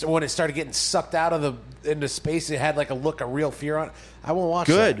like when it started getting sucked out of into space, it had like a look of real fear on it. I won't watch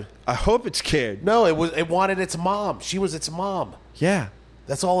Good. that. I hope it's scared. No, it wanted its mom. She was its mom. Yeah.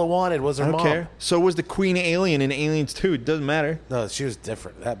 That's all it wanted was her mom. I don't care. So was the Queen alien in Aliens 2. It doesn't matter. No, she was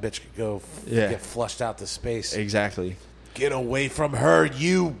different. That bitch could go get flushed out to space. Exactly. Get away from her,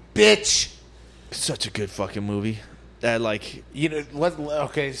 you bitch. Such a good fucking movie. That, like...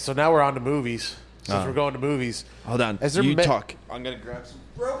 Okay, so now we're on to movies. Since we're going to movies. Hold on. You talk. I'm going to grab some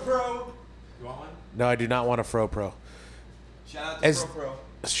Fro. You want one? No, I do not want a Fro Pro. Shout out to Fro.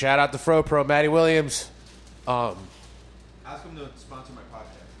 Shout out to Fro Pro. Matty Williams. Ask him to sponsor my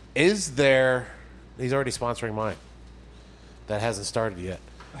podcast. Is there... He's already sponsoring mine. That hasn't started yet.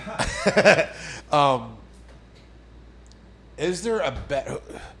 Is there a bet...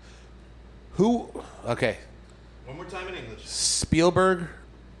 Who... Okay. One more time in English. Spielberg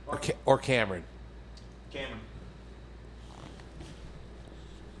or Cameron? Cameron.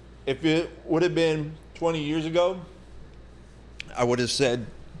 If it would have been 20 years ago, I would have said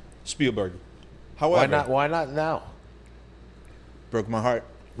Spielberg. However, Why not now? broke my heart.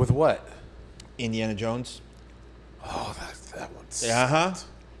 With what? Indiana Jones. Oh, that one's. Uh-huh.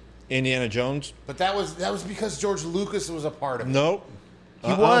 Indiana Jones. But that was because George Lucas was a part of it. Nope.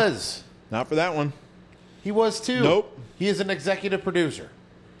 He was. Not for that one. He was too. Nope. He is an executive producer.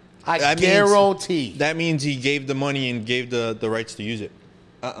 I That means- guarantee. That means he gave the money and gave the rights to use it.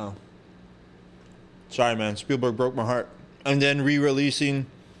 Sorry, man. Spielberg broke my heart. And then re-releasing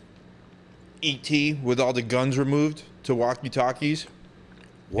E.T. with all the guns removed to walkie-talkies.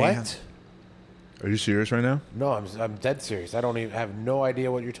 What? Yeah. Are you serious right now? No, I'm dead serious. I don't even have no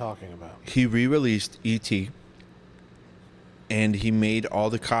idea what you're talking about. He re-released E.T. and he made all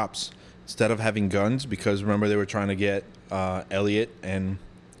the cops, instead of having guns, because remember they were trying to get Elliot and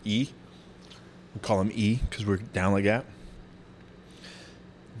E. We'll call him E because we're down like that.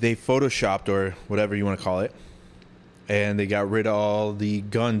 They photoshopped, or whatever you want to call it, and they got rid of all the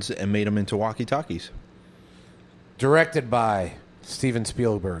guns and made them into walkie-talkies. Directed by Steven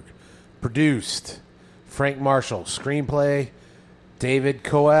Spielberg. Produced Frank Marshall. Screenplay David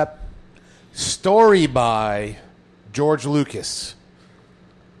Coep. Story by George Lucas.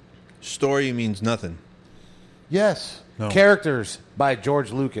 Story means nothing. Yes. No. Characters by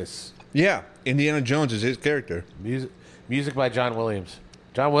George Lucas. Yeah, Indiana Jones is his character. Music by John Williams.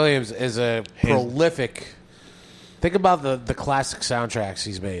 John Williams is a prolific. Think about the classic soundtracks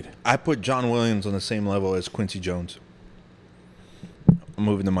he's made. I put John Williams on the same level as Quincy Jones. I'm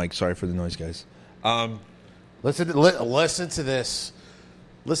moving the mic. Sorry for the noise, guys. Listen to this.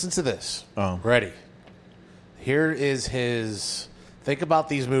 Listen to this. Oh. Ready. Here is his. Think about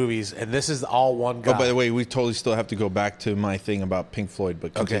these movies, and this is all one guy. Oh, by the way, we totally still have to go back to my thing about Pink Floyd,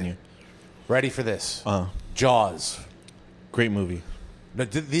 but continue. Ready for this? Uh-huh. Jaws. Great movie. No,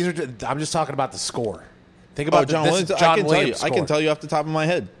 these are. I'm just talking about the score. Think about John this Williams. is John Williams. I can tell you off the top of my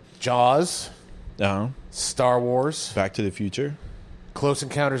head. Jaws. Uh-huh. Star Wars. Back to the Future. Close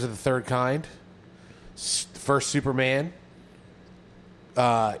Encounters of the Third Kind. First Superman.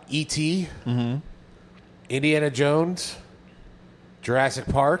 E.T. Mm-hmm. Indiana Jones. Jurassic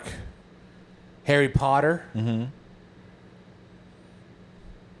Park. Harry Potter. Mm-hmm.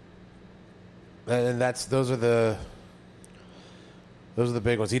 And those are the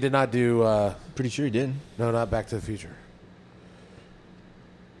big ones. He did not do Pretty sure he did. no, not Back to the Future.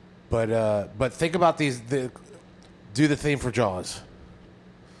 But think about these. Do the theme for Jaws.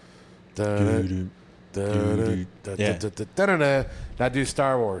 Yeah. Now do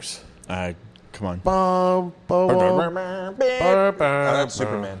Star Wars. Come on. That's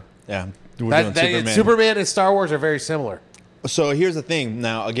Superman. Yeah. We're doing Superman. Superman and Star Wars are very similar. So here's the thing.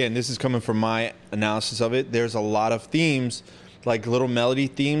 Now, again, this is coming from my analysis of it. There's a lot of themes, like little melody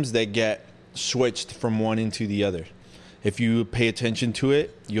themes, that get switched from one into the other. If you pay attention to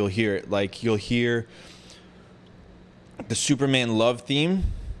it, you'll hear it. Like, you'll hear the Superman love theme,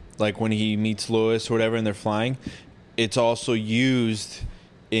 like when he meets Lois or whatever and they're flying. It's also used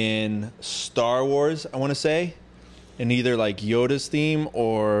in Star Wars, I want to say, in either like Yoda's theme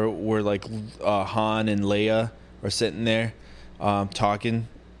or where like Han and Leia are sitting there talking.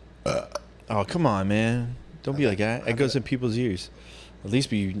 Oh, come on, man. Don't be like that. It goes in people's ears. At least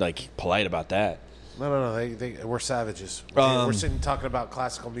be like polite about that. No. We're savages. We're sitting talking about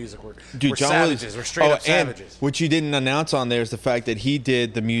classical music. We're John savages. Williams, We're straight up savages. What you didn't announce on there is the fact that he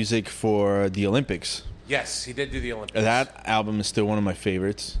did the music for the Olympics. Yes, he did do the Olympics. That album is still one of my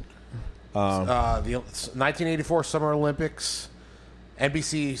favorites. The 1984 Summer Olympics,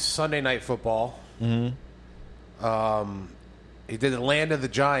 NBC Sunday Night Football. Mm-hmm. He did the Land of the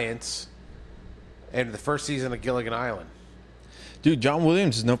Giants and the first season of Gilligan Island. Dude, John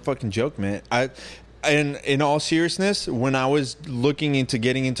Williams is no fucking joke, man. And in all seriousness, when I was looking into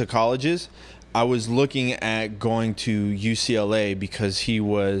getting into colleges, I was looking at going to UCLA because he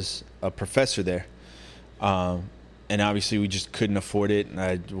was a professor there. And obviously we just couldn't afford it. And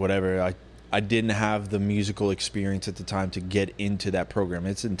I didn't have the musical experience at the time to get into that program.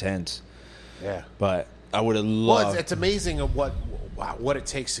 It's intense. Yeah. But I would have loved... Well, it's amazing of what it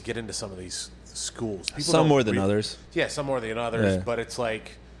takes to get into some of these schools. People some don't more than others. Yeah, some more than others. Yeah. But it's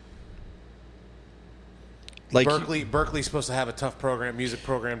like Like Berkeley's supposed to have a tough music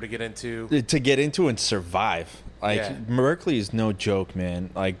program to get into. To get into and survive. Like, Yeah. Berkeley is no joke, man.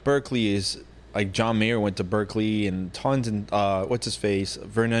 Like, Berkeley is... Like, John Mayer went to Berkeley and tons and... what's his face?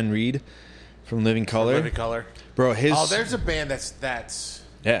 Vernon Reid from Living Colour. Living Colour. Bro, his... Oh, there's a band that's...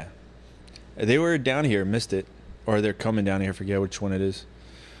 Yeah. They were down here, missed it. Or they're coming down here, I forget which one it is.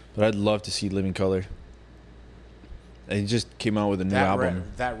 But I'd love to see Living Colour. They just came out with a new album.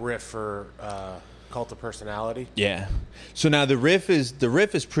 That riff for Cult of Personality. Yeah. So now the riff is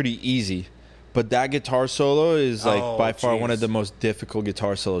pretty easy, but that guitar solo is like by far one of the most difficult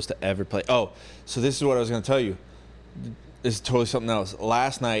guitar solos to ever play. Oh, so this is what I was going to tell you. This is totally something else.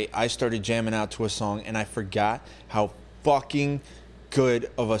 Last night I started jamming out to a song and I forgot how fucking good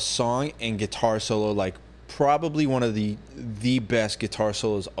of a song and guitar solo, like probably one of the best guitar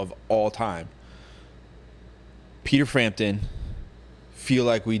solos of all time. Peter Frampton, Feel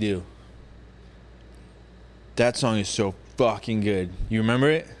Like We Do. That song is so fucking good. You remember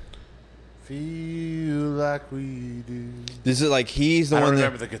it? Feel like we do. This is like he's the I one don't that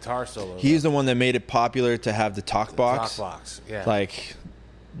remember the guitar solo. he's the one that made it popular to have the talk box. Talk box. Yeah. Like,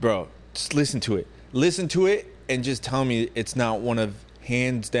 bro, just listen to it. Listen to it and just tell me it's not one of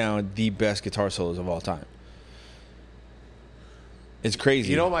hands down the best guitar solos of all time. It's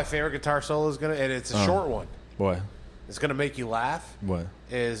crazy. You know what my favorite guitar solo is gonna, and it's a short one. What? It's gonna make you laugh. What?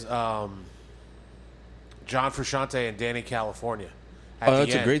 Is John Frusciante and Danny California. Oh,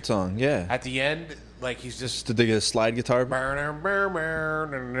 that's a great song. Yeah. At the end, like he's just Did they get a slide guitar? Yeah.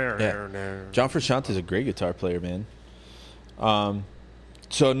 John Frusciante is a great guitar player, man.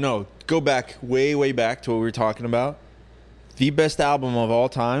 So no, go back way back to what we were talking about. The best album of all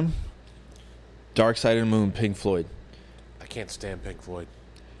time, Dark Side of the Moon, Pink Floyd. I can't stand Pink Floyd.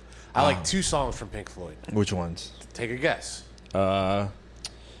 I like 2 songs from Pink Floyd. Which ones? Take a guess.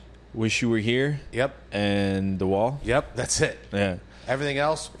 Wish You Were Here. Yep. And The Wall. Yep. That's it. Yeah. Everything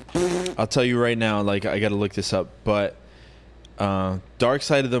else. I'll tell you right now, like I got to look this up, but Dark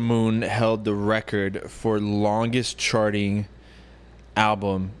Side of the Moon held the record for longest charting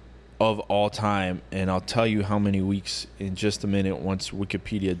album of all time, and I'll tell you how many weeks in just a minute once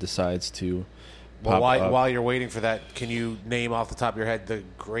Wikipedia decides to Well, pop up. while you're waiting for that, can you name off the top of your head the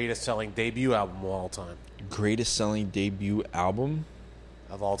greatest selling debut album of all time? Greatest selling debut album?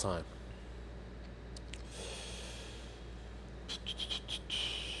 Of all time.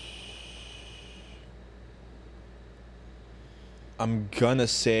 I'm gonna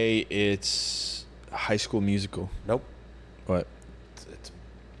say it's High School Musical. Nope. What?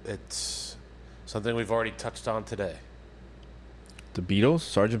 It's something we've already touched on today. The Beatles?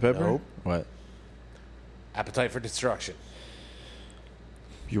 Sgt. Pepper? Nope. What? Appetite for Destruction.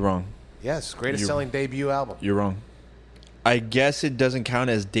 You're wrong. Yes, greatest You're- selling debut album. You're wrong. I guess it doesn't count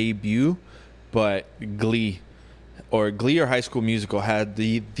as debut, but Glee or High School Musical had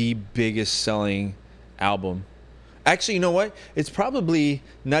the biggest selling album. Actually, you know what? It's probably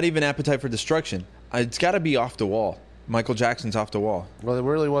not even Appetite for Destruction. It's got to be Off the Wall. Michael Jackson's Off the Wall. Well, it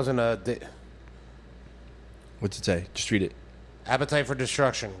really wasn't What's it say? Just read it. Appetite for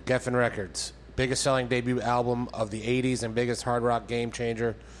Destruction, Geffen Records. Biggest selling debut album of the 80s and biggest hard rock game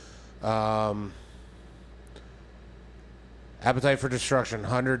changer. Appetite for Destruction,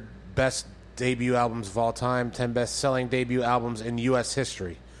 100 best debut albums of all time, 10 best selling debut albums in U.S.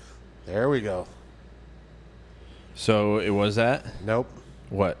 history. There we go. So it was that? Nope.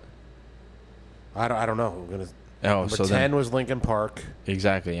 What? I don't know. I'm gonna. Oh, Number so 10 then was Linkin Park.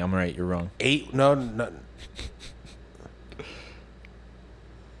 exactly. I'm right. You're wrong. 8. No.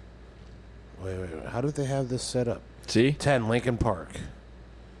 Wait. How did they have this set up? See? 10, Linkin Park.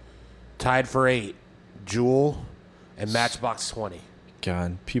 Tied for 8, Jewel and Matchbox 20.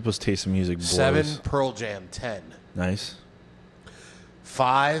 God, people's taste in music blows. 7, Pearl Jam. 10. Nice.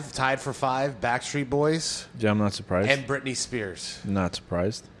 5, tied for 5, Backstreet Boys Yeah, I'm not surprised. and Britney Spears. Not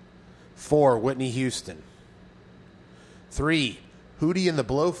surprised. 4, Whitney Houston. 3, Hootie and the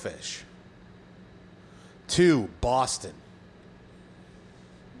Blowfish. 2, Boston.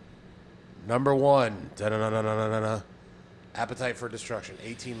 Number 1, Appetite for Destruction,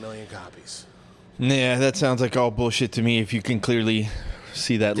 18 million copies. Yeah, that sounds like all bullshit to me if you can clearly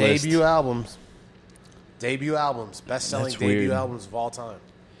see that list. Debut albums, best-selling That's debut weird. albums of all time.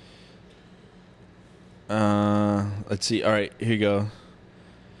 Let's see. All right, here you go.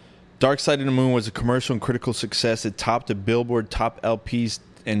 Dark Side of the Moon was a commercial and critical success. It topped the Billboard Top LPs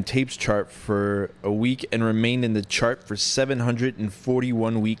and Tapes chart for a week and remained in the chart for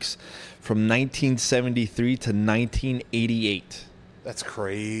 741 weeks from 1973 to 1988. That's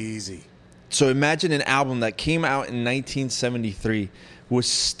crazy. So imagine an album that came out in 1973 was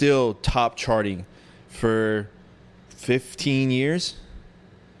still top charting for 15 years.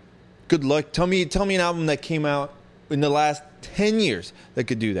 Good luck. Tell me an album that came out in the last 10 years that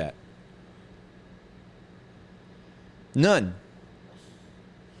could do that. None.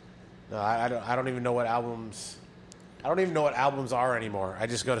 No, I don't even know what albums. I don't even know what albums are anymore. I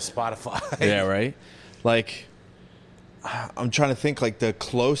just go to Spotify. Yeah, right? Like, I'm trying to think, like, the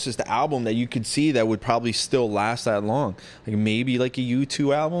closest album that you could see that would probably still last that long. Like, maybe like a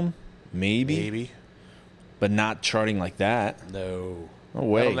U2 album? Maybe. but not charting like that. No. No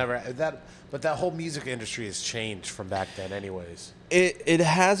way. That'll never that. But that whole music industry has changed from back then, anyways. It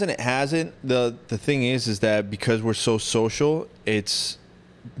has and it hasn't. The thing is that because we're so social, it's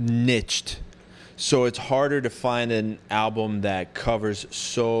niched. So it's harder to find an album that covers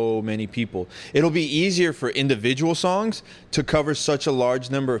so many people. It'll be easier for individual songs to cover such a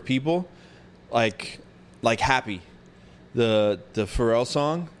large number of people, like Happy, the Pharrell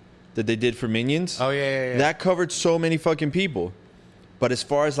song that they did for Minions. Oh yeah. That covered so many fucking people. But as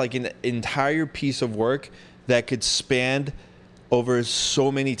far as like an entire piece of work that could span over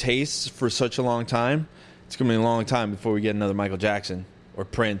so many tastes for such a long time, it's going to be a long time before we get another Michael Jackson or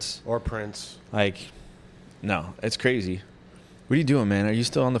Prince. Like, no, it's crazy. What are you doing, man? Are you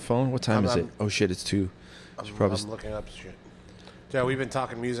still on the phone? What time is it? Oh, shit, it's 2. I'm looking up shit. Yeah, we've been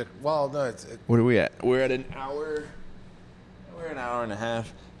talking music. Well, no, What are we at? We're at an hour. We're an hour and a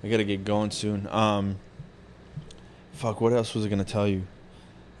half. I got to get going soon. Fuck, what else was I going to tell you?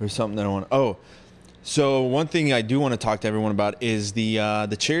 There's something that I want. Oh, so one thing I do want to talk to everyone about is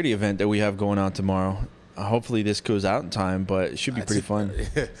the charity event that we have going on tomorrow. Hopefully this goes out in time, but it should be pretty fun.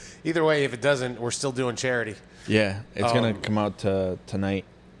 Either way, if it doesn't, we're still doing charity. Yeah, it's going to come out tonight.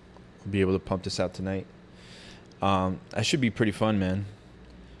 We'll be able to pump this out tonight. That should be pretty fun, man.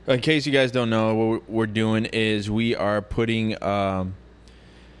 In case you guys don't know, what we're doing is we are putting...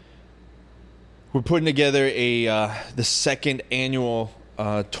 we're putting together the second annual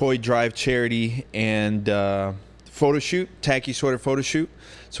toy drive charity and photo shoot, tacky sweater photo shoot.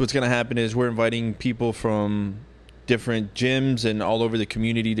 So what's going to happen is we're inviting people from different gyms and all over the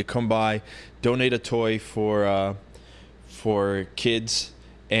community to come by, donate a toy for kids,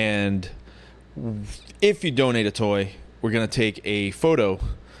 and if you donate a toy, we're going to take a photo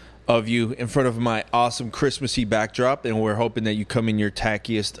of you in front of my awesome Christmassy backdrop, and we're hoping that you come in your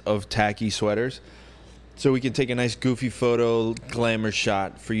tackiest of tacky sweaters so we can take a nice goofy photo, glamour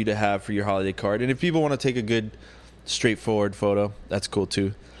shot for you to have for your holiday card. And if people want to take a good straightforward photo, that's cool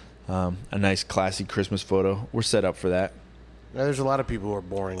too. A nice classy Christmas photo, we're set up for that. Yeah, there's a lot of people who are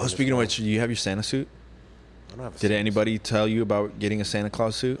boring. Oh, speaking of which, do you have your Santa suit? I don't have a Did Santa anybody tell you about getting a Santa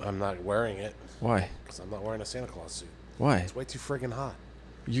Claus suit? I'm not wearing it. Why? Because I'm not wearing a Santa Claus suit. Why? It's way too friggin' hot.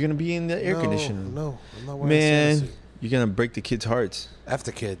 You're going to be in the air conditioning. No, I'm not wearing a Santa suit. You're going to break the kids' hearts. F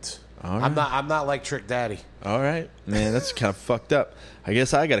the kids. All right. I'm not like Trick Daddy. All right. Man, that's kind of fucked up. I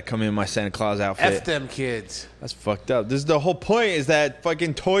guess I got to come in my Santa Claus outfit. F them kids. That's fucked up. This is the whole point, is that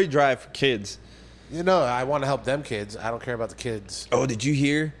fucking toy drive for kids. You know, I want to help them kids. I don't care about the kids. Oh, did you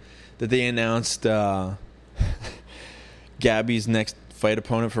hear that they announced Gabby's next fight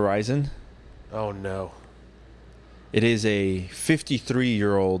opponent for Ryzen? Oh, no. It is a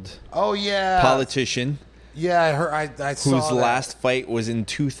 53-year-old Oh, yeah. politician Yeah, I heard. I saw whose that. last fight was in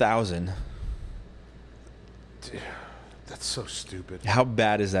 2000. That's so stupid. How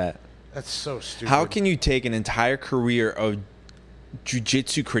bad is that? That's so stupid. How can you take an entire career of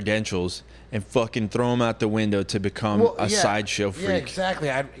jiu-jitsu credentials and fucking throw them out the window to become a sideshow freak? Yeah,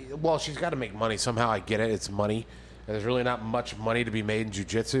 exactly. Well, she's got to make money somehow. I get it. It's money. And there's really not much money to be made in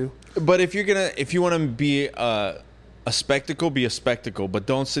jiu-jitsu. But if you want to be a spectacle, be a spectacle. But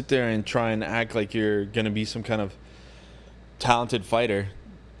don't sit there and try and act like you're gonna be some kind of talented fighter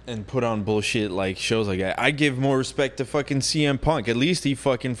and put on bullshit like shows like that. I give more respect to fucking CM Punk. At least he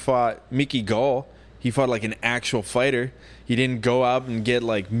fucking fought Mickey Gall. He fought like an actual fighter. He didn't go out and get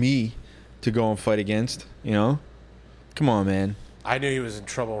like me to go and fight against. You know? Come on, man. I knew he was in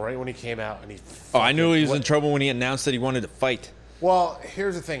trouble right when he came out, and he. I knew he was in trouble when he announced that he wanted to fight. Well,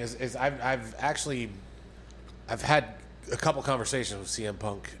 here's the thing: is I've had a couple conversations with CM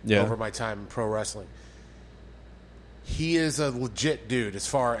Punk over my time in pro wrestling. He is a legit dude as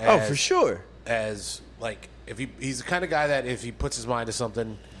far as for sure. As like if he's the kind of guy that if he puts his mind to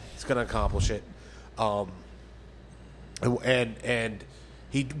something, he's going to accomplish it. And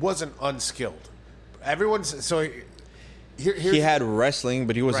he wasn't unskilled. Everyone's so. He had wrestling,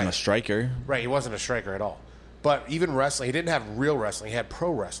 but he wasn't a striker. Right, he wasn't a striker at all. But even wrestling, he didn't have real wrestling. He had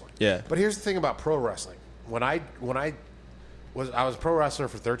pro wrestling. Yeah. But here's the thing about pro wrestling. When I was a pro wrestler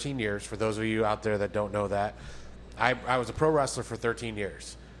for 13 years. For those of you out there that don't know that, I was a pro wrestler for 13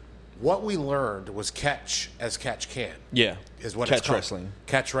 years. What we learned was catch as catch can. Yeah. Is what catch it's called. wrestling.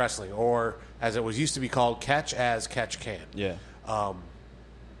 Catch wrestling, or as it was used to be called, catch as catch can. Yeah.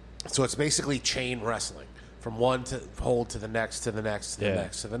 So it's basically chain wrestling. From one to hold to the next, to the next, to the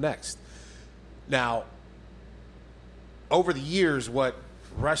next, to the next. Now, over the years, what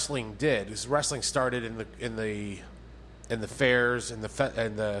wrestling did is wrestling started in the fairs and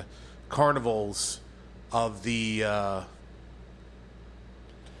the carnivals of the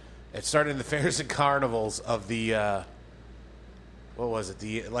It started in the fairs and carnivals of the what was it?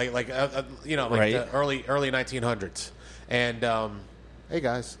 The like Right. the early 1900s. And hey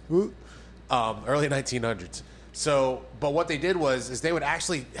guys, early 1900s. So, but what they did is they would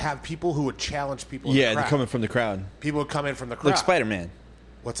actually have people who would challenge people. In the Yeah, crowd. they're coming from the crowd. People would come in from the crowd. Like Spider-Man.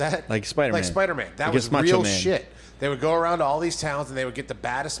 What's that? Like Spider-Man. Like Spider-Man. That Against was Macho real Man. shit. They would go around to all these towns and they would get the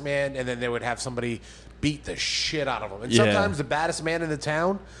baddest man, and then they would have somebody beat the shit out of them. And Yeah. sometimes the baddest man in the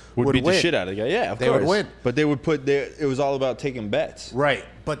town Would beat win. the shit out of the guy. Yeah, of They course. would win. But they would put their. It was all about taking bets. Right.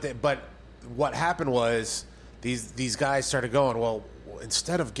 But what happened was these guys started going, well,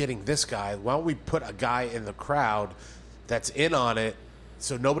 instead of getting this guy, why don't we put a guy in the crowd that's in on it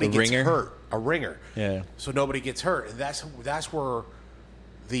so nobody A gets ringer? hurt. A ringer. Yeah. So nobody gets hurt. And that's where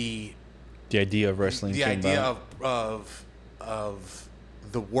the The idea of wrestling. the came idea about. of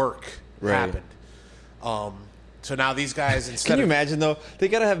the work Right. happened. So now these guys, instead Can you of imagine though? They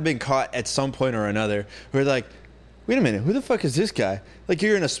gotta have been caught at some point or another. Where like, wait a minute, who the fuck is this guy? Like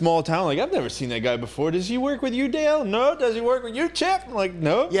you're in a small town. Like I've never seen that guy before. Does he work with you, Dale? No. Does he work with you, Chip? I'm like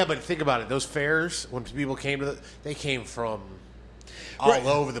no. yeah, but think about it. Those fairs, when people came to they came from all Right.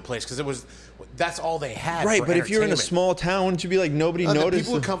 over the place because that's all they had. Right, for but if you're in a entertainment. small town, wouldn't you be like nobody The noticed?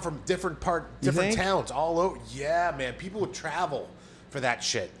 people would come from different think? towns all over. Yeah, man, people would travel for that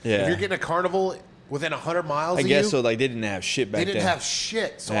shit. Yeah. If you're getting a carnival within 100 miles, I of guess you, so. Like they didn't have shit back they then. didn't have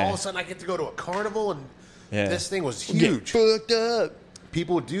shit. So Yeah. all of a sudden, I get to go to a carnival, and Yeah. this thing was Get huge. fucked up.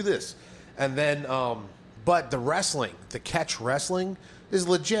 People would do this, and then, but the wrestling, the catch wrestling, is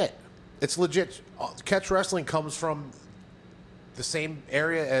legit. It's legit. Catch wrestling comes from the same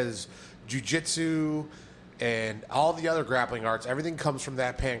area as jiu-jitsu and all the other grappling arts. Everything comes from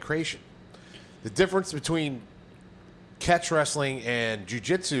that pancration. The difference between catch wrestling and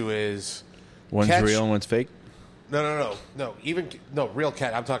jiu-jitsu is One's catch- real and one's fake. no. Real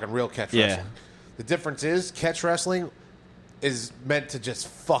catch. I'm talking real catch Yeah. wrestling. The difference is catch wrestling is meant to just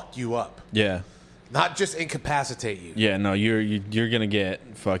fuck you up, Yeah. not just incapacitate you. Yeah. No, you're gonna get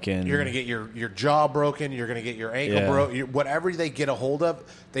fucking. You're gonna get your jaw broken. You're gonna get your ankle Yeah. broken. Whatever they get a hold of,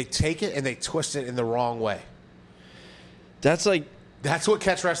 they take it and they twist it in the wrong way. That's like. That's what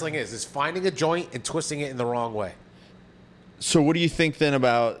catch wrestling is finding a joint and twisting it in the wrong way. So what do you think then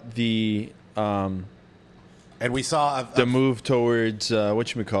about the And we saw the move towards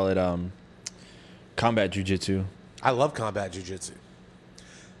whatchamacallit, combat jiu-jitsu? I love combat jiu-jitsu.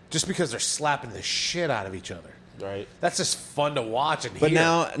 Just because they're slapping the shit out of each other. Right. That's just fun to watch and But hear.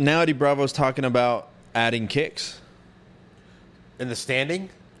 now Eddie Bravo's talking about adding kicks. In the standing,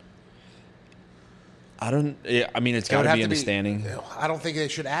 I don't. Yeah, I mean, it's it would got to have be in the standing. I don't think they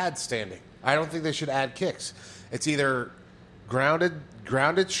should add standing. I don't think they should add kicks. It's either grounded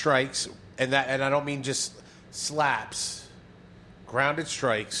strikes, and I don't mean just slaps. Grounded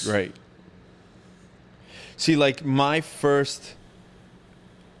strikes. Right. See, like my first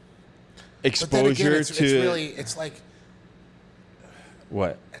But then exposure again, it's to really, it's like,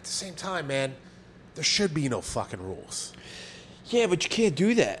 what? at the same time, man, there should be no fucking rules. Yeah, but you can't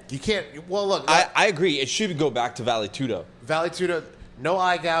do that. You can't. Well, look, I agree. It should go back to Vale Tudo. Vale Tudo, no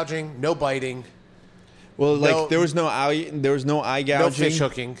eye gouging, no biting, Well, like No- there was no eye gouging, no fish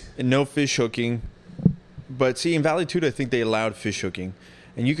hooking. and no fish hooking. But see, in Vale Tudo, I think they allowed fish hooking,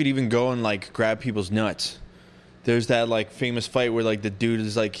 and you could even go and like grab people's nuts. There's that like famous fight where like the dude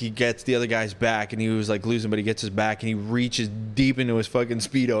is like he gets the other guy's back and he was like losing, but he gets his back and he reaches deep into his fucking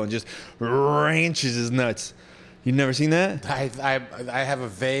Speedo and just wrenches his nuts. You've never seen that? I have a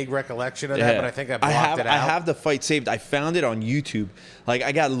vague recollection of that, but I think I blocked have, it out. I have the fight saved. I found it on YouTube. Like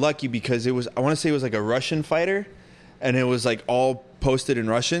I got lucky because it was. I want to say it was like a Russian fighter, and it was like all posted in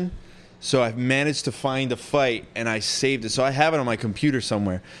Russian. So I managed to find the fight and I saved it. So I have it on my computer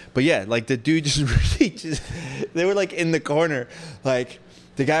somewhere. But yeah, like the dude just reaches. They were like in the corner. Like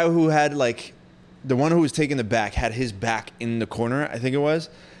the guy who had like the one who was taking the back had his back in the corner. I think it was,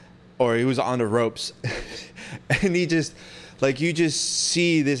 or he was on the ropes, and he just. Like, you just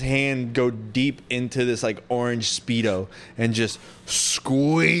see this hand go deep into this, like, orange Speedo and just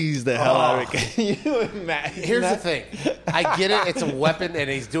squeeze the hell out of it. Can you imagine Here's that? the thing. I get it. It's a weapon, and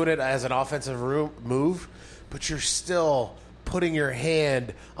he's doing it as an offensive move, but you're still putting your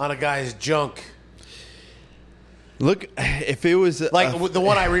hand on a guy's junk. Look, if it was... Like the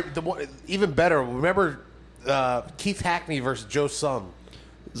one even better. Remember Keith Hackney versus Joe Sung?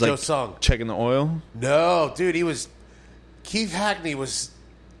 like Joe Sung. checking the oil? No, dude, Keith Hackney was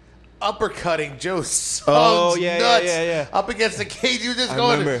uppercutting Joe Sung's Oh, yeah, nuts yeah. up against the cage. He was just I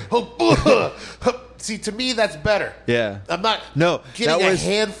going, remember. see, to me, that's better. Yeah. I'm not No, getting that a was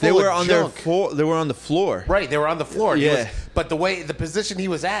handful they were of on junk. they were on the floor. Right, they were on the floor. Yeah. But the position he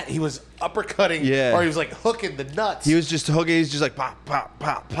was at, he was uppercutting, Yeah. or he was like hooking the nuts. He was just hooking. He's just like pop, pop,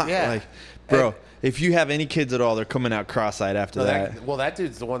 pop, pop. Yeah. Like, bro, And- if you have any kids at all, they're coming out cross-eyed after So that. well, that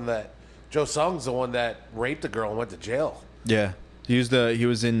dude's the one that Joe Sung's the one that raped a girl and went to jail. Yeah, he was in He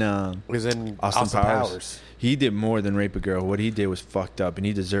was in Austin Austin Powers. Powers. He did more than rape a girl. What he did was fucked up, and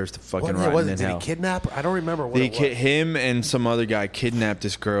he deserves to fucking rot in Did hell. he kidnap her? I don't remember what They it was. him and some other guy kidnapped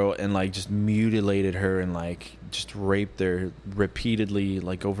this girl and like just mutilated her and like just raped her repeatedly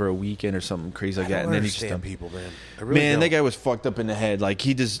like over a weekend or something crazy like I that. don't And then he just understand people, man. I really man, don't. that guy was fucked up in the head. Like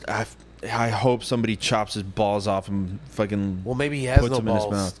he just, I hope somebody chops his balls off and fucking. Well, maybe he has puts no them in his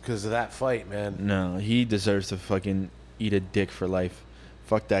balls mouth. because of that fight, man. No, he deserves to fucking eat a dick for life.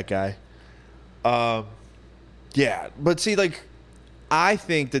 Fuck that guy. Yeah, but see, like, I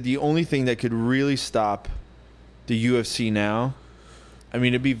think that the only thing that could really stop the UFC now, I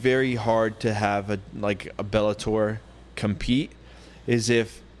mean, it'd be very hard to have a Bellator compete, is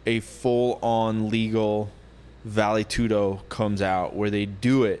if a full-on legal Vale Tudo comes out where they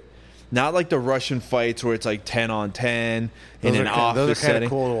do it. Not like the Russian fights where it's like 10 on 10 in an office those are kind setting. of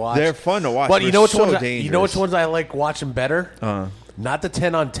cool to watch. They're fun to watch. But you they're know which so ones? dangerous. You know which ones I like watching better? Not the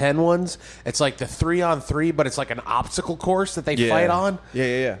 10 on 10 ones. It's like the 3 on 3, but it's like an obstacle course that they fight on.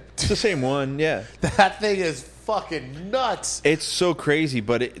 Yeah. It's the same one. Yeah. That thing is fucking nuts. It's so crazy,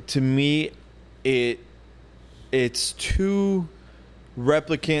 but to me, it's too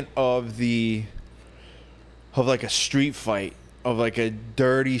replicant of like a street fight, of like a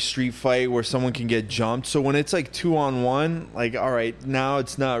dirty street fight where someone can get jumped. So when it's like 2-on-1, like, all right, now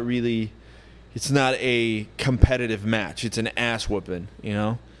it's not a competitive match. It's an ass whooping, you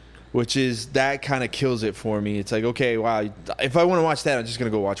know, which is that kind of kills it for me. It's like, okay, wow, if I want to watch that, I'm just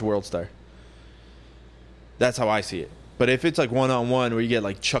gonna go watch World Star. That's how I see it. But if it's like 1-on-1 where you get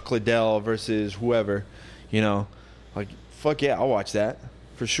like Chuck Liddell versus whoever, you know, like, fuck yeah, I'll watch that.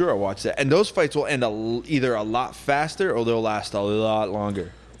 For sure I'll watch that. And those fights will end either a lot faster or they'll last a lot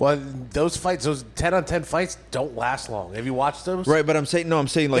longer. Well, those fights, those 10 on 10 fights don't last long. Have you watched those? Right, but I'm saying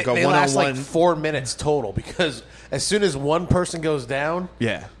like They a one-on-one. last like 4 minutes total because as soon as one person goes down,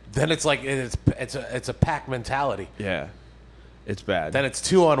 Yeah. then it's like it's a pack mentality. Yeah. It's bad. Then it's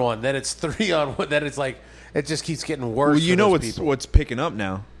 2 on 1. Then it's 3 on 1. Then it's like it just keeps getting worse. Well, you for know those people. what's picking up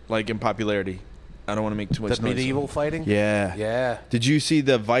now, like in popularity. I don't want to make too much The noise. medieval fighting? Yeah. Yeah. Did you see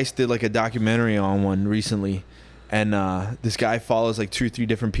the Vice did like a documentary on one recently? And this guy follows like 2 or 3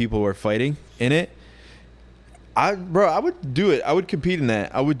 different people who are fighting in it. I would do it. I would compete in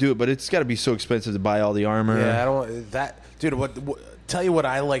that. I would do it, but it's got to be so expensive to buy all the armor. Yeah, I don't that dude. What tell you what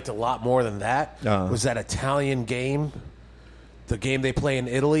I liked a lot more than that was that Italian game, the game they play in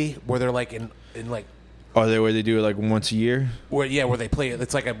Italy where they're like in like Are they where they do it like once a year? where they play it.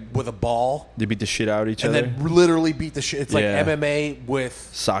 It's like with a ball They beat the shit out of each and other. then literally beat the shit. It's like Yeah. MMA with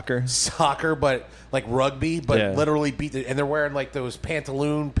Soccer. but like rugby, but Yeah. literally beat the. And they're wearing like those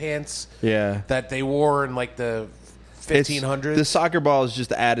pantaloon pants Yeah. that they wore in like the It's- 1500s. The soccer ball is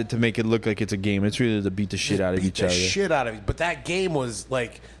just added to make it look like it's a game. It's really to beat the shit out of beat each the other. shit out of it. But that game was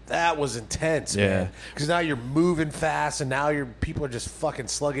like that was intense, Yeah. man. Because now you're moving fast, and now people are just fucking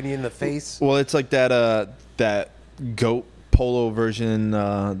slugging you in the face. Well, it's like that goat polo version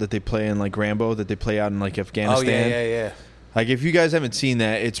that they play in like Rambo that they play out in like Oh Afghanistan. yeah. Like if you guys haven't seen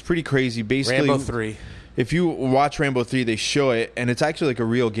that, it's pretty crazy. Basically, Rambo 3. If you watch Rambo 3, they show it, and it's actually like a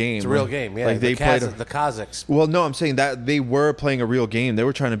real game. It's a real game. Yeah, like they played. the Kazakhs. Well, no, I'm saying that they were playing a real game. They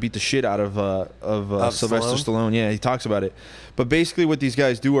were trying to beat the shit out of Sylvester Stallone. Yeah, he talks about it. But basically, what these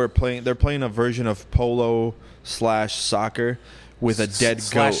guys do they're playing a version of polo/soccer with a dead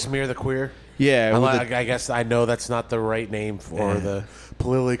goat. Smear the queer. Yeah, I guess I know that's not the right name for the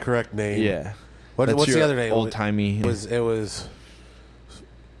politically correct name. yeah. What's That's the your other name? old-timey- It was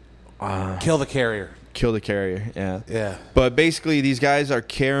Kill the Carrier. Kill the carrier. Yeah. Yeah. But basically, these guys are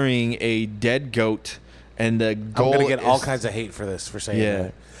carrying a dead goat, and the goal I'm gonna get all is- kinds of hate for this for saying Yeah.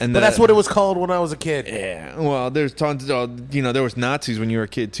 that. And But that's what it was called when I was a kid. Yeah. Well, there's tons. There was Nazis when you were a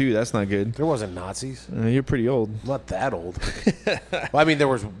kid too. That's not good. There wasn't Nazis. You're pretty old. I'm not that old. Well, I mean, there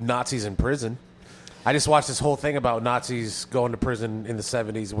was Nazis in prison. I just watched this whole thing about Nazis going to prison in the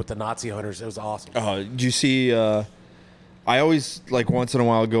 70s with the Nazi hunters. It was awesome. Oh, did you see? I always like once in a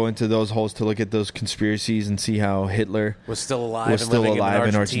while go into those holes to look at those conspiracies and see how Hitler Was still alive was and still living alive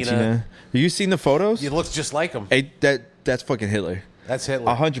in Argentina. Have you seen the photos? It looks just like him. Hey, that's fucking Hitler. That's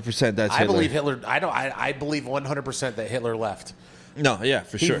Hitler. 100%. That's I Hitler. believe Hitler. I believe 100% that Hitler left. No, yeah,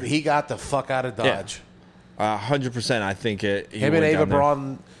 for sure. He got the fuck out of Dodge. 100%. I think it. Him and Ava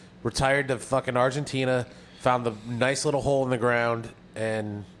Braun retired to fucking Argentina, found the nice little hole in the ground,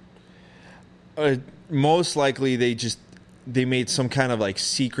 and Most likely they made some kind of like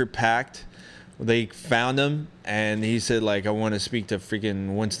secret pact. They found him, and he said like, I want to speak to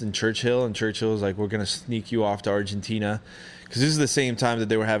freaking Winston Churchill, and Churchill was like, we're gonna sneak you off to Argentina, because this is the same time that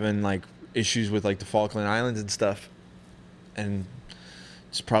they were having like issues with like the Falkland Islands and stuff, and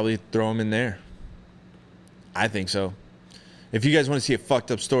just probably throw him in there. I think so. If you guys want to see a fucked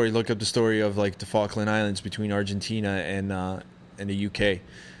up story, look up the story of like the Falkland Islands between Argentina and the UK.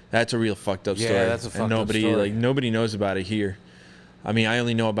 That's a real fucked up story. Yeah, that's a fucked up story. Nobody knows about it here. I mean, I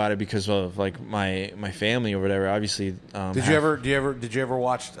only know about it because of like my family or whatever. Obviously, did you ever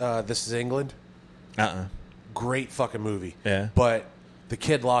watch This Is England? Great fucking movie. Yeah. But the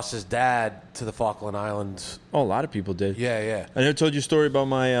kid lost his dad to the Falkland Islands. Oh, a lot of people did. Yeah. I never told you a story about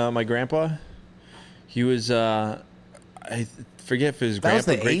my grandpa. He was I forget if it was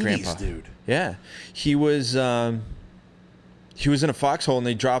grandpa or great grandpa. Dude. Yeah, he was in a foxhole and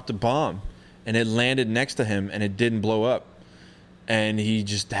they dropped a bomb, and it landed next to him and it didn't blow up. And he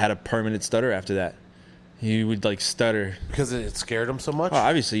just had a permanent stutter after that. He would like stutter because it scared him so much. Oh,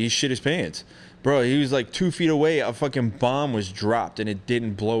 obviously, he shit his pants, bro. He was like 2 feet away. A fucking bomb was dropped and it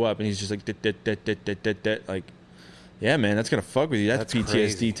didn't blow up. And he's just like, like, yeah, man, that's gonna fuck with you. That's PTSD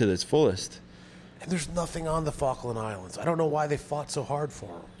crazy. to its fullest. And there's nothing on the Falkland Islands. I don't know why they fought so hard for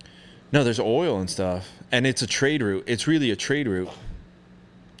them. No, there's oil and stuff, and it's a trade route. It's really a trade route,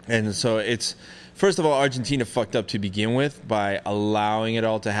 and so it's. First of all, Argentina fucked up to begin with by allowing it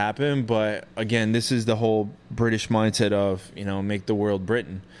all to happen. But again, this is the whole British mindset of, make the world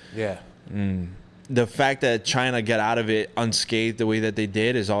Britain. Yeah. The fact that China got out of it unscathed the way that they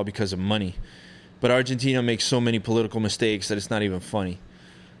did is all because of money. But Argentina makes so many political mistakes that it's not even funny.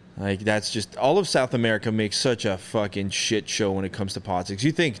 Like, that's just, all of South America makes such a fucking shit show when it comes to politics.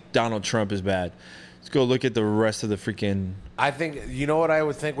 You think Donald Trump is bad. Let's go look at the rest of the freaking... I think, you know what I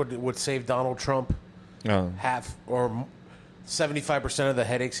would think would save Donald Trump? Half or 75% of the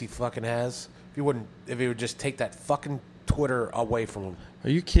headaches he fucking has. If he would just take that fucking Twitter away from him.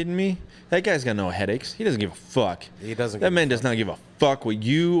 Are you kidding me? That guy's got no headaches. He doesn't give a fuck. He doesn't. That man does not give a fuck what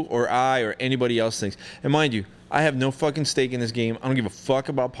you or I or anybody else thinks. And mind you, I have no fucking stake in this game. I don't give a fuck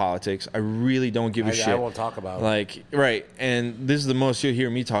about politics. I really don't give a shit. I won't talk about it. Like, right. And this is the most you'll hear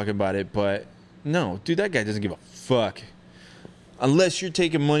me talking about it. But no, dude, that guy doesn't give a fuck. Unless you're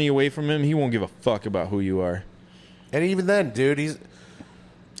taking money away from him, he won't give a fuck about who you are. And even then, dude, he's...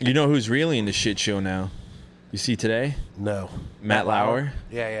 You know who's really in the shit show now? You see today? No. Matt Lauer?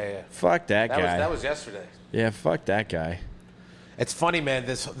 Yeah. Fuck that guy. That was yesterday. Yeah, fuck that guy. It's funny, man,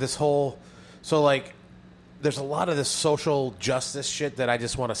 this whole... So, like, there's a lot of this social justice shit that I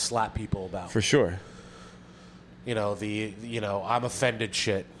just want to slap people about. For sure. I'm offended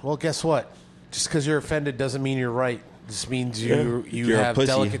shit. Well, guess what? Just because you're offended doesn't mean you're right. This means you have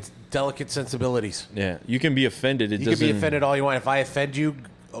delicate sensibilities. Yeah, you can be offended. You can be offended all you want. If I offend you,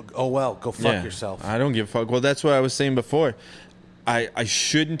 oh well, go fuck yourself. I don't give a fuck. Well, that's what I was saying before. I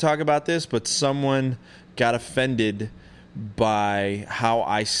shouldn't talk about this, but someone got offended by how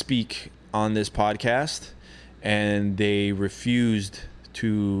I speak on this podcast, and they refused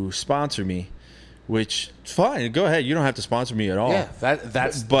to sponsor me. Which, fine, go ahead. You don't have to sponsor me at all. Yeah,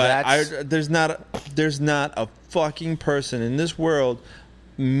 that's. There's not a fucking person in this world,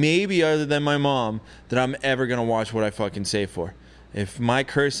 maybe other than my mom, that I'm ever gonna watch what I fucking say for. If my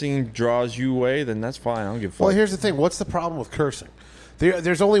cursing draws you away, then that's fine. I don't give a fuck. Well, here's the thing. What's the problem with cursing?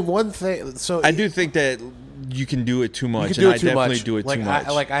 There's only one thing. So I do think that you can do it too much, and I definitely do it too much.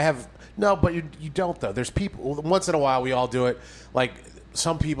 But you don't though. There's people. Once in a while, we all do it. Like.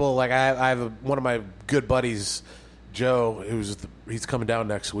 Some people, like I have one of my good buddies, Joe, he's coming down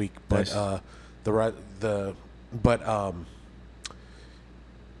next week. But nice.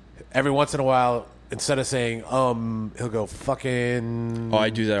 Every once in a while, instead of saying he'll go fucking. Oh, I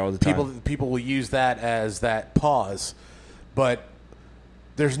do that all the time. People will use that as that pause, but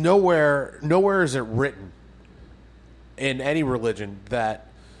there's nowhere is it written in any religion that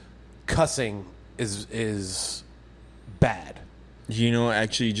cussing is bad.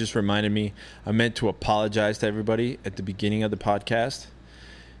 Actually, you just reminded me. I meant to apologize to everybody at the beginning of the podcast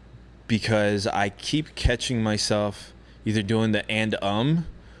because I keep catching myself either doing the and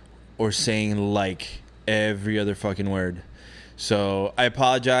or saying like every other fucking word. So I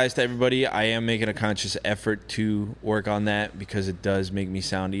apologize to everybody. I am making a conscious effort to work on that because it does make me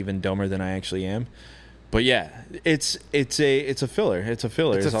sound even dumber than I actually am. But yeah, it's a filler. It's a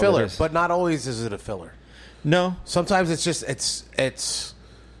filler. It's a filler, but not always is it a filler. No. Sometimes it's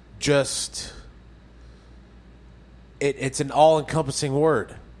an all-encompassing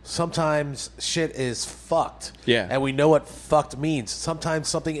word. Sometimes shit is fucked. Yeah. And we know what fucked means. Sometimes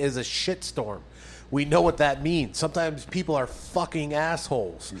something is a shitstorm. We know what that means. Sometimes people are fucking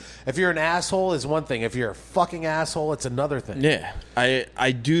assholes. If you're an asshole is one thing. If you're a fucking asshole, it's another thing. Yeah.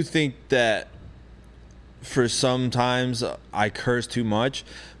 I do think that for sometimes I curse too much,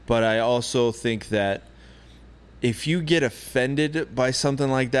 but I also think that if you get offended by something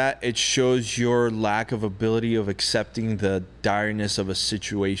like that, it shows your lack of ability of accepting the direness of a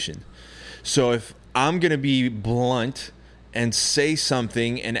situation. So if I'm going to be blunt and say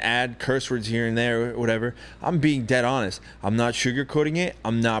something and add curse words here and there or whatever, I'm being dead honest. I'm not sugarcoating it.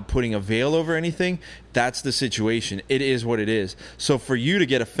 I'm not putting a veil over anything. That's the situation. It is what it is. So for you to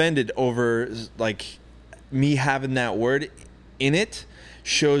get offended over like me having that word in it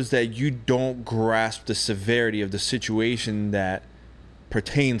shows that you don't grasp the severity of the situation that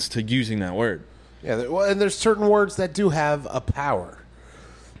pertains to using that word. Yeah, well, and there's certain words that do have a power.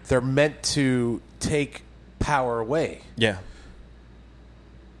 They're meant to take power away. Yeah.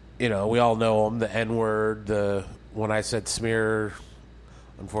 You know, we all know them. The N-word, when I said smear,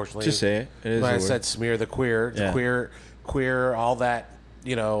 unfortunately. Just say it. It is when a I word. said smear, the queer, queer, all that,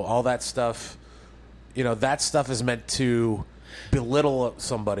 all that stuff. That stuff is meant to belittle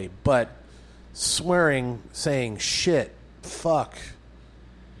somebody. But swearing, saying shit, fuck,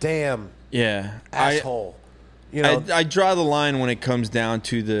 damn, Yeah. asshole. I draw the line when it comes down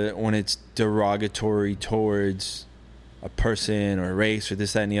to when it's derogatory towards a person or a race or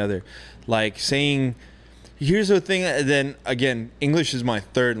this, that, and the other. Like saying, here's the thing, then again, English is my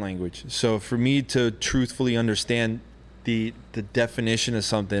third language. So for me to truthfully understand the definition of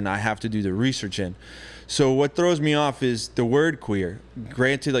something, I have to do the research in. So what throws me off is the word queer.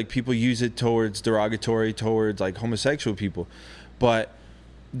 Granted, like people use it towards derogatory towards like homosexual people, but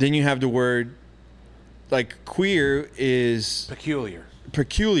then you have the word like queer is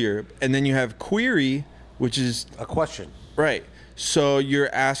peculiar, and then you have query, which is a question. Right. So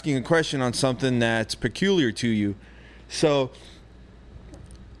you're asking a question on something that's peculiar to you. So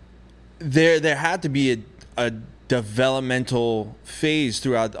there had to be a developmental phase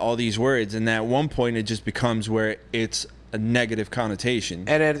throughout all these words, and at one point it just becomes where it's a negative connotation.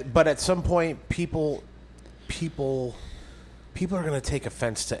 But at some point, people are going to take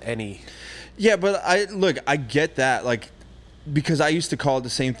offense to any. Yeah, but I get that, like, because I used to call it the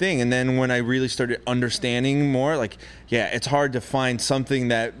same thing, and then when I really started understanding more, like, yeah, it's hard to find something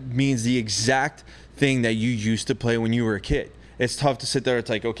that means the exact thing that you used to play when you were a kid. It's tough to sit there. It's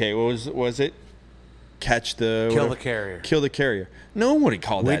like, okay, what was it? Catch the kill the carrier. Kill the carrier. Nobody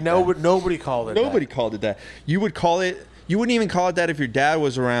called that. Nobody called it. Nobody called it that. You would call it. You wouldn't even call it that if your dad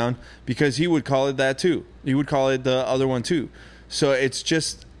was around, because he would call it that too. He would call it the other one too. So it's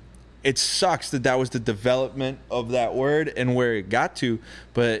just, it sucks that was the development of that word and where it got to.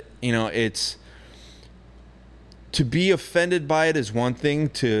 But it's, to be offended by it is one thing.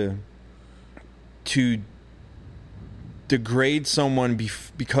 To degrade someone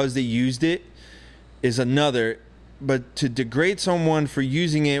because they used it is another. But to degrade someone for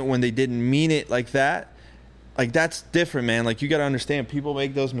using it when they didn't mean it like that, like, that's different, man. Like, you got to understand, people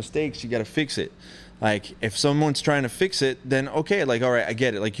make those mistakes. You got to fix it. Like, if someone's trying to fix it, then okay, like, all right, I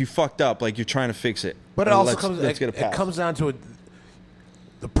get it. Like, you fucked up, like, you're trying to fix it. But it also comes down to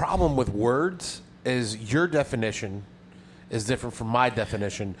the problem with words is your definition is different from my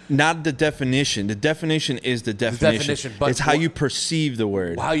definition. Not the definition. The definition is the definition. But it's how you perceive the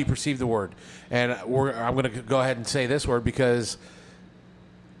word. How you perceive the word. And I'm going to go ahead and say this word because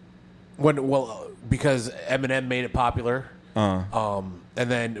because Eminem made it popular. And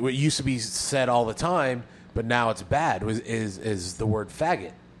then what used to be said all the time, but now it's bad, is the word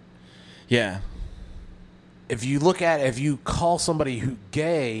faggot. Yeah. If you call somebody who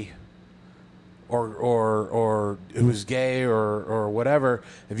gay or who's gay or whatever,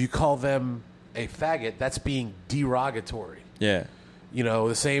 if you call them a faggot, that's being derogatory. Yeah.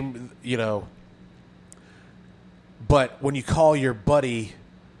 The same, but when you call your buddy,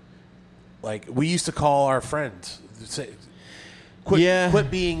 like we used to call our friends,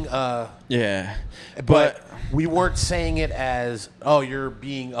 quit being yeah. But we weren't saying it as, oh, you're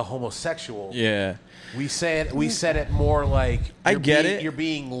being a homosexual. Yeah. We said it more like, I get it. You're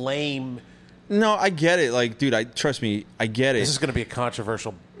being lame. No, I get it. Like, dude, trust me, I get it. This is going to be a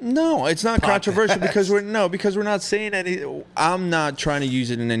controversial. No, it's not controversial because we're not saying any. I'm not trying to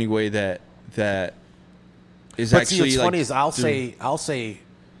use it in any way that is but actually. See, what's like, funny is I'll say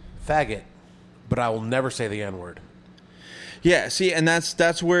faggot, but I will never say the N-word. Yeah, see, and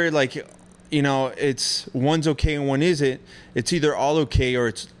that's where, like, it's one's okay and one isn't. It's either all okay or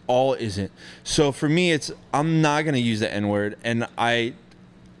it's all isn't. So for me, I'm not going to use the N-word, and I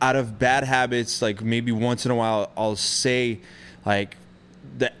out of bad habits, like maybe once in a while, I'll say like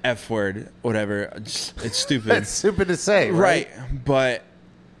the F word, whatever. It's stupid. That's stupid to say, right? But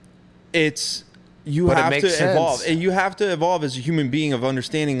it's you But it have makes to evolve, sense. and you have to evolve as a human being of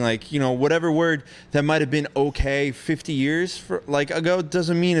understanding, like, you know, whatever word that might have been okay 50 years ago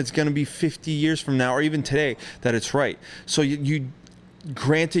doesn't mean it's going to be 50 years from now or even today that it's right. So you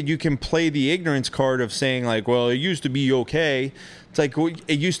granted, you can play the ignorance card of saying like, well, it used to be okay. It's like, well,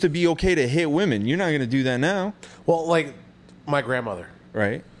 it used to be okay to hit women. You're not going to do that now, Well, like my grandmother,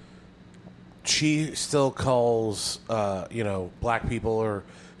 right? she still calls, black people, or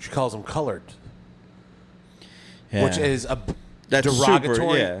she calls them colored, Yeah. which is a That's derogatory.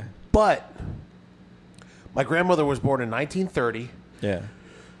 super, yeah. But my grandmother was born in 1930, Yeah.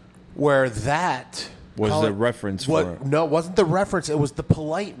 where that Was the reference for it. No, it wasn't the reference. It was the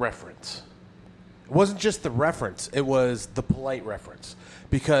polite reference. It wasn't just the reference. It was the polite reference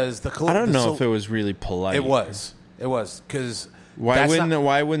because I don't know if it was really polite. It was because Why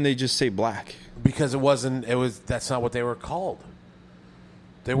wouldn't they just say black? Because it wasn't. It was. That's not what they were called.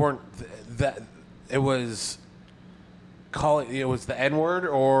 They weren't. That it was. It was the N word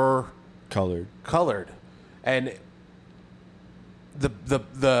or Colored. and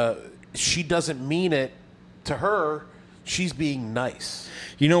the she doesn't mean it to her. She's being nice.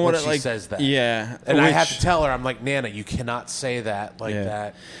 You know what? When she says that. Yeah. And I have to tell her, I'm like, Nana, you cannot say that like Yeah.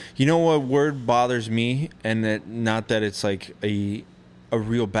 that. You know what word bothers me, and that not that it's like a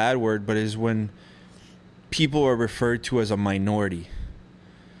real bad word, but is when people are referred to as a minority.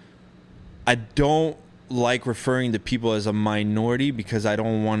 I don't like referring to people as a minority because I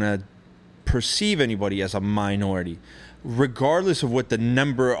don't want to perceive anybody as a minority, regardless of what the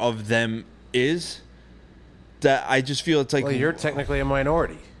number of them is. That I just feel it's like, Well, you're technically a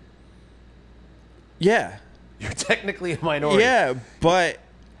minority. yeah. You're technically a minority. Yeah, but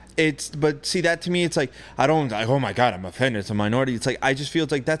see, that to me, it's like, I don't like, oh my God, I'm offended. It's a minority. It's like, I just feel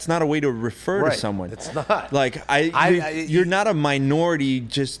it's like that's not a way to refer to Right. someone. It's not. Like you're not a minority.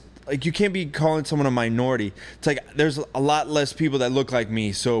 Just like you can't be calling someone a minority. It's like there's a lot less people that look like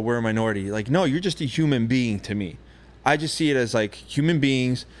me, so we're a minority. Like, no, you're just a human being to me. I just see it as like human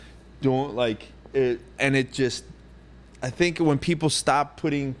beings don't like it, and it just. I think when people stop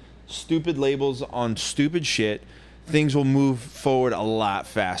putting stupid labels on stupid shit, things will move forward a lot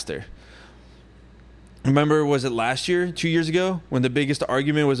faster. Remember, was it last year, 2 years ago, when the biggest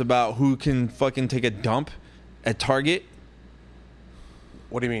argument was about who can fucking take a dump at Target?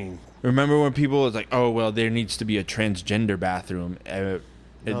 What do you mean? Remember when people was like, oh, well, there needs to be a transgender bathroom. No,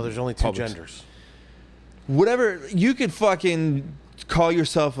 there's only two Publix. genders. Whatever, you could fucking call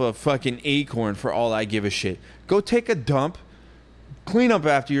yourself a fucking acorn for all I give a shit. Go take a dump, clean up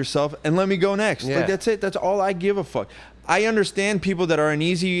after yourself, and let me go next. Yeah. Like, that's it. That's all I give a fuck. I understand people that are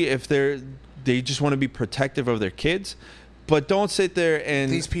uneasy if they just want to be protective of their kids, but don't sit there and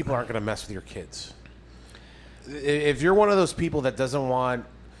These people aren't going to mess with your kids. If you're one of those people that doesn't want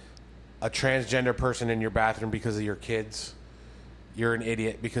a transgender person in your bathroom because of your kids, you're an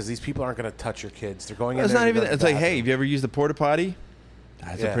idiot because these people aren't going to touch your kids. They're going in it's there not to even. go to It's the like, hey, bathroom. have you ever used a porta potty?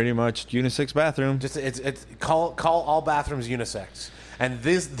 That's Yeah. a pretty much unisex bathroom. Just it's call all bathrooms unisex. And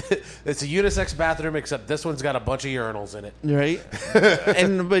this it's a unisex bathroom except this one's got a bunch of urinals in it. Right.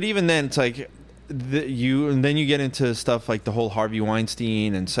 But even then, it's like then you get into stuff like the whole Harvey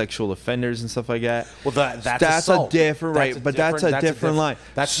Weinstein and sexual offenders and stuff like that. Well, that's a assault. different That's right, but that's a different line.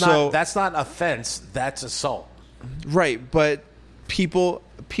 That's not offense. That's assault. Right, but people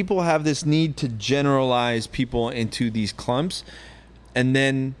have this need to generalize people into these clumps, and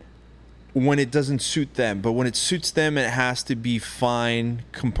then when it doesn't suit them, but when it suits them, it has to be fine,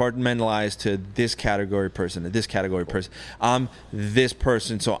 compartmentalized to this category person, to this category person. I'm this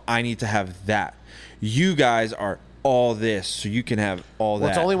person, so I need to have that. You guys are all this, so you can have all Well, that.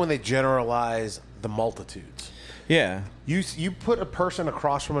 it's only when they generalize the multitudes. Yeah. You put a person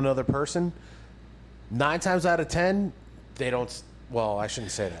across from another person, 9 times out of 10, they don't. Well, I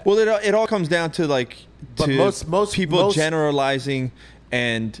shouldn't say that. Well, it all comes down to like But to most people generalizing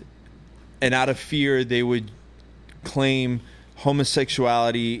and out of fear they would claim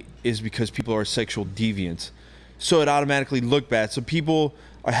homosexuality is because people are sexual deviants. So it automatically looked bad. So people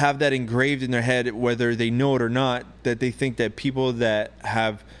have that engraved in their head, whether they know it or not, that they think that people that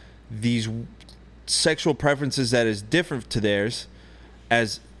have these sexual preferences that is different to theirs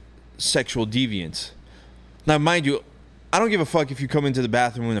as sexual deviants. Now, mind you, I don't give a fuck if you come into the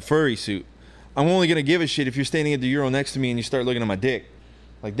bathroom in a furry suit. I'm only going to give a shit if you're standing at the urinal next to me and you start looking at my dick.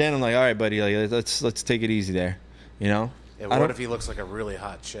 Like, then I'm like, all right, buddy, like, let's take it easy there, you know? Yeah, I what don't- if he looks like a really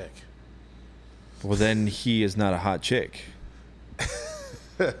hot chick? Well, then he is not a hot chick.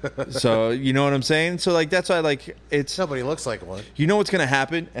 So you know what I'm saying? So like that's why like it's Nobody looks like one. you know what's gonna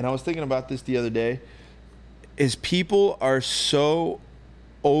happen, and I was thinking about this the other day, is people are so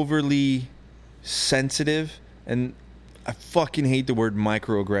overly sensitive, and I fucking hate the word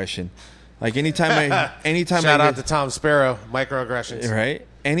microaggression. Like anytime Shout I out to Tom Sparrow, microaggressions. right?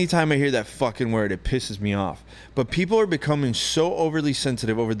 Anytime I hear that fucking word, it pisses me off. But people are becoming so overly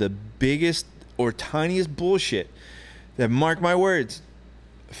sensitive over the biggest or tiniest bullshit that, mark my words,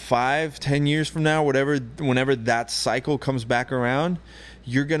 5-10 years from now, whenever that cycle comes back around,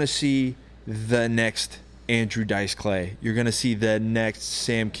 you're gonna see the next Andrew Dice Clay. You're gonna see the next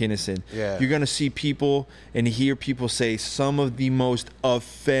Sam Kinison. Yeah. You're gonna see people and hear people say some of the most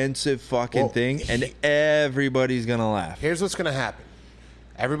offensive fucking thing, and everybody's gonna laugh. Here's what's going to happen.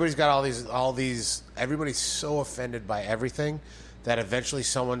 Everybody's got all these. Everybody's so offended by everything that eventually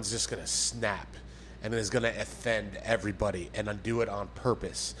someone's just going to snap and is going to offend everybody and do it on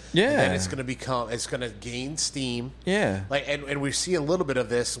purpose. Yeah. And then it's going to gain steam. Yeah. Like, and we see a little bit of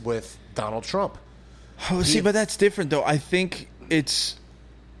this with Donald Trump. Oh, see, but that's different, though. I think it's.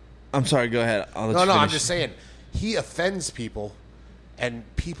 I'm sorry. Go ahead. I'll let you I'm finish. just saying he offends people, and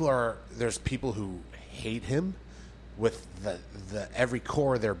there's people who hate him with the every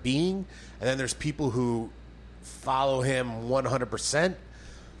core of their being, and then there's people who follow him 100%.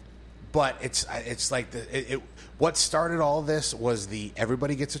 But it's like what started all this was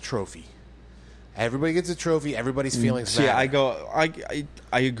everybody gets a trophy. Everybody gets a trophy. Everybody's feelings matter.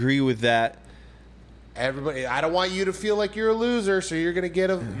 I agree with that. Everybody, I don't want you to feel like you're a loser, so you're gonna get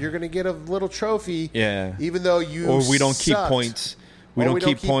a little trophy. Yeah. Even though you Or we don't keep sucked. points. Or We don't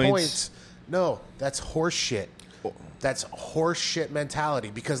keep points. No, that's horse shit. That's horse shit mentality.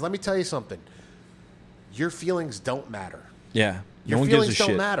 Because let me tell you something. Your feelings don't matter. Yeah. Your No one gives a feelings don't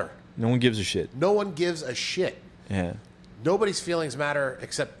shit. matter. No one gives a shit. No one gives a shit. Yeah. Nobody's feelings matter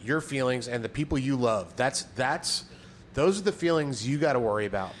except your feelings and the people you love. Those are the feelings you got to worry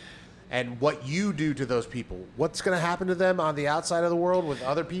about. And what you do to those people. What's going to happen to them on the outside of the world with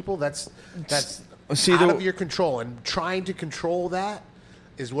other people? That's out of your control. And trying to control that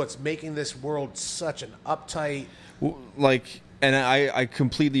is what's making this world such an uptight. Like, and I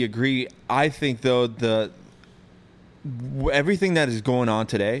completely agree. I think though everything that is going on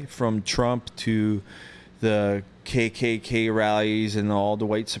today, from Trump to the KKK rallies and all the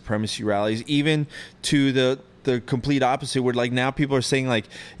white supremacy rallies, even to the complete opposite, where like now people are saying like,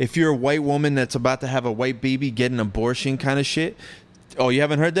 if you're a white woman that's about to have a white baby, get an abortion kind of shit. Oh, you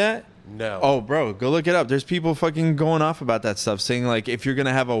haven't heard that? No. Oh, bro, go look it up. There's people fucking going off about that stuff, saying like, if you're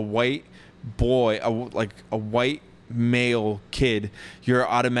gonna have a white boy, a white male kid, you're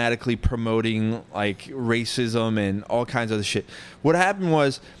automatically promoting like racism and all kinds of other shit. What happened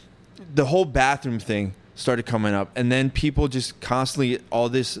was the whole bathroom thing started coming up, and then people just constantly, all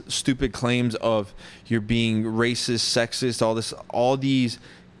this stupid claims of you're being racist, sexist, all these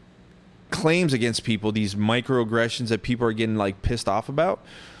claims against people, these microaggressions that people are getting like pissed off about.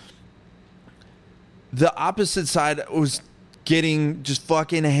 The opposite side was getting just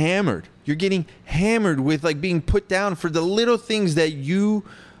fucking hammered. You're getting hammered with like being put down for the little things that you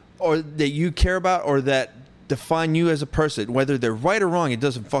care about or that define you as a person. Whether they're right or wrong, it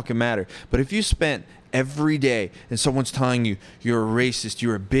doesn't fucking matter. But if you spent every day and someone's telling you you're a racist,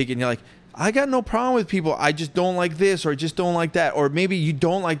 you're a bigot, and you're like, I got no problem with people, I just don't like this or I just don't like that, or maybe you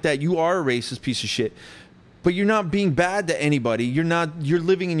don't like that, you are a racist piece of shit, but you're not being bad to anybody, you're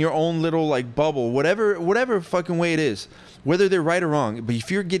living in your own little like bubble, whatever fucking way it is, whether they're right or wrong. But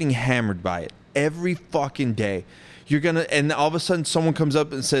if you're getting hammered by it every fucking day, you're gonna, and all of a sudden someone comes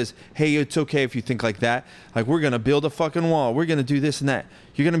up and says, hey, it's okay if you think like that, like we're gonna build a fucking wall, we're gonna do this and that,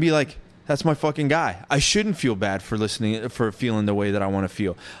 you're gonna be like, that's my fucking guy. I shouldn't feel bad for feeling the way that I want to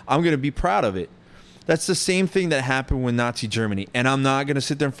feel. I'm going to be proud of it. That's the same thing that happened with Nazi Germany. And I'm not going to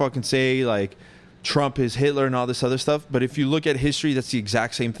sit there and fucking say like Trump is Hitler and all this other stuff. But if you look at history, that's the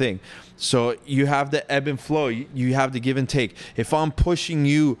exact same thing. So you have the ebb and flow. You have the give and take. If I'm pushing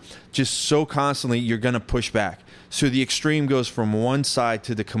you just so constantly, you're going to push back. So the extreme goes from one side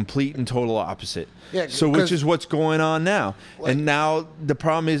to the complete and total opposite. Yeah, so which is what's going on now. Like, and now the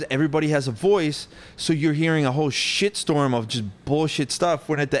problem is everybody has a voice, so you're hearing a whole shitstorm of just bullshit stuff,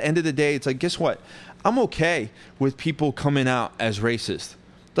 when at the end of the day, it's like, guess what? I'm okay with people coming out as racist.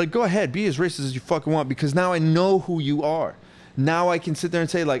 Like, go ahead, be as racist as you fucking want, because now I know who you are. Now I can sit there and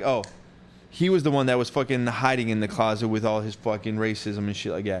say like, oh, he was the one that was fucking hiding in the closet with all his fucking racism and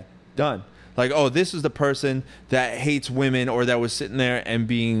shit like that. Done. Like, oh, this is the person that hates women, or that was sitting there and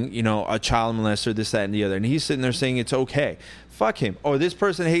being, you know, a child molester, this, that, and the other. And he's sitting there saying it's okay. Fuck him. Oh, this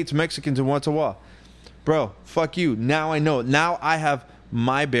person hates Mexicans and wants a wall. Bro, fuck you. Now I know. Now I have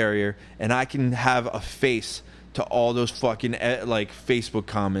my barrier, and I can have a face to all those fucking like Facebook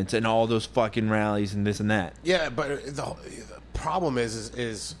comments and all those fucking rallies and this and that. Yeah, but the problem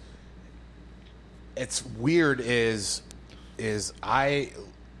is it's weird.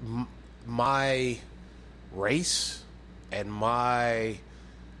 My race and my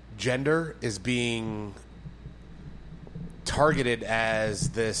gender is being targeted as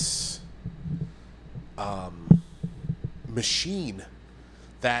this machine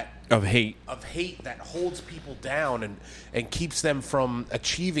Of hate that holds people down and keeps them from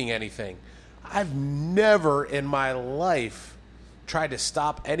achieving anything. I've never in my life tried to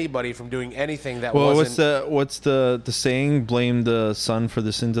stop anybody from doing anything that wasn't. What's the saying? Blame the son for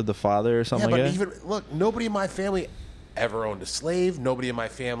the sins of the father, or something like that. Even look, nobody in my family ever owned a slave. Nobody in my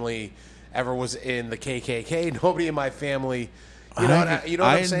family ever was in the KKK. Nobody in my family, you know what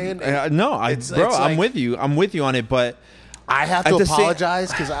I'm saying? No, I'm with you. I'm with you on it, but I have to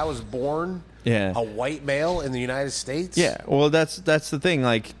apologize because I was born a white male in the United States. Yeah, well, that's the thing.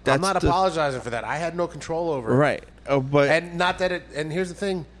 Like, I'm not apologizing for that. I had no control over it. Right. And not that it. And here's the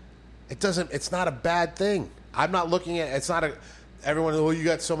thing, it's not a bad thing. I'm not looking at. It's not a. Everyone. Oh, you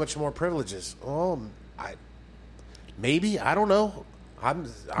got so much more privileges. Oh, maybe I don't know.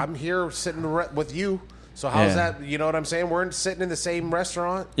 I'm here sitting with you. So how's that? You know what I'm saying? We're sitting in the same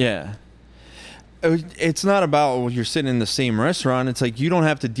restaurant. Yeah. It's not about you're sitting in the same restaurant. It's like you don't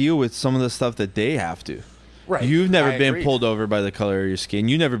have to deal with some of the stuff that they have to. Right. You've never been pulled over by the color of your skin.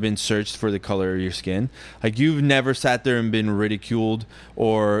 You've never been searched for the color of your skin. Like, you've never sat there and been ridiculed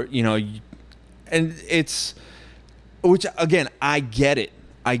or, and it's, which, again, I get it.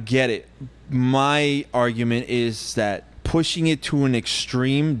 My argument is that pushing it to an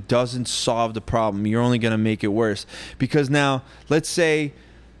extreme doesn't solve the problem. You're only going to make it worse. Because now, let's say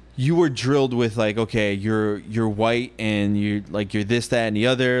you were drilled with, like, okay, you're white and you're this, that, and the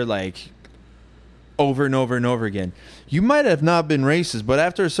other, like, over and over and over again. You might have not been racist, but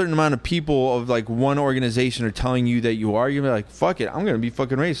after a certain amount of people of, like, one organization are telling you that you are, you're like, fuck it, I'm going to be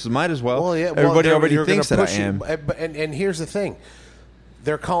fucking racist. Might as well. Well, yeah. Everybody already thinks that I am. And here's the thing.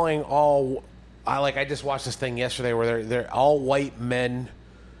 They're calling all... I just watched this thing yesterday where they're all white men.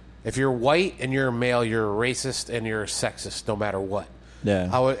 If you're white and you're a male, you're racist and you're sexist no matter what.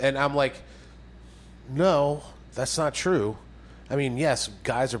 Yeah. And I'm like, no, that's not true. I mean, yes,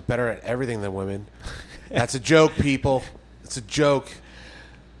 guys are better at everything than women. That's a joke, people. It's a joke.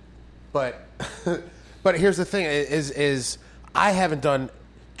 But here's the thing: is I haven't done.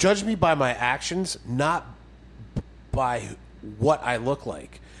 Judge me by my actions, not by what I look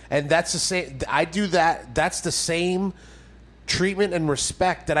like. And that's the same. I do that. That's the same treatment and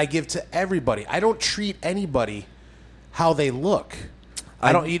respect that I give to everybody. I don't treat anybody how they look.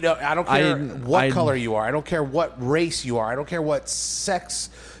 I don't care what color you are. I don't care what race you are. I don't care what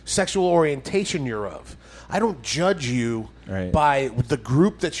sexual orientation you're of. I don't judge you by the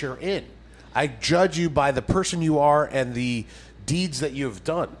group that you're in. I judge you by the person you are and the deeds that you have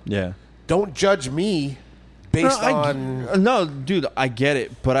done. Yeah. Don't judge me based on... No, dude, I get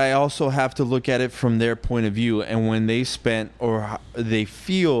it. But I also have to look at it from their point of view. And when they spent or they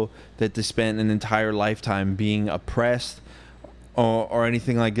feel that they spent an entire lifetime being oppressed or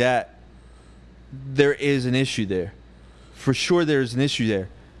anything like that, there is an issue there. For sure there's an issue there.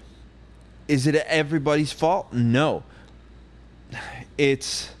 Is it everybody's fault? No.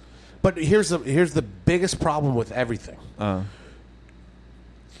 But here's the biggest problem with everything.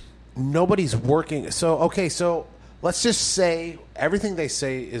 Nobody's working. So let's just say everything they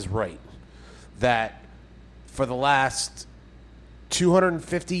say is right. That for the last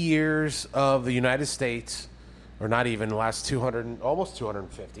 250 years of the United States, or not even the last 200, almost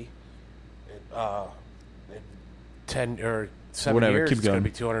 250, 10 or 7 years, it's going to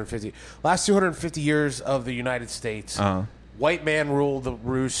be 250. Last 250 years of the United States, white man ruled the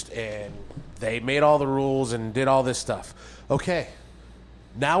roost, and they made all the rules and did all this stuff. Okay,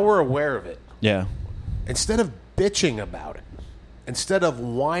 now we're aware of it. Yeah. Instead of bitching about it, instead of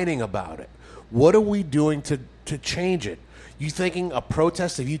whining about it, what are we doing to change it? You thinking a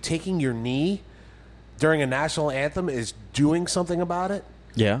protest of you taking your knee during a national anthem is doing something about it?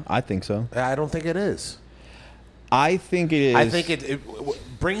 Yeah, I think so. I don't think it is. I think it is. I think it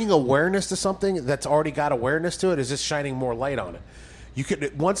bringing awareness to something that's already got awareness to it is just shining more light on it. You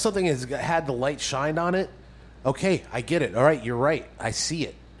could, once something has had the light shined on it, okay, I get it. All right, you're right. I see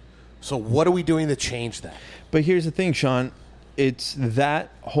it. So what are we doing to change that? But here's the thing, Sean. It's that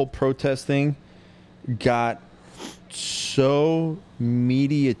whole protest thing got so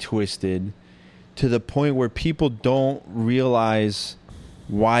media twisted to the point where people don't realize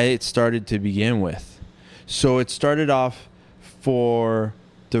why it started to begin with. So it started off for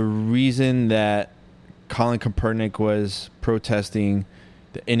the reason that Colin Kaepernick was protesting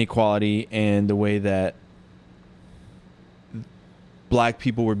the inequality and the way that black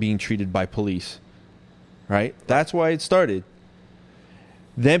people were being treated by police. Right? That's why it started.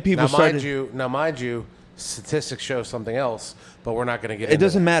 Then people started... Mind you, statistics show something else, but we're not going to get It into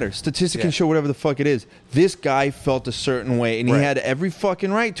doesn't that. matter. Statistics can show whatever the fuck it is. This guy felt a certain way, and he had every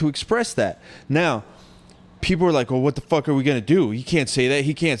fucking right to express that. Now, people are like, well, what the fuck are we going to do? He can't say that.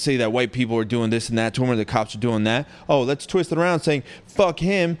 He can't say that white people are doing this and that to him or the cops are doing that. Oh, let's twist it around saying, fuck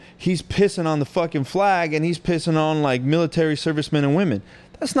him. He's pissing on the fucking flag, and he's pissing on, like, military servicemen and women.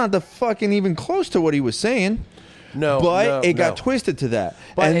 That's not the fucking even close to what he was saying. But it got twisted to that.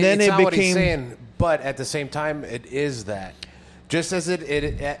 But and then it's it not became... what he's saying, but at the same time, it is that. Just as it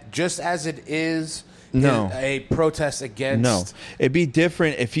is a protest against... No. It'd be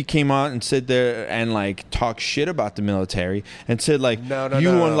different if he came out and sit there and, like, talk shit about the military and said, like,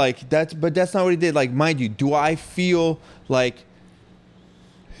 like, that's... But that's not what he did. Like, mind you, do I feel like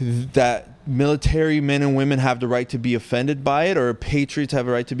that military men and women have the right to be offended by it, or patriots have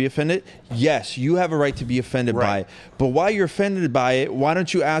a right to be offended? Yes, you have a right to be offended by it. But while you're offended by it, why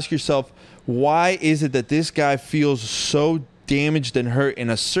don't you ask yourself, why is it that this guy feels so damaged and hurt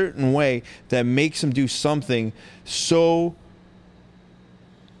in a certain way that makes him do something so,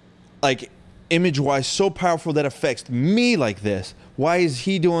 like, image-wise, so powerful that affects me like this? Why is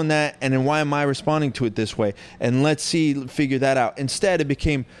he doing that, and then why am I responding to it this way? And let's figure that out. Instead, it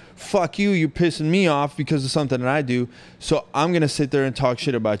became, fuck you, you're pissing me off because of something that I do, so I'm going to sit there and talk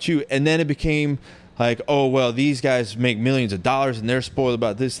shit about you. And then it became like, oh, well, these guys make millions of dollars, and they're spoiled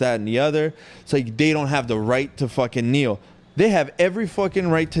about this, that, and the other. It's like they don't have the right to fucking kneel. They have every fucking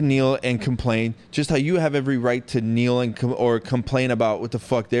right to kneel and complain, just how you have every right to kneel and or complain about what the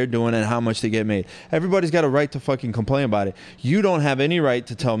fuck they're doing and how much they get made. Everybody's got a right to fucking complain about it. You don't have any right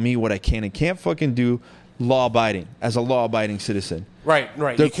to tell me what I can and can't fucking do law-abiding, as a law-abiding citizen. Right.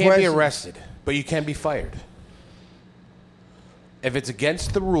 You can't be arrested, but you can be fired. If it's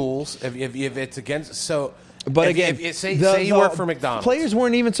against the rules, if it's against... So... But again, say you work for McDonald's. Players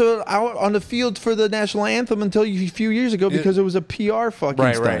weren't even so out on the field for the national anthem until a few years ago because it was a PR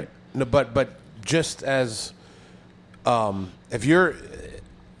fucking stunt. Right. No, but just as if you're,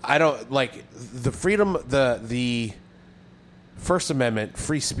 I don't like the freedom, the First Amendment,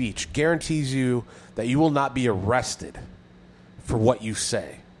 free speech guarantees you that you will not be arrested for what you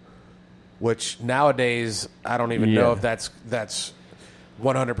say. Which nowadays I don't even know if that's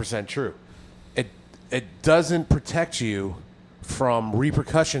 100% true. It doesn't protect you from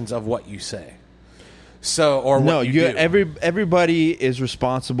repercussions of what you say. So, or what you do. Everybody is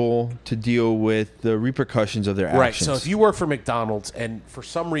responsible to deal with the repercussions of their actions. Right. So if you work for McDonald's and for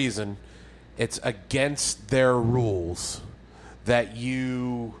some reason it's against their rules that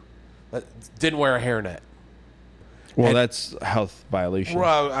you didn't wear a hairnet. Well, that's a health violation.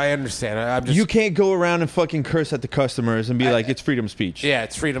 Well, I understand. You can't go around and fucking curse at the customers and be like, it's freedom of speech. Yeah,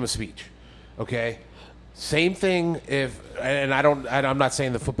 it's freedom of speech. Okay. Same thing I'm not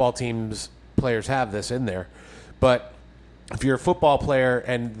saying the football team's players have this in there, but if you're a football player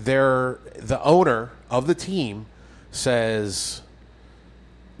and the owner of the team says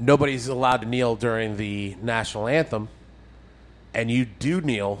nobody's allowed to kneel during the national anthem and you do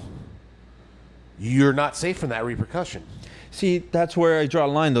kneel, you're not safe from that repercussion. See, that's where I draw a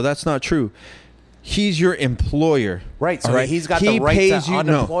line, though. That's not true. He's your employer. Right, so he's got the right to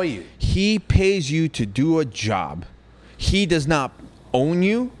unemploy you. He pays you to do a job. He does not own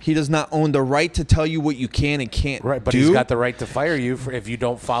you. He does not own the right to tell you what you can and can't do. But he's got the right to fire you if you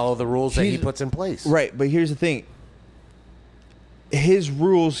don't follow the rules that he puts in place. Right, but here's the thing. His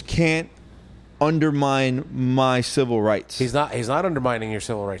rules can't undermine my civil rights. He's not undermining your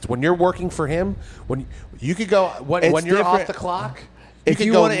civil rights. When you're working for him, when you could go when you're off the clock... If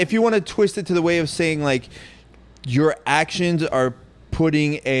you want to twist it to the way of saying, like, your actions are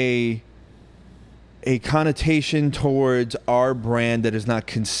putting a connotation towards our brand that is not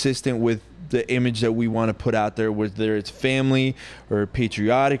consistent with the image that we want to put out there, whether it's family or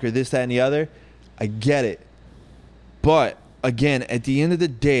patriotic or this, that, and the other, I get it. But again, at the end of the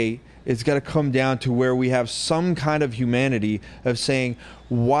day, it's got to come down to where we have some kind of humanity of saying,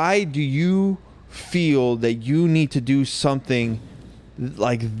 why do you feel that you need to do something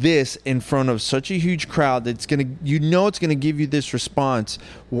like this in front of such a huge crowd that's it's gonna give you this response?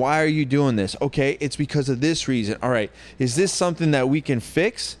 Why are you doing this? Okay, it's because of this reason. All right, is this something that we can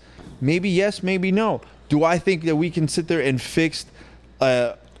fix? Maybe yes, maybe no. Do I think that we can sit there and fix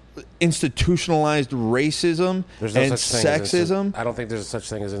institutionalized racism and sexism? I don't think there's such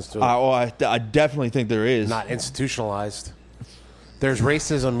thing as institutionalized. I definitely think there is. Not institutionalized. There's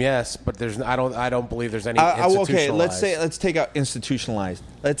racism, yes, but there's I don't believe there's any institutionalized. Okay, let's take out institutionalized.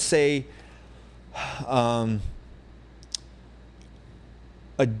 Let's say a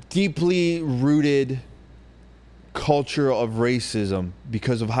deeply rooted culture of racism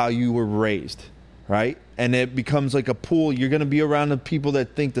because of how you were raised, right? And it becomes like a pool. You're going to be around the people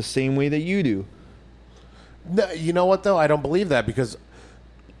that think the same way that you do. No, you know what though? I don't believe that because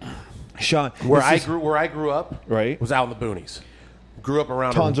Sean, where I grew up, right, was out in the boonies. Grew up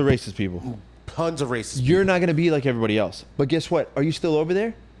around tons of racist people. Tons of racist people. You're not going to be like everybody else. But guess what? Are you still over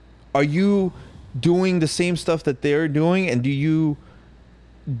there? Are you doing the same stuff that they're doing? And do you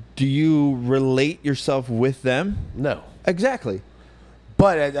relate yourself with them? No. Exactly.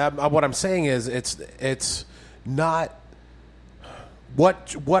 But what I'm saying is it's not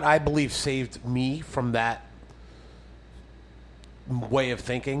what I believe saved me from that way of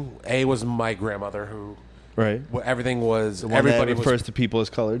thinking. Was my grandmother who right. Everything was everybody refers to people as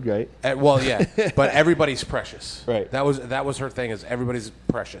colored, right? Well, yeah, but everybody's precious. Right. That was her thing. Is everybody's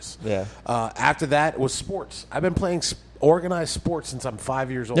precious. Yeah. After that was sports. I've been playing organized sports since I'm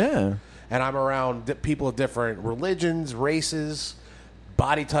 5 years old. Yeah. And I'm around people of different religions, races,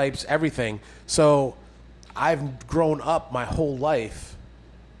 body types, everything. So I've grown up my whole life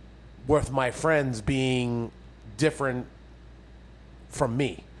with my friends being different from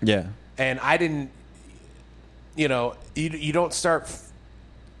me. Yeah. And I didn't, you don't start.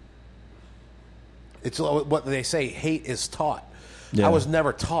 It's what they say, hate is taught. Yeah. I was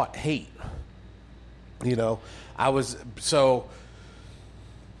never taught hate.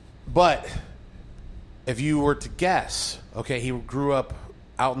 But if you were to guess, okay, he grew up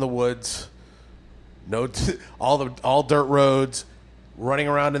out in the woods, all dirt roads, running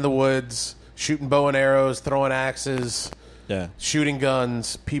around in the woods, shooting bow and arrows, throwing axes, yeah, shooting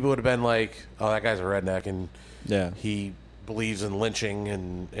guns. People would have been like, "Oh, that guy's a redneck," and yeah, he believes in lynching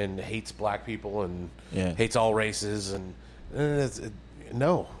and hates black people and yeah. hates all races and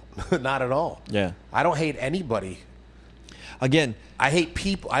no, not at all. Yeah, I don't hate anybody. Again, I hate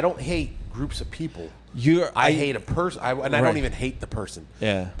people. I don't hate groups of people. I hate a person, I right. don't even hate the person.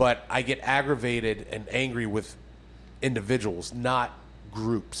 Yeah, but I get aggravated and angry with individuals, not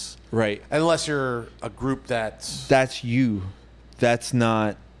groups. Right. Unless you're a group that's you. That's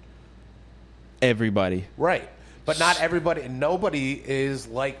not everybody. Right. But not everybody. Nobody is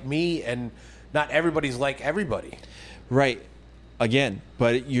like me, and not everybody's like everybody. Right. Again,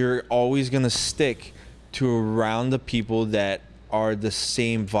 but you're always going to stick to around the people that are the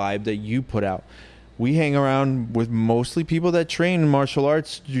same vibe that you put out. We hang around with mostly people that train martial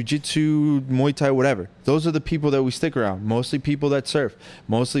arts, jiu-jitsu, Muay Thai, whatever. Those are the people that we stick around. Mostly people that surf.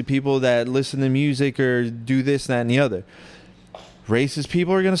 Mostly people that listen to music or do this, that, and the other. Racist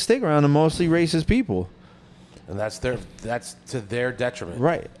people are going to stick around to mostly racist people. And that's to their detriment.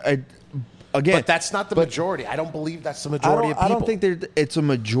 Right. Again, but that's not the majority. I don't believe that's the majority of people. I don't think it's a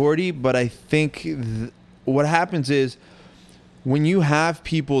majority, but I think what happens is when you have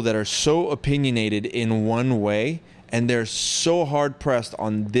people that are so opinionated in one way and they're so hard pressed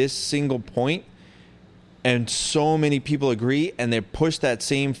on this single point and so many people agree and they push that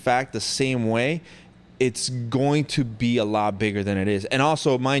same fact the same way, it's going to be a lot bigger than it is. And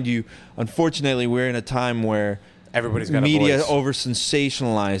also, mind you, unfortunately, we're in a time where everybody's got media a voice. over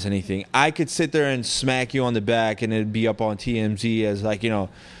sensationalize anything. I could sit there and smack you on the back and it'd be up on TMZ as like,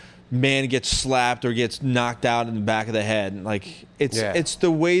 man gets slapped or gets knocked out in the back of the head. Like it's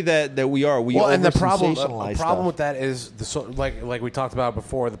the way that we are. We and the problem stuff. with that is like we talked about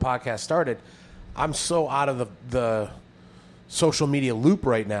before the podcast started. I'm so out of the social media loop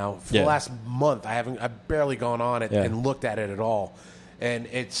right now. For the last month, I've barely gone on it and looked at it at all, and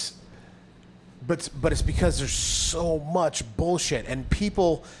it's. But it's because there's so much bullshit, and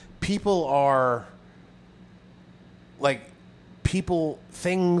people are like.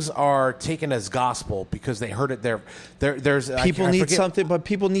 Things are taken as gospel because they heard it there. There's people need something, but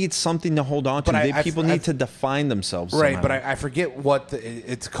people need something to hold on to. People need to define themselves, right? somehow. But I forget what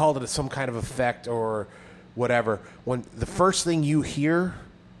it's called. Some kind of effect or whatever. When the first thing you hear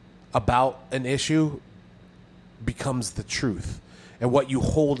about an issue becomes the truth, and what you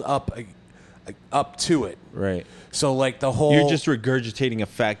hold up to it, right? So like the whole you're just regurgitating a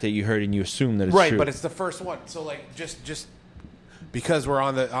fact that you heard and you assume that it's right, true. but it's the first one. So like just. Because we're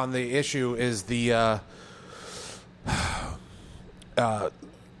on the issue is the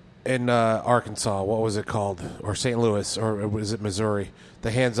in Arkansas, what was it called, or St. Louis, or was it Missouri?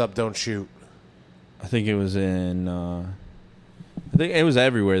 The hands up, don't shoot. I think it was in. I think it was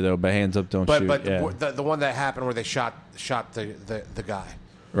everywhere though. But hands up, don't shoot. But the one that happened where they shot the guy,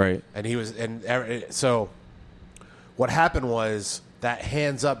 right? And he was so. What happened was that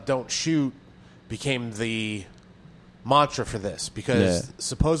hands up, don't shoot became the mantra for this because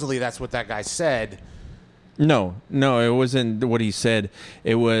supposedly that's what that guy said. No, it wasn't what he said.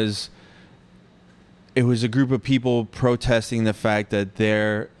 It was a group of people protesting the fact that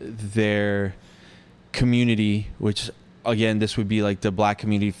their community, which again, this would be like the black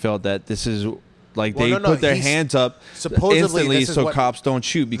community, felt that this is like put their hands up instantly so cops don't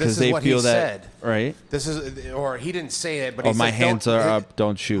shoot because they feel that right. This is, or he didn't say it, but he said, my hands are up,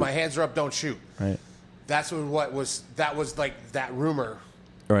 don't shoot. My hands are up, don't shoot. Right. That's what was like that rumor.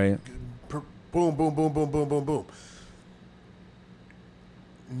 Right. Boom, boom, boom, boom, boom, boom, boom.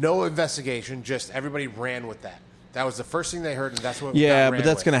 No investigation, just everybody ran with that. That was the first thing they heard, and that's what. Yeah, but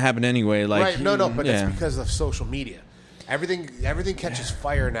that's going to happen anyway. Like, right? No, but it's because of social media. Everything catches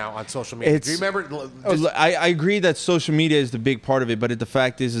fire now on social media. Do you remember? I agree that social media is the big part of it, but the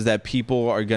fact is that people are going